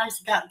down And at. I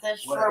got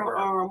this Whatever.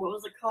 from what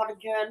was it called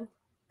again?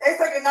 It's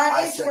like a 9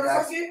 I inch. You said wanna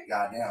that's fuck you?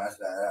 goddamn, that's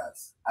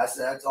badass. I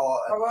said that's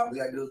all we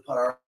gotta do is put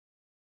our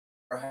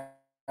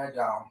head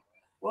down.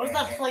 What was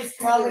that And- place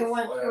and Tommy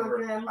went to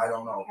whatever. again? I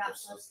don't know. Got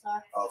some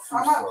stuff. Food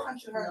I'm not store.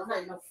 punching No, her.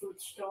 not no food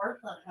store,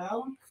 at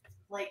home.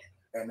 Like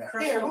And then,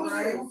 Here, Crystal who's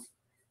Road. this?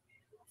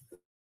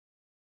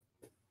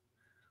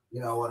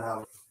 you know what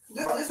happened?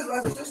 This is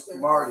my sister.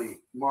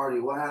 Marty,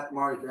 what happened?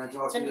 Marty, can I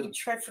talk to Didn't you?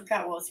 you I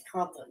forgot what it's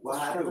called. What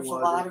There happened was a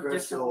was lot that of different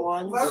Crystal-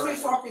 ones.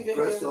 Leslie's talking to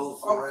Crystal,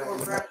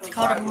 It's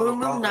called a Moo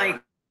Moo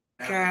Night.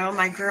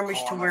 My grandma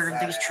used to wear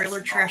these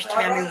trailer trash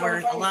Tammy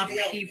wears. A lot of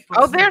people.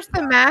 Oh, there's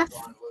the mess.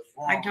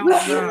 I don't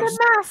Look, know. there's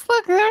the mess.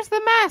 Look, there's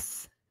the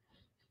mess.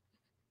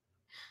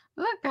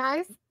 Look,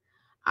 guys.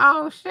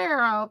 Oh,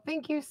 Cheryl.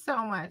 Thank you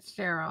so much,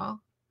 Cheryl.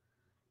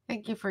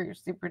 Thank you for your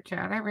super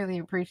chat. I really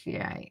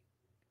appreciate.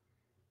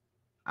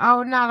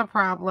 Oh, not a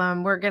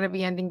problem. We're going to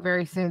be ending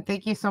very soon.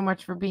 Thank you so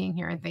much for being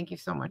here, and thank you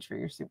so much for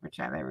your super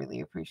chat. I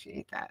really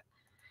appreciate that.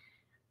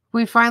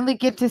 We finally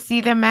get to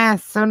see the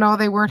mess. So no,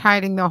 they weren't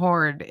hiding the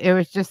horde. It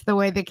was just the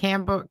way the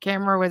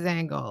camera was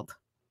angled.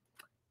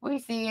 We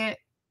see it.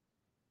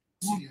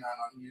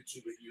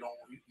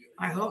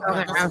 I hope Oh,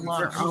 that their doesn't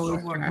houses are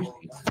always work.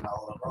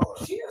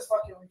 trashy. She is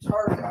fucking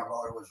retarded. My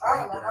brother was I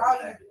don't know how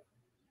you.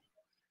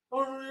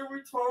 Oh, you're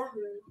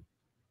retarded.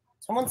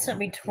 Someone sent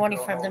me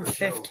 25, then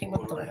 15.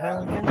 What the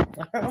hell?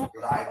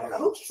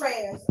 Who's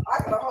trans?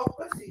 I got a whole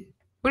pussy.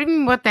 What do you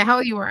mean? What the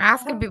hell? You were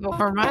asking people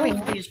for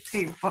money? These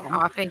people.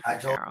 Oh, thank you,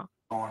 Carol.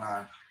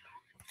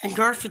 And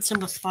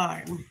Garfitson was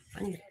fine.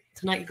 And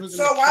tonight he goes.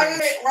 So why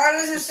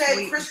does it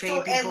say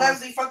Crystal and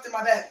Leslie fucked in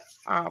my bed?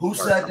 Who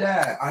said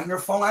that? On your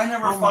phone? I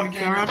never fucking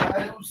did.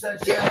 Who said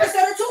that? I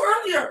said it too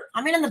earlier.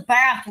 I mean in the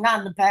bath, not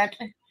in the bed.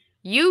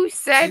 You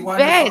said she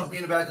bed. To me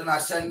in the bed, and I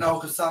said no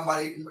because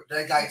somebody,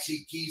 that guy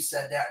Chief Keys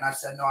said that, and I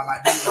said no, I'm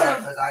not doing that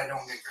because I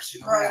don't get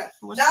Christina. Right.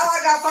 Now I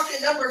got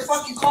fucking numbers,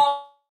 fucking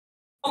call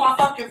my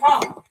fucking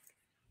phone.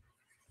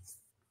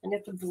 And you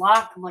have to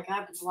block them, like I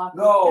have to block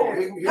them. No,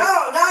 now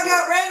I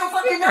got random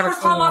fucking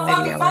numbers on my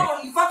fucking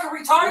phone. You fucking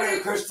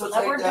retarded. Crystal,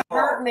 that word didn't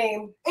hurt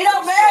me. It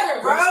don't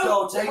matter, bro.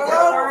 Crystal, take that.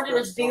 Retarded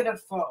is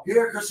beautiful.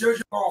 Here, because here's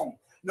your phone.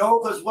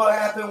 No, because what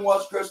happened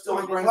was Crystal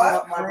was bringing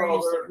up my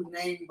brother,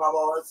 name, blah,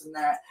 blah, this and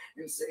that,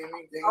 and saying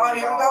anything. Oh,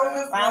 here we go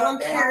with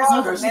Volunteers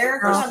of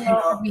America.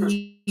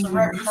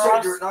 You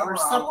said your number or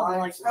something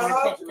like that.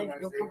 I can't think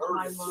of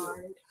my it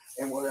mind.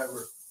 and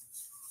whatever.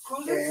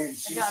 And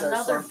she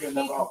said something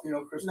about,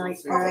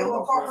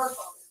 Crystal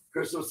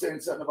Crystal saying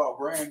something about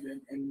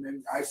Brandon, and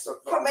then I stuck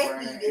up for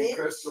Brandon, and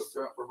Crystal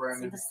stuck up for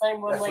Brandon. The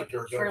same one, like,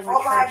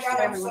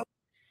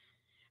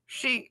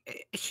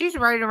 she's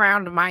right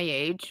around my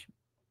age,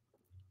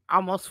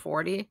 almost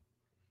 40.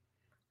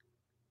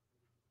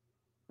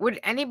 Would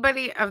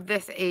anybody of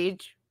this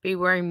age be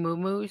wearing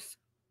muumuus?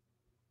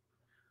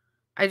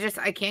 I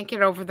can't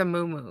get over the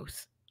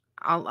muumuus.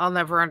 I'll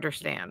never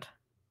understand.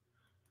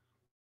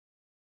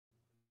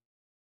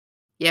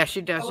 Yeah,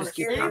 she does just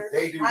keep up.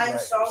 They do I'm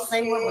that. so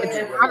scared.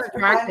 It's not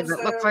attractive.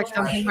 It looks like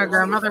something my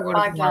grandmother would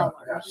have worn.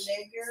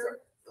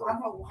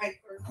 I'm a white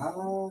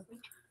person.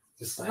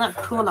 Isn't that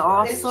cool and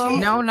awesome?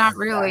 No, not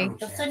really.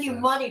 They'll send you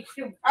money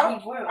too. I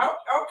don't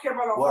care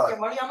about no fucking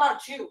money. I'm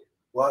not you.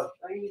 What?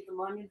 Oh, you need the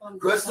money?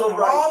 Crystal,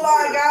 right Oh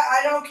my here. God,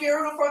 I don't care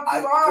who the fuck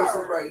you are.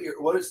 Crystal right here.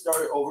 What it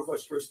started over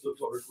because Crystal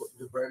told her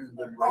to Brandon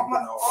been Oh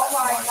my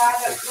God,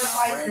 that's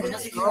my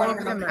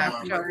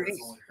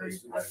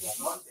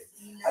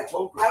I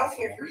told her. I don't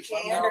care if you're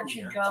trans. I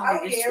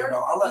don't care.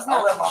 I'll let my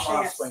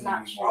mom explain to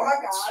you. Oh my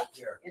God.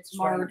 It's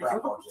martyred.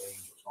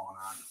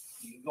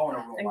 Going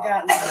And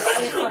got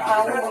for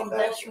Halloween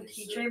this from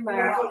TJ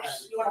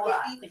Maxx.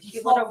 The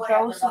cute little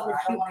ghosts and the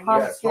cute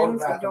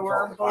pumpkins,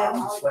 adorable.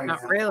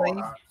 Not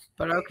really,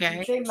 but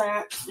okay. TJ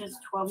Maxx is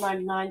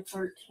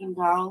 $12.99,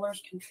 $13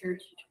 compared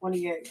to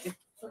 $28.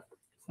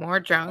 More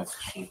junk. That's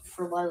cheap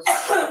for Leslie.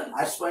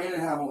 I explained to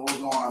him what was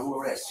going on.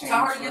 Whoever that changed.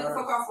 Tell her to get the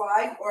fuck off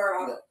live, or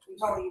I'm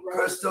telling you, bro.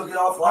 Crystal, get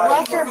off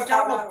live. Get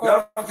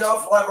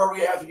off live, or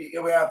we have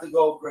to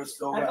go,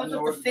 Crystal. I was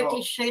with the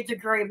 50 Shades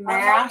of Grey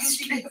mask.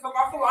 Get the fuck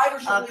off the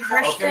live, or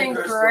Christian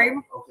Grey.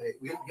 Okay,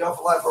 we get off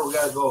live, or we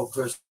gotta go,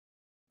 Crystal.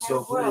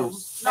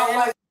 Please. No,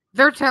 like,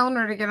 They're telling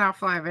her to get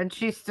off live, and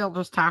she's still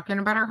just talking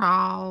about her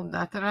haul.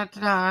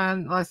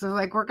 And Leslie's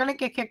like, we're going to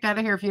get kicked out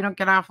of here if you don't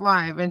get off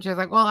live. And she's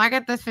like, well, I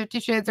got this 50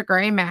 Shades of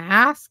Grey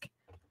mask.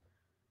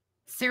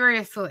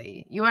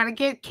 Seriously, you want to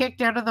get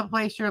kicked out of the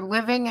place you're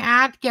living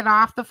at? Get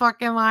off the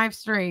fucking live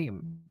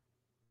stream.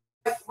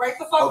 Right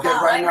the fuck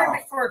out. Right now.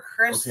 Before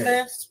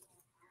Christmas.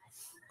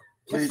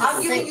 Okay.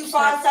 I'm giving you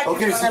 5 seconds.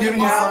 Okay, she's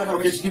giving you 5.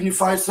 Okay, she's giving you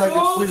 5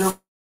 seconds. Please,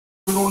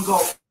 we're going to go.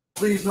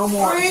 Please, no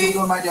more. She's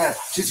going my dad.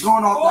 She's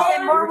going off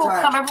now. More will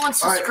come. Everyone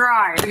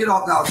subscribe. Right. Take it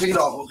off now. Take it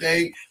off,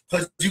 okay?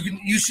 Because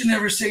you should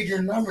never say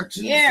your number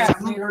too. Yeah.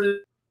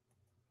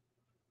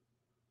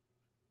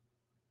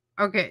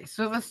 Okay,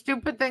 so the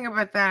stupid thing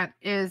about that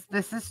is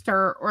the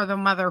sister or the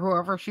mother,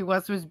 whoever she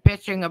was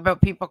bitching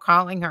about people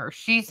calling her.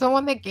 She's the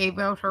one that gave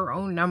out her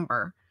own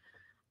number.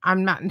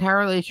 I'm not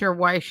entirely sure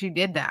why she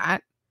did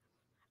that.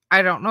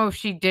 I don't know if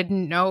she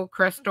didn't know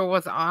Crystal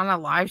was on a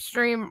live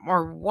stream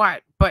or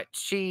what, but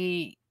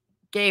she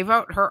gave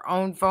out her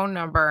own phone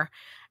number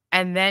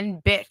and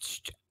then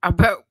bitched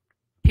about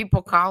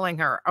people calling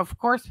her. Of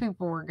course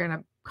people were going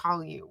to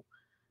call you.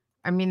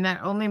 I mean,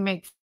 that only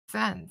makes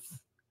sense.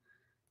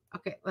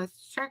 Okay,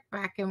 let's check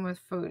back in with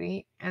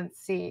Foodie and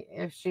see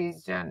if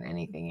she's done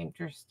anything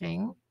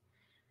interesting.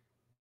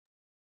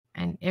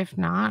 And if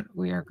not,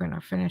 we are going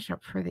to finish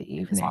up for the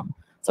evening.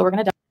 So we're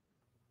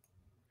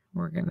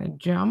going to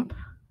jump,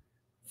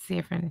 see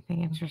if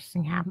anything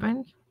interesting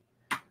happened.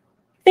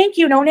 Thank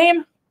you, No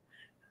Name.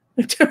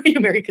 Are you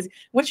married? Because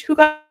who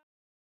got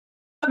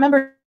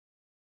members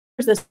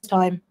this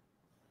time?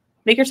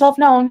 Make yourself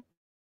known.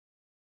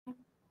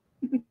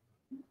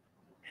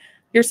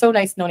 You're so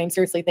nice, No Name.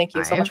 Seriously, thank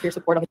you so much for your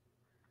support. Do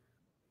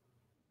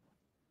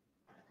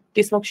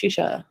you smoke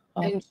shisha?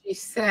 Oh. And she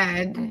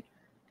said,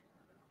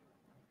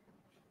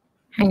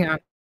 hang on.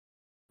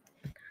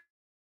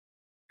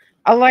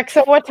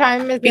 Alexa, what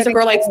time is it? He's a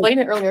girl. I explained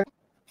it earlier.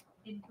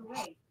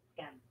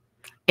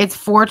 It's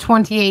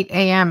 4:28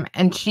 a.m.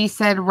 and she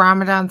said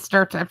Ramadan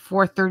starts at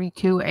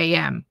 4:32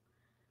 a.m.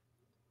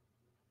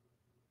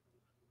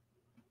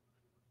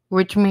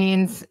 Which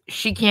means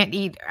she can't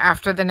eat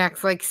after the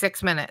next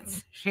 6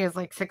 minutes. She has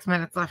 6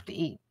 minutes left to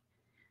eat.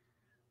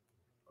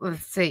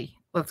 Let's see.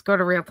 Let's go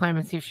to real time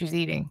and see if she's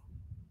eating.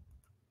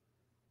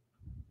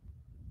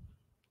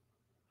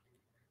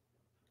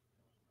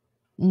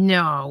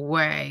 No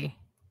way.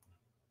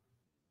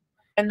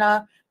 And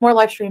more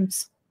live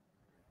streams.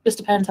 Just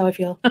depends how I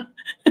feel.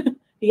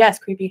 Yes,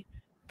 creepy.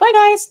 Bye,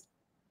 guys.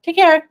 Take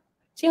care.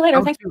 See you later.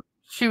 Oh, Thanks.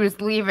 she was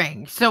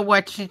leaving. So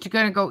what? She's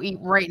going to go eat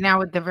right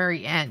now at the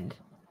very end.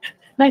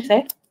 Nice,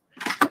 eh?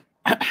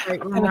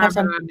 Right when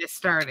Ramadan is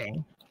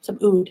starting. Some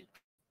ood.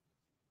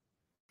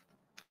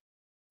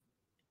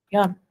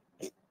 Yum.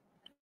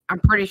 I'm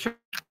pretty sure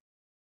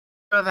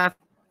that's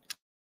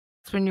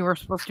when you were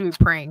supposed to be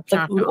praying.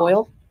 Like oud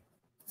oil?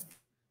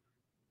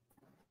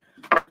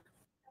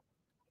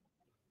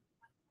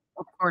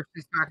 Of course,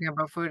 she's talking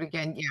about food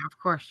again. Yeah, of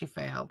course she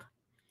failed.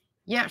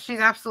 Yeah, she's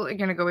absolutely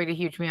going to go eat a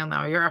huge meal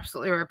now. You're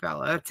absolutely right,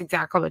 Bella. That's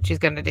exactly what she's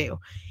going to do.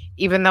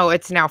 Even though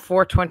it's now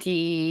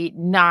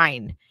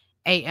 4:29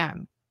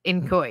 a.m.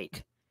 in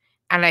Kuwait.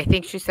 And I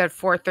think she said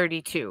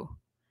 4:32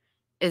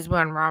 is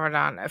when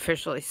Ramadan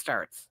officially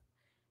starts.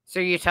 So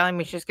you're telling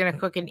me she's going to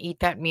cook and eat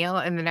that meal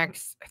in the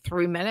next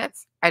 3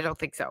 minutes? I don't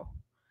think so.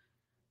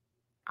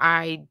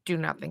 I do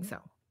not think so.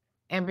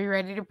 And be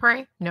ready to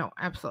pray? No,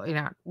 absolutely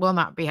not. Will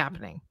not be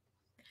happening.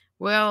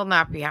 Will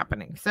not be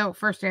happening. So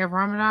first day of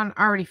Ramadan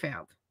already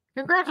failed.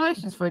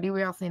 Congratulations, Foodie.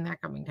 We all seen that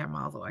coming 10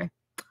 miles away.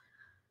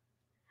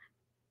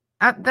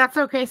 That's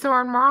okay. So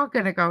we're all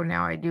going to go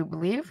now, I do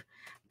believe.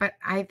 But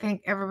I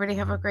think everybody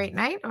have a great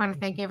night. I want to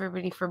thank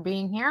everybody for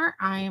being here.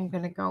 I am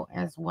going to go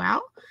as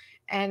well.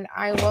 And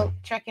I will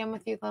check in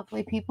with you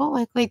lovely people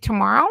likely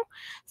tomorrow.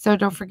 So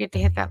don't forget to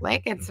hit that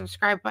like and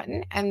subscribe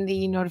button and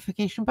the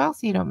notification bell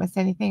so you don't miss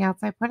anything else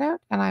I put out.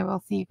 And I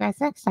will see you guys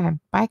next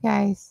time. Bye,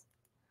 guys.